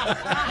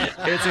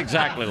 It's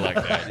exactly like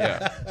that,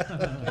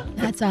 yeah.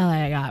 That's all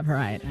I got for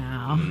right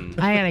now.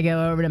 I gotta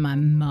go over to my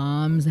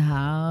mom's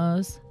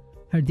house.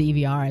 Her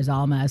DVR is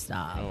all messed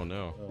up. Oh,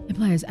 no. It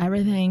plays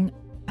everything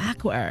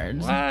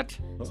backwards. What?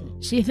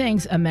 She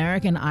thinks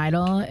American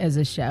Idol is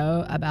a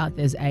show about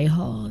this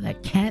a-hole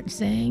that can't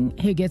sing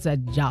who gets a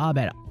job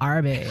at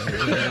Arby's.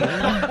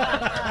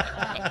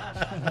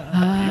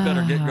 You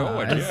better get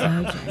going,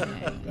 yeah.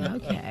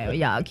 Okay, well,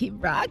 y'all keep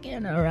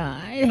rocking, all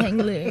right? Hang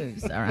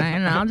loose, all right?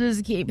 And I'll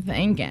just keep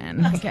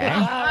thinking, okay?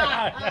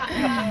 All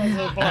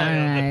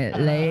right,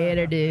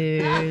 later,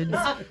 dudes.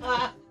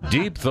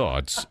 Deep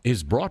Thoughts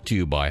is brought to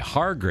you by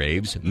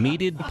Hargrave's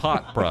Meated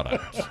Pot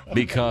Products,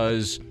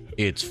 because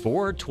it's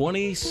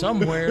 420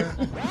 somewhere.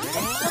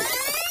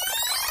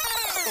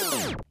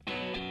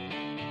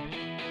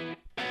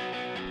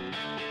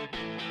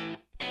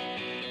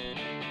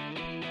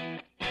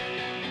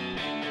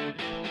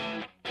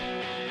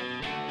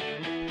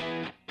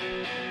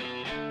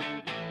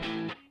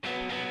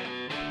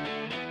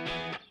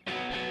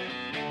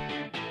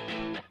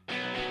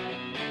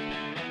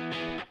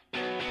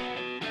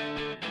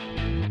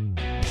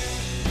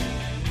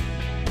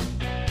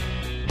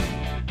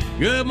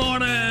 Good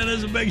morning.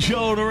 It's a big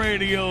show on the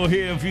radio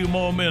here in a few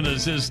more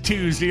minutes. It's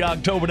Tuesday,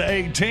 October the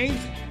 18th.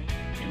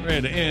 Getting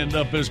ready to end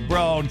up this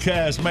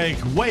broadcast. Make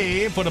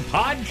way for the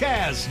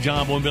podcast.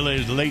 John Boy and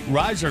Billy's Late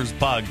Risers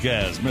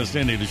podcast. Missed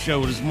any of the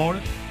show this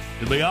morning?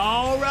 It'll be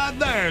all right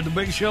there at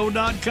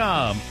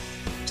thebigshow.com.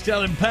 I was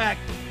telling Pac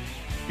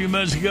a few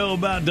minutes ago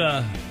about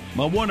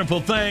my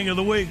wonderful thing of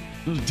the week.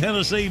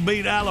 Tennessee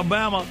beat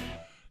Alabama.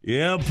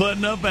 Yeah,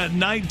 putting up at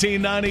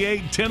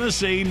 1998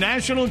 Tennessee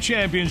National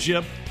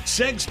Championship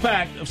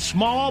 6-pack of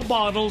small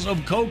bottles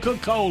of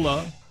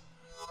Coca-Cola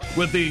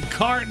with the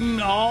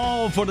carton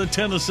all for the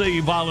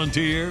Tennessee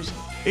Volunteers,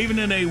 even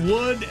in a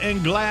wood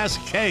and glass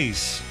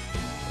case.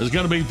 It's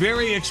going to be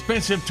very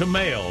expensive to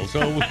mail, so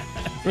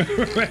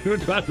we're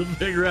trying to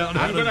figure out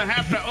how I'm going to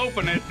have to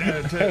open it.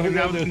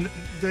 Now,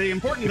 the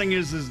important thing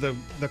is the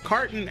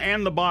carton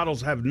and the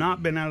bottles have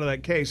not been out of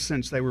that case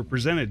since they were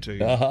presented to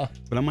you. Uh-huh.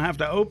 But I'm going to have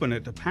to open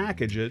it to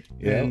package it.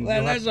 Yeah,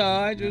 well, that's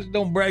all right. Just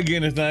don't break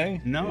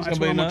anything. No, It's that's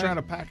gonna what I'm be going to nice. try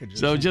to package it.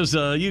 So just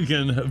you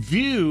can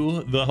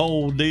view the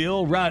whole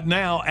deal right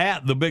now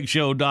at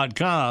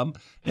thebigshow.com.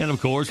 And,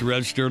 of course,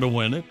 register to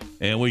win it.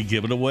 And we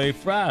give it away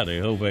Friday.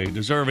 Hope a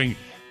deserving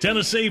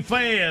Tennessee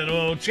fan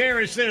will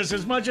cherish this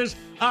as much as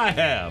I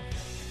have.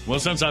 Well,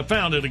 since I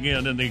found it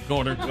again in the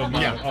corner of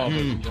my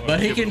office. But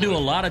he can do a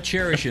lot of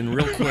cherishing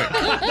real quick.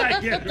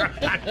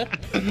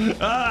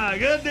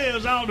 Good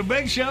deals on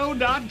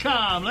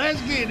thebigshow.com. Let's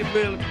get it,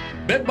 Billy.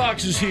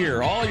 BitBox is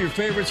here. All your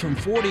favorites from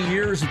 40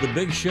 years of The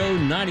Big Show,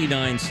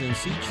 99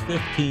 cents each,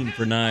 15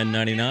 for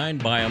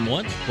 $9.99. Buy them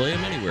once, play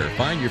them anywhere.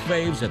 Find your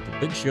faves at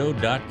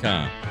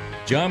thebigshow.com.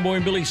 John Boy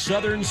and Billy's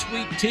Southern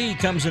Sweet Tea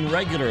comes in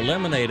regular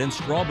lemonade and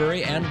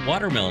strawberry and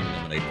watermelon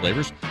lemonade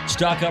flavors.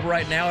 Stock up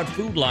right now at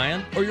Food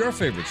Lion or your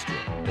favorite store.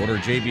 Order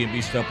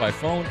JB&B Stuff by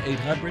phone,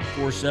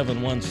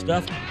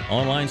 800-471-STUFF.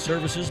 Online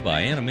services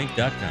by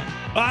animink.com.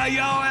 All right,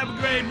 y'all have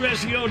a great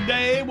rest of your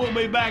day. We'll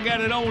be back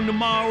at it on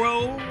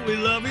tomorrow. We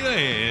love you,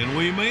 and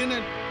we mean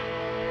it.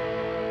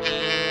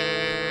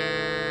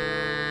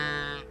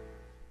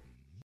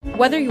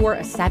 Whether you're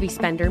a savvy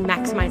spender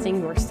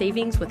maximizing your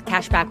savings with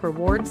cashback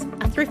rewards,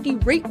 a thrifty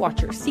rate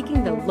watcher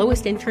seeking the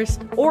lowest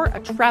interest, or a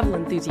travel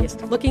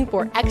enthusiast looking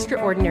for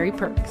extraordinary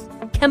perks,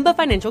 Kemba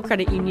Financial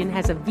Credit Union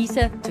has a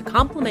visa to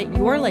complement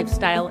your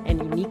lifestyle and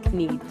unique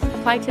needs.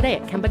 Apply today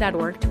at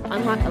Kemba.org to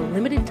unlock a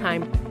limited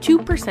time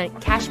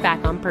 2% cash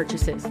back on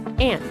purchases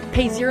and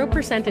pay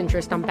 0%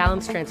 interest on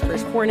balance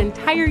transfers for an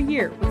entire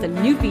year with a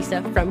new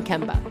visa from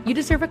Kemba. You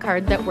deserve a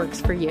card that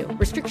works for you.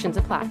 Restrictions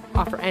apply.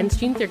 Offer ends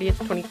June 30th,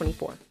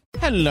 2024.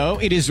 Hello,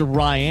 it is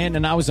Ryan,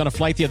 and I was on a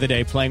flight the other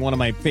day playing one of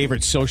my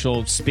favorite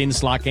social spin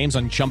slot games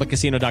on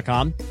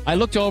ChumbaCasino.com. I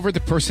looked over at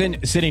the person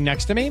sitting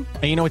next to me,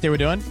 and you know what they were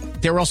doing?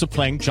 They were also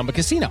playing Chumba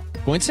Casino.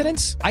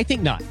 Coincidence? I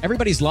think not.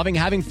 Everybody's loving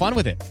having fun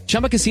with it.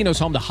 Chumba Casino is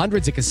home to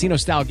hundreds of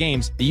casino-style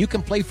games that you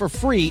can play for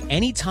free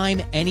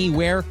anytime,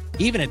 anywhere,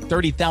 even at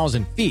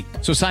 30,000 feet.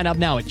 So sign up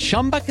now at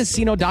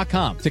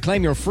ChumbaCasino.com to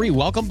claim your free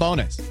welcome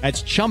bonus.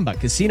 That's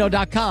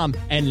ChumbaCasino.com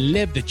and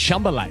live the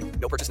Chumba life.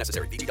 No purchase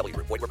necessary. VGW.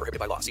 Void where prohibited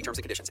by law. See terms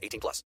and conditions.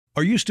 18+.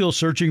 Are you still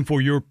searching for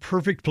your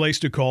perfect place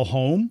to call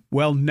home?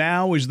 Well,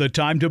 now is the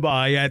time to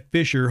buy at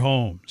Fisher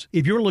Homes.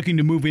 If you're looking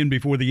to move in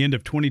before the end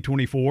of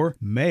 2024,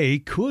 May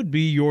could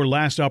be your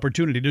last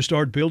opportunity to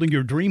start building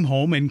your dream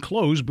home and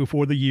close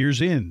before the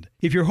year's end.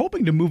 If you're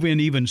hoping to move in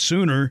even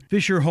sooner,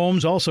 Fisher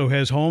Homes also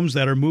has homes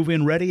that are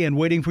move-in ready and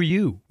waiting for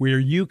you, where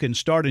you can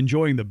start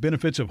enjoying the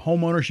benefits of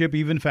homeownership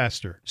even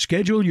faster.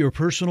 Schedule your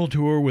personal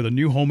tour with a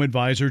new home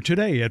advisor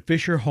today at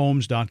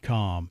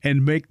FisherHomes.com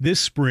and make this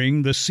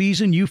spring the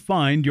season you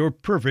find your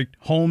perfect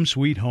home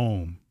sweet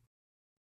home.